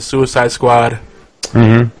 Ghostbusters and Suicide Squad.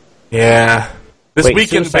 Mm-hmm. Yeah. This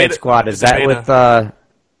weekend, Suicide Squad, is that with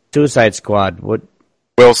Suicide Squad? What?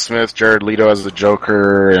 Will Smith, Jared Leto as the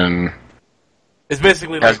Joker, and it's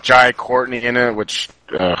basically has Jai Courtney in it. Which,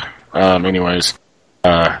 anyways,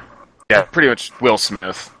 yeah, pretty much Will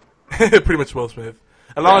Smith. Pretty much Will Smith.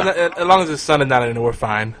 As long as his son is not in it, we're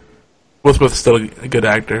fine. Will Smith's still a good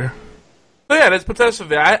actor. So yeah, there's potential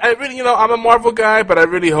there. I really, I'm a Marvel guy, but I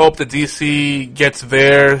really hope that DC gets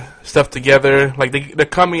their stuff together. Like they're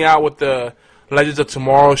coming out with the Legends of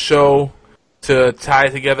Tomorrow show to tie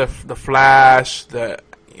together the Flash, the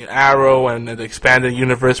Arrow, and the expanded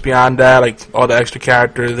universe beyond that, like all the extra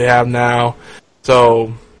characters they have now.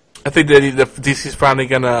 So I think that the DC's finally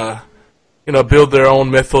gonna, build their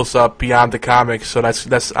own mythos up beyond the comics. So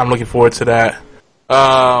that's I'm looking forward to that.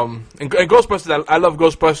 And Ghostbusters, I love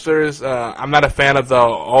Ghostbusters. I'm not a fan of the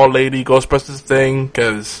all-lady Ghostbusters thing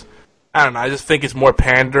because I don't know. I just think it's more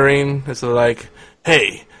pandering. It's like,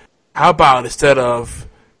 hey, how about instead of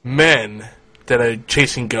men that are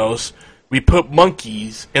chasing ghosts, we put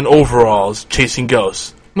monkeys in overalls chasing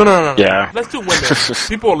ghosts? No. Yeah. Let's do women.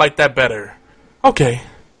 People like that better. Okay.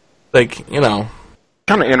 Kind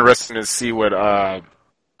of interesting to see what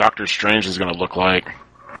Doctor Strange is going to look like.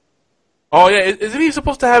 Oh, yeah. Isn't he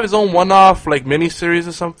supposed to have his own one-off, miniseries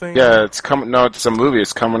or something? Yeah, it's coming. No, it's a movie.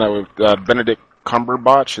 It's coming out with Benedict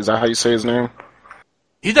Cumberbatch. Is that how you say his name?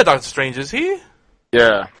 He's not Doctor Strange, is he?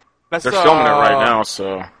 Yeah. They're filming it right now,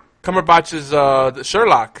 so... Cumberbatch is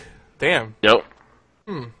Sherlock. Damn. Yep.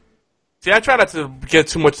 See, I try not to get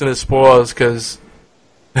too much into spoilers, because...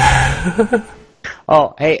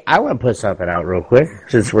 Oh, hey, I want to put something out real quick,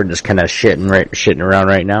 since we're just kind of shitting around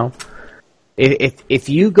right now. If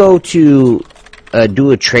you go to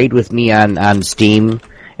do a trade with me on Steam,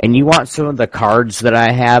 and you want some of the cards that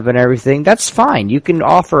I have and everything, that's fine. You can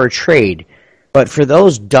offer a trade. But for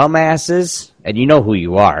those dumbasses, and you know who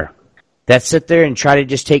you are, that sit there and try to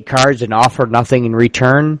just take cards and offer nothing in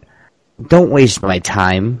return, don't waste my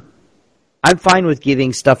time. I'm fine with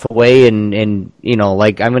giving stuff away and I'm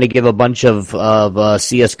going to give a bunch of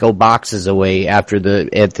CSGO boxes away at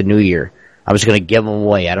the new year. I'm just going to give them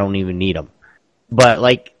away. I don't even need them.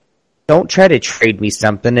 But, don't try to trade me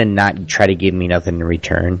something and not try to give me nothing in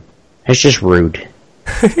return. It's just rude.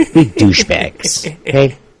 Big douchebags.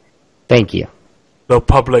 Okay? Thank you.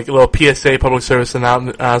 Little PSA, public service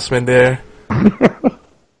announcement there.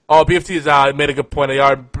 Oh, BFT's made a good point. They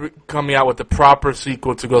are coming out with the proper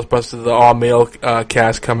sequel to Ghostbusters, the all-male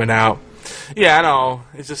cast coming out. Yeah, I know.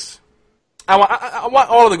 It's just... I want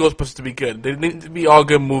all of the Ghostbusters to be good. They need to be all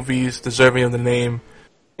good movies, deserving of the name.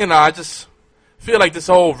 I just feel like this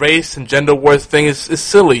whole race and gender wars thing is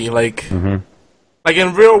silly. Like in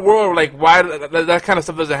real world, why that kind of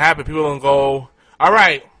stuff doesn't happen. People don't go, all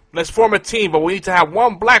right, let's form a team, but we need to have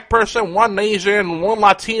one black person, one Asian, one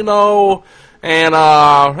Latino, And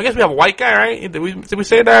I guess we have a white guy, right? Did we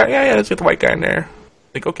say that? Yeah, let's get the white guy in there.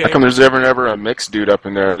 Like, okay. How come there's never a mixed dude up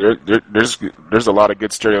in there? There's a lot of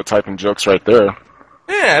good stereotyping jokes right there.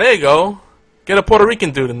 Yeah, there you go. Get a Puerto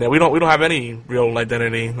Rican dude in there. We don't have any real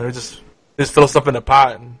identity. They just throw stuff in the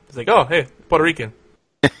pot and it's like, oh, hey, Puerto Rican.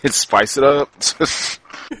 Spice it up.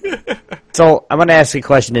 So I'm going to ask you a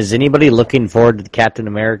question: is anybody looking forward to the Captain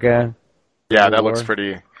America? Yeah, that looks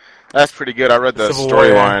pretty. That's pretty good. I read the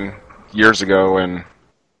storyline years ago, and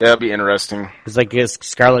that'll be interesting. It's like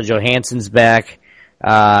Scarlett Johansson's back.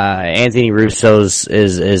 Anthony Russo's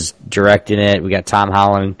is directing it. We got Tom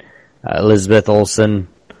Holland, Elizabeth Olsen.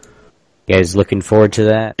 You guys looking forward to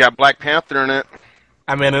that? Got Black Panther in it.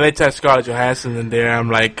 I mean, and they test Scarlett Johansson in there.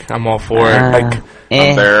 I'm all for it. Like,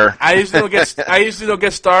 I'm there. I usually don't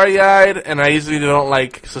get starry-eyed, and I usually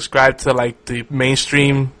don't subscribe to the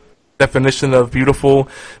mainstream definition of beautiful.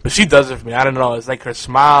 But she does it for me. I don't know. It's like her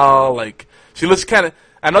smile. Like, she looks kind of.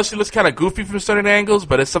 I know she looks kind of goofy from certain angles,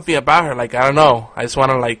 but it's something about her. Like, I don't know. I just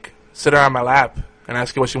want to sit her on my lap and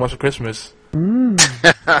ask her what she wants for Christmas.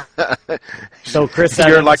 So Chris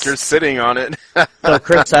Evans, you're sitting on it. So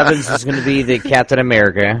Chris Evans is going to be the Captain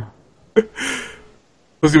America.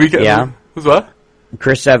 Who's going to be? Yeah. Who's what?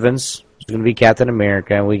 Chris Evans is going to be Captain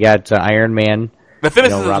America. We got Iron Man. The thing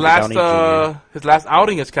is, his last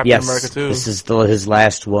outing as Captain America too. This is his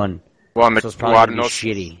last one. Well, so it's probably going to be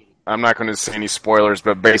shitty. I'm not going to say any spoilers,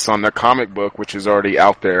 but based on the comic book, which is already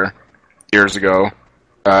out there years ago,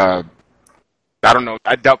 I don't know.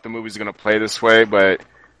 I doubt the movie's going to play this way, but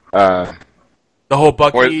the whole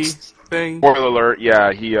Bucky thing. Spoiler alert!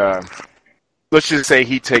 Yeah, he. Let's just say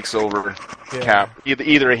he takes over Cap,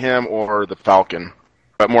 either him or the Falcon,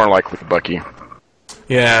 but more likely Bucky.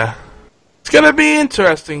 Yeah, it's going to be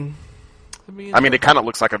interesting. I mean, it kind of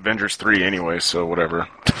looks like Avengers 3 anyway, so whatever.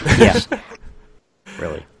 Yeah,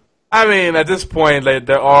 really. I mean, at this point,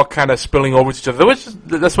 they're all kind of spilling over to each other.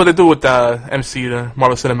 That's what they do with the MC, the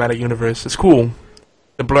Marvel Cinematic Universe. It's cool.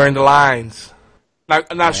 They're blurring the lines.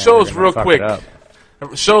 Now shows real quick.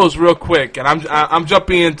 Shows real quick, and I'm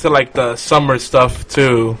jumping into the summer stuff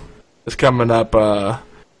too. It's coming up.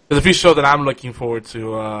 There's a few shows that I'm looking forward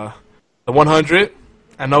to. The 100.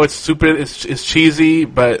 I know it's stupid. It's cheesy,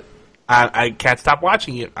 but I can't stop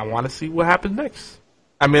watching it. I want to see what happens next.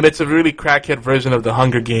 I mean, it's a really crackhead version of the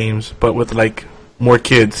Hunger Games, but with more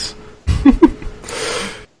kids.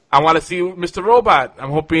 I want to see Mr. Robot.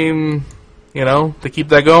 I'm hoping, to keep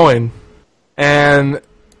that going. And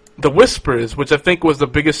The Whispers, which I think was the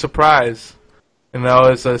biggest surprise.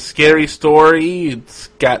 It's a scary story. It's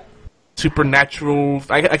got supernatural.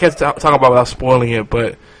 I can't talk about it without spoiling it,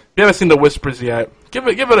 but if you haven't seen The Whispers yet, give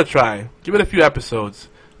it a try. Give it a few episodes.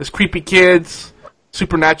 There's creepy kids.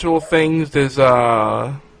 Supernatural things, there's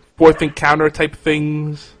fourth encounter type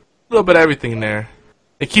things, a little bit of everything there.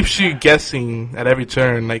 It keeps you guessing at every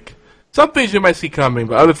turn. Some things you might see coming,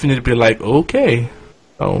 but other things you'd be like, okay.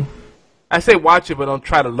 So, I say watch it, but don't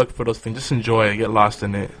try to look for those things. Just enjoy it, get lost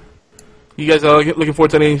in it. You guys are looking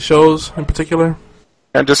forward to any shows in particular?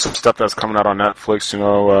 And just some stuff that's coming out on Netflix,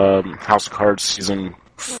 House of Cards season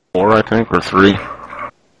 4, I think, or 3.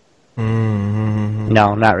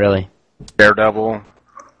 No, not really. Daredevil.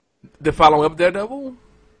 They're following up Daredevil?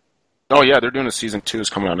 Oh, yeah, they're doing a season 2.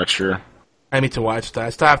 It's coming out next year. I need to watch that. I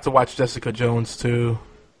still have to watch Jessica Jones, too.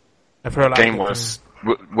 I've heard a lot Shameless.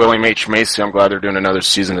 William H. Macy, I'm glad they're doing another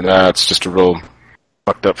season of that. It's just a real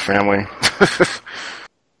fucked up family.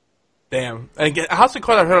 Damn. And House of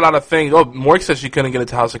Cards, I've heard a lot of things. Oh, Morg says she couldn't get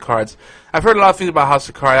into House of Cards. I've heard a lot of things about House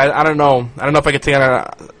of Cards. I don't know. I don't know if I could take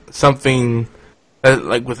on something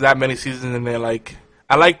with that many seasons in there.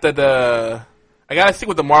 I like that I gotta stick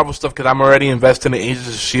with the Marvel stuff because I'm already invested in Agents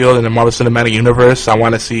of S.H.I.E.L.D. and the Marvel Cinematic Universe. I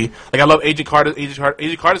want to see, I love Agent Carter.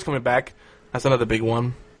 Agent Carter's coming back. That's another big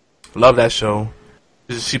one. Love that show.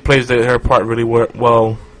 She plays her part really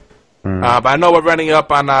well. But I know we're running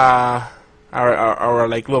up on our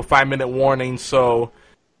little 5-minute warning. So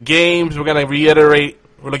games, we're gonna reiterate.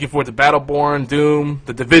 We're looking forward to Battleborn, Doom,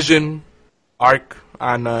 The Division, Ark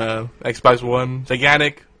on Xbox One,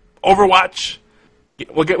 Gigantic, Overwatch.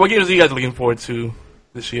 What games are you guys looking forward to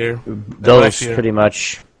this year? Those pretty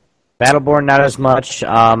much. Battleborn, not as much.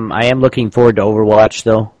 I am looking forward to Overwatch,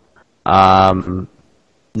 though.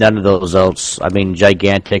 None of those else. I mean,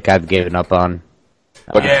 Gigantic, I've given up on.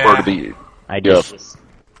 Looking forward to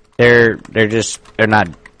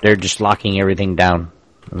they're just locking everything down.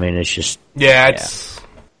 I mean, it's just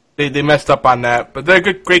they messed up on that, but they're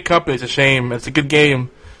a great company. It's a shame. It's a good game.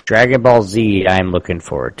 Dragon Ball Z, I'm looking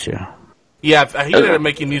forward to. Yeah, I hear they're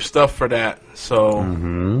making new stuff for that. So, I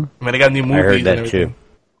mean, they got new movies. I heard that and everything.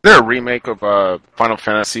 too. there a remake of Final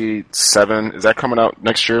Fantasy VII? Is that coming out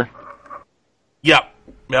next year? Yep.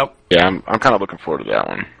 Yeah, I'm kind of looking forward to that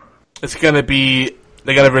one. It's gonna be.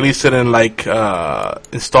 They're gonna release it in like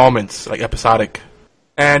installments, like episodic.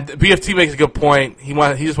 And BFT makes a good point. He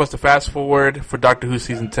just wants to fast forward for Doctor Who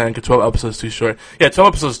season 10 because 12 episodes is too short. Yeah, 12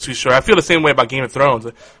 episodes is too short. I feel the same way about Game of Thrones.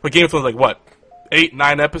 But Game of Thrones is like what, 8,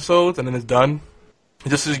 9 episodes, and then it's done.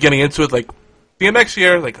 Just getting into it, like see you next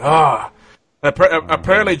year. Like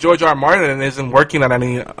apparently George R. Martin isn't working on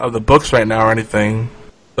any of the books right now or anything.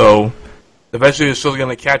 So eventually the show's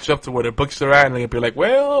gonna catch up to where the books are at, and they're gonna be like,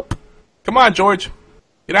 well, come on, George.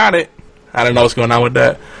 Get on it. I don't know what's going on with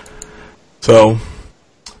that. So,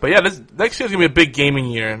 but yeah, this next year's gonna be a big gaming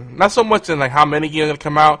year. Not so much in like how many games are gonna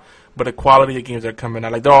come out, but the quality of games that are coming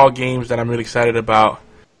out. Like they're all games that I'm really excited about.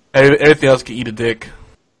 Everything else can eat a dick.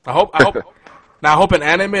 I hope. Now I hope in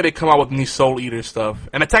anime they come out with new Soul Eater stuff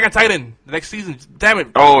and Attack on Titan the next season. Damn it!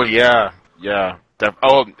 Oh yeah.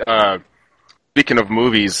 Speaking of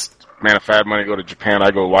movies, man, if I had money to go to Japan,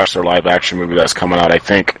 I'd go watch their live action movie that's coming out. I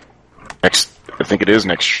think it is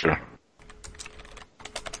next year.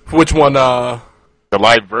 Which one? The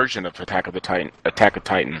live version of Attack of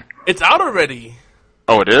Titan. It's out already.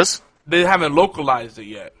 Oh, it is? They haven't localized it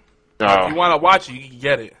yet. Oh. If you want to watch it, you can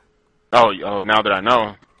get it. Oh, now that I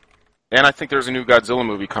know. And I think there's a new Godzilla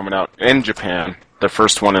movie coming out in Japan. The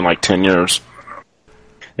first one in like 10 years.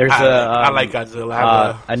 There's I like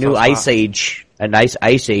Godzilla. A new Ice Age. A nice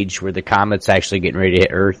Ice Age where the comet's actually getting ready to hit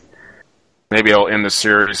Earth. Maybe I'll end the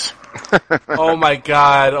series. Oh my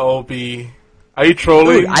God, Obi. Are you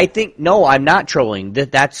trolling? Dude, no, I'm not trolling.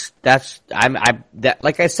 Like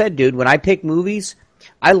I said, dude, when I pick movies,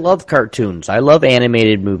 I love cartoons. I love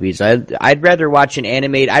animated movies. I'd rather watch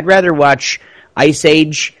I'd rather watch Ice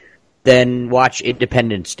Age than watch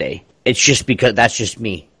Independence Day. It's just because that's just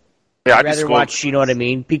me. Yeah, I'd rather watch, you know what I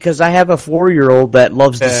mean? Because I have a 4-year-old that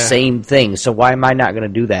loves the same thing, so why am I not going to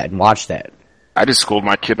do that and watch that? I just schooled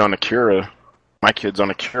my kid on Akira. My kid's on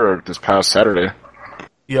Akira this past Saturday.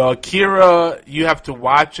 Yo, Akira, you have to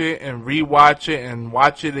watch it and rewatch it and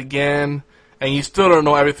watch it again, and you still don't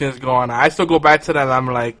know everything that's going on. I still go back to that and I'm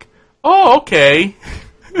like, oh, okay.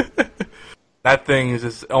 That thing is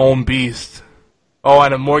its own beast. Oh,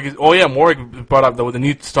 and Morgan brought up the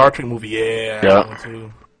new Star Trek movie. Yeah. That one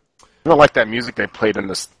too. I don't like that music they played in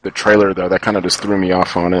the trailer, though. That kind of just threw me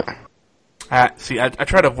off on it. I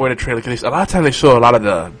try to avoid a trailer because a lot of times they show a lot of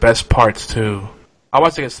the best parts, too. I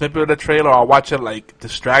watch like a snippet of the trailer, or I'll watch it like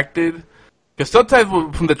distracted. Because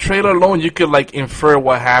sometimes from the trailer alone, you could like infer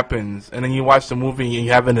what happens, and then you watch the movie and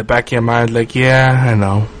you have it in the back of your mind, like, yeah, I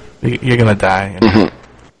know, you're gonna die. And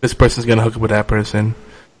this person's gonna hook up with that person.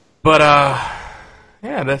 But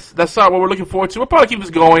yeah, that's what we're looking forward to. We'll probably keep this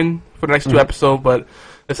going for the next 2 episodes, but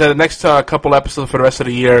I said the next couple episodes for the rest of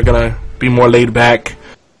the year are gonna be more laid back,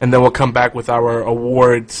 and then we'll come back with our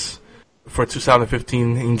awards for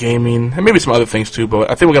 2015 in gaming, and maybe some other things too, but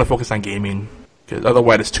I think we're going to focus on gaming, because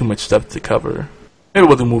otherwise there's too much stuff to cover. Maybe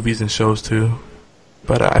we'll do movies and shows too.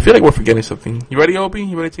 But I feel like we're forgetting something. You ready, Obi?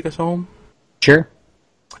 You ready to take us home? Sure.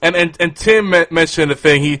 And Tim mentioned a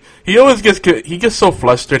thing. He always gets so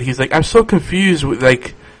flustered. He's like, I'm so confused with,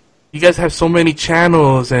 like, you guys have so many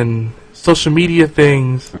channels and social media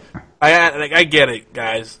things. I get it,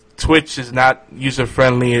 guys. Twitch is not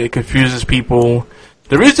user-friendly. It confuses people.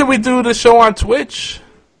 The reason we do the show on Twitch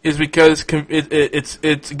is because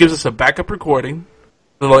it gives us a backup recording.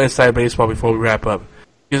 A little inside baseball before we wrap up.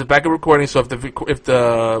 It gives a backup recording, so if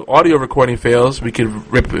the audio recording fails, we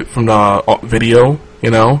could rip it from the video,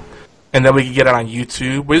 you know, and then we can get it on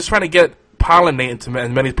YouTube. We're just trying to get pollinate into as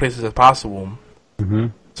many places as possible. Mm-hmm.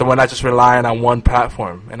 So we're not just relying on one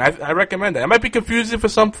platform. And I recommend that. It might be confusing for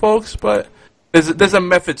some folks, but there's a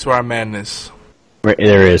method to our madness.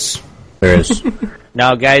 There is.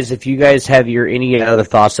 Now, guys, if you guys have any other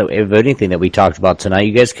thoughts of anything that we talked about tonight,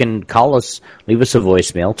 you guys can call us, leave us a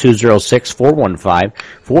voicemail,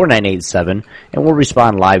 206-415-4987, and we'll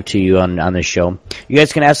respond live to you on the show. You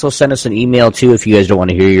guys can also send us an email, too, if you guys don't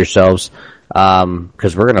want to hear yourselves,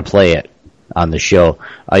 because we're going to play it on the show.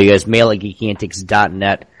 You guys mail at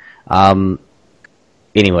geekyantics.net.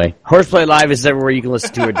 Anyway, HorsePLAY Live is everywhere you can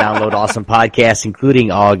listen to or download awesome podcasts, including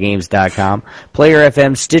allgames.com, Player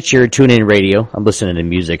FM, Stitcher, TuneIn Radio. I'm listening to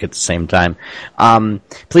music at the same time.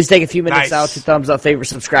 Please take a few minutes out to thumbs up, favorite,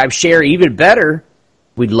 subscribe, share. Even better,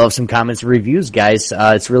 we'd love some comments and reviews, guys.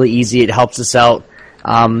 It's really easy. It helps us out.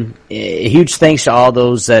 Huge thanks to all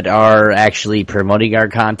those that are actually promoting our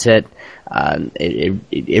content.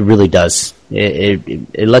 It really does.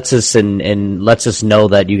 It lets us and lets us know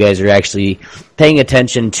that you guys are actually paying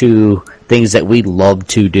attention to things that we love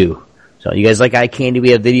to do. So you guys like eye candy,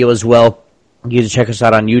 we have video as well. You can check us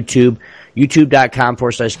out on YouTube,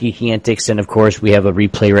 youtube.com/geekyantics. And, of course, we have a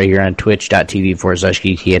replay right here on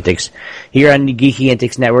twitch.tv/geekyantics. Here on the Geeky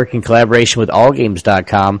Antics Network in collaboration with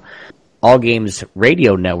allgames.com, All Games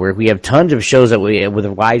Radio Network. We have tons of shows that with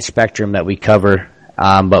a wide spectrum that we cover.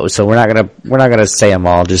 So we're not gonna say them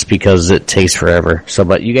all just because it takes forever.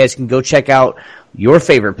 But you guys can go check out your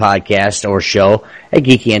favorite podcast or show at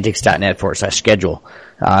geekyantics.net/schedule.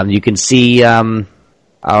 You can see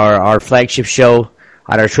our flagship show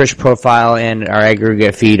on our Twitch profile and our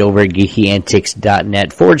aggregate feed over at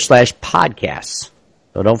geekyantics.net/podcasts.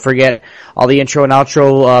 So don't forget, all the intro and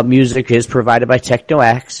outro music is provided by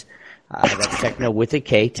TechnoX. That's Techno with a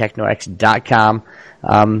K, technox.com.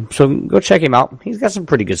 So go check him out. He's got some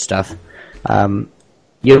pretty good stuff.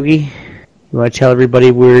 Yogi, you want to tell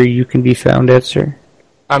everybody where you can be found at, sir?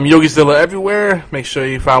 I'm Yogizilla everywhere. Make sure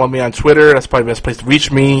you follow me on Twitter. That's probably the best place to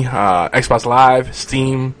reach me. Xbox Live,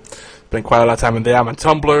 Steam. Spend quite a lot of time in there. I'm on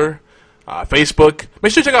Tumblr, Facebook.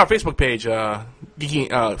 Make sure you check out our Facebook page,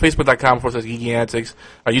 facebook.com/Geeky Antics.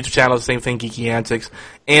 Our YouTube channel is the same thing, Geeky Antics.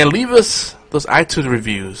 And leave us those iTunes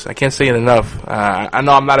reviews. I can't say it enough. I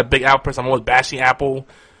know I'm not a big Apple person. I'm always bashing Apple.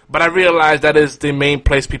 But I realize that is the main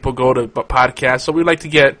place people go to podcasts. So we like to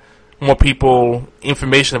get more people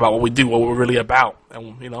information about what we do, what we're really about.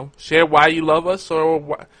 And, share why you love us or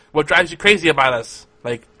what drives you crazy about us.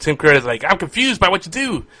 Like Tim Curtis, like, I'm confused by what you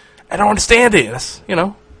do. I don't understand it. That's,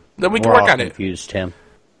 then we can work on it. Confused, Tim.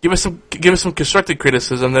 Give us some constructive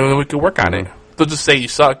criticism, then we can work on it. Don't just say you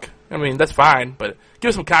suck. I mean, that's fine, but give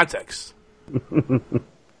us some context. Cam,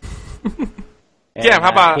 how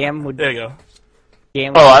about... Cam, there you go.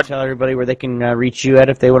 Cam, would you tell everybody where they can reach you at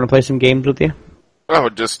if they want to play some games with you? Oh,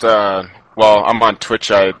 just, I'm on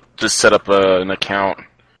Twitch. I just set up an account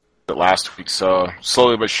last week, so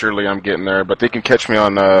slowly but surely I'm getting there. But they can catch me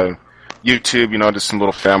on YouTube, just some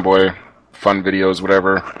little fanboy fun videos,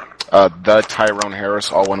 whatever. The Tyrone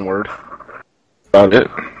Harris, all one word. About it.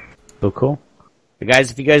 Oh, cool. But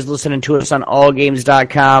guys, if you guys listening to us on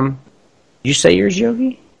allgames.com, did you say yours,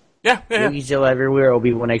 Yogi? Yeah. Yogizilla everywhere,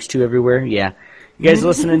 OB1X2 everywhere, yeah. You guys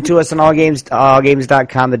listening to us on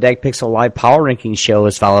allgames.com, the Deck Pixel Live Power Ranking Show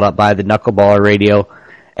is followed up by the Knuckleballer Radio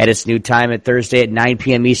at its new time at Thursday at 9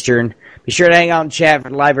 p.m. Eastern. Be sure to hang out and chat for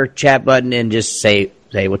the live or chat button and just say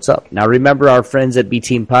what's up. Now remember, our friends at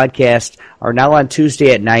B-Team Podcast are now on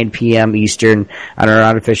Tuesday at 9 p.m. Eastern on our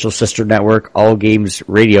unofficial sister network, All Games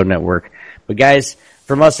Radio Network. But guys,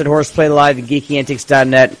 from us at HorsePLAY Live and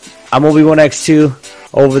GeekyAntics.net, I'm Obi-Wan X2.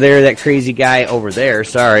 Over there, that crazy guy over there,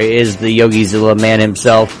 is the Yogizilla man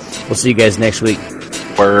himself. We'll see you guys next week.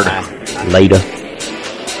 Word. Later.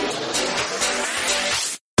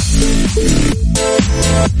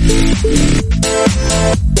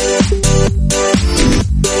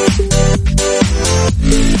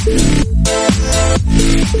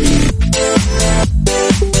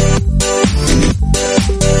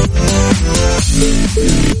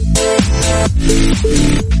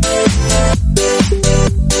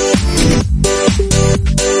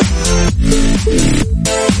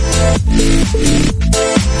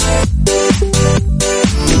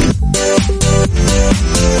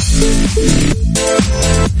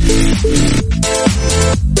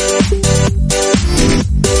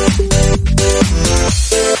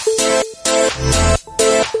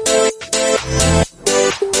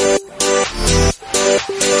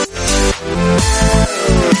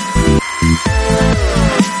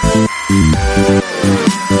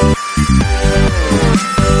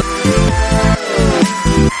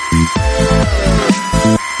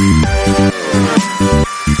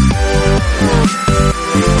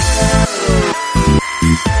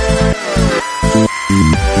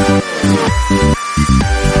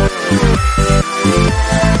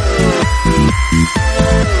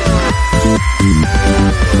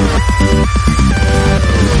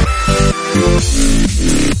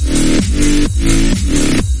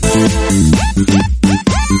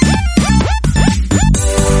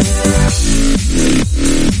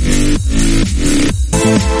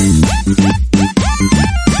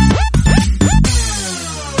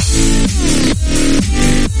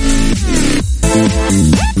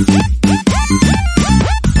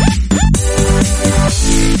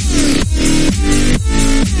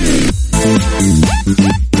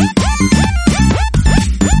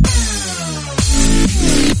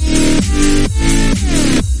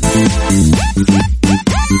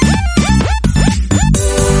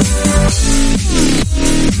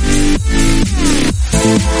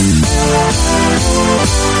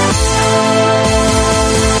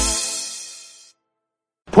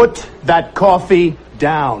 Put that coffee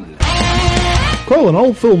down. Calling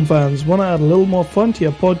all film fans, want to add a little more fun to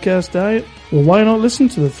your podcast diet? Well, why not listen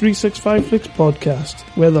to the 365 Flicks podcast,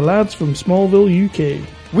 where the lads from Smallville, UK.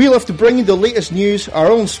 We love to bring you the latest news,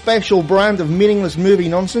 our own special brand of meaningless movie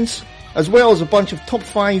nonsense, as well as a bunch of top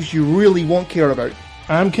 5s you really won't care about.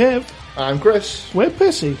 I'm Kev. I'm Chris. We're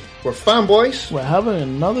Pissy. We're fanboys. We're having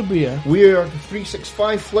another beer. We're the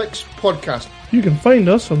 365 Flicks podcast. You can find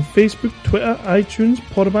us on Facebook, Twitter, iTunes,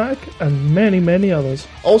 Podomatic, and many, many others.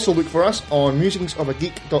 Also look for us on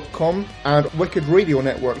musingsofageek.com and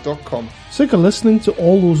wickedradionetwork.com. Sick of listening to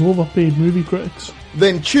all those overpaid movie critics?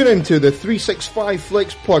 Then tune into the 365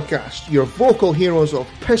 Flicks podcast, your vocal heroes of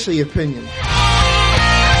pissy opinion.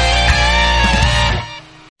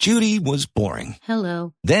 Judy was boring.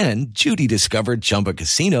 Hello. Then Judy discovered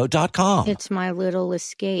ChumbaCasino.com. It's my little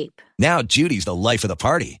escape. Now Judy's the life of the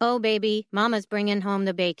party. Oh, baby, mama's bringing home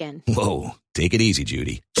the bacon. Whoa, take it easy,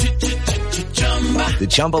 Judy. The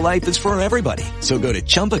Chumba life is for everybody. So go to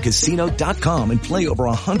ChumbaCasino.com and play over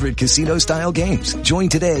 100 casino-style games. Join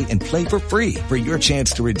today and play for free for your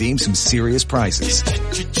chance to redeem some serious prizes.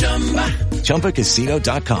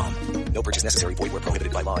 ChumbaCasino.com. No purchase necessary. Void where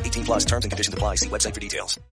prohibited by law. 18 plus terms and conditions apply. See website for details.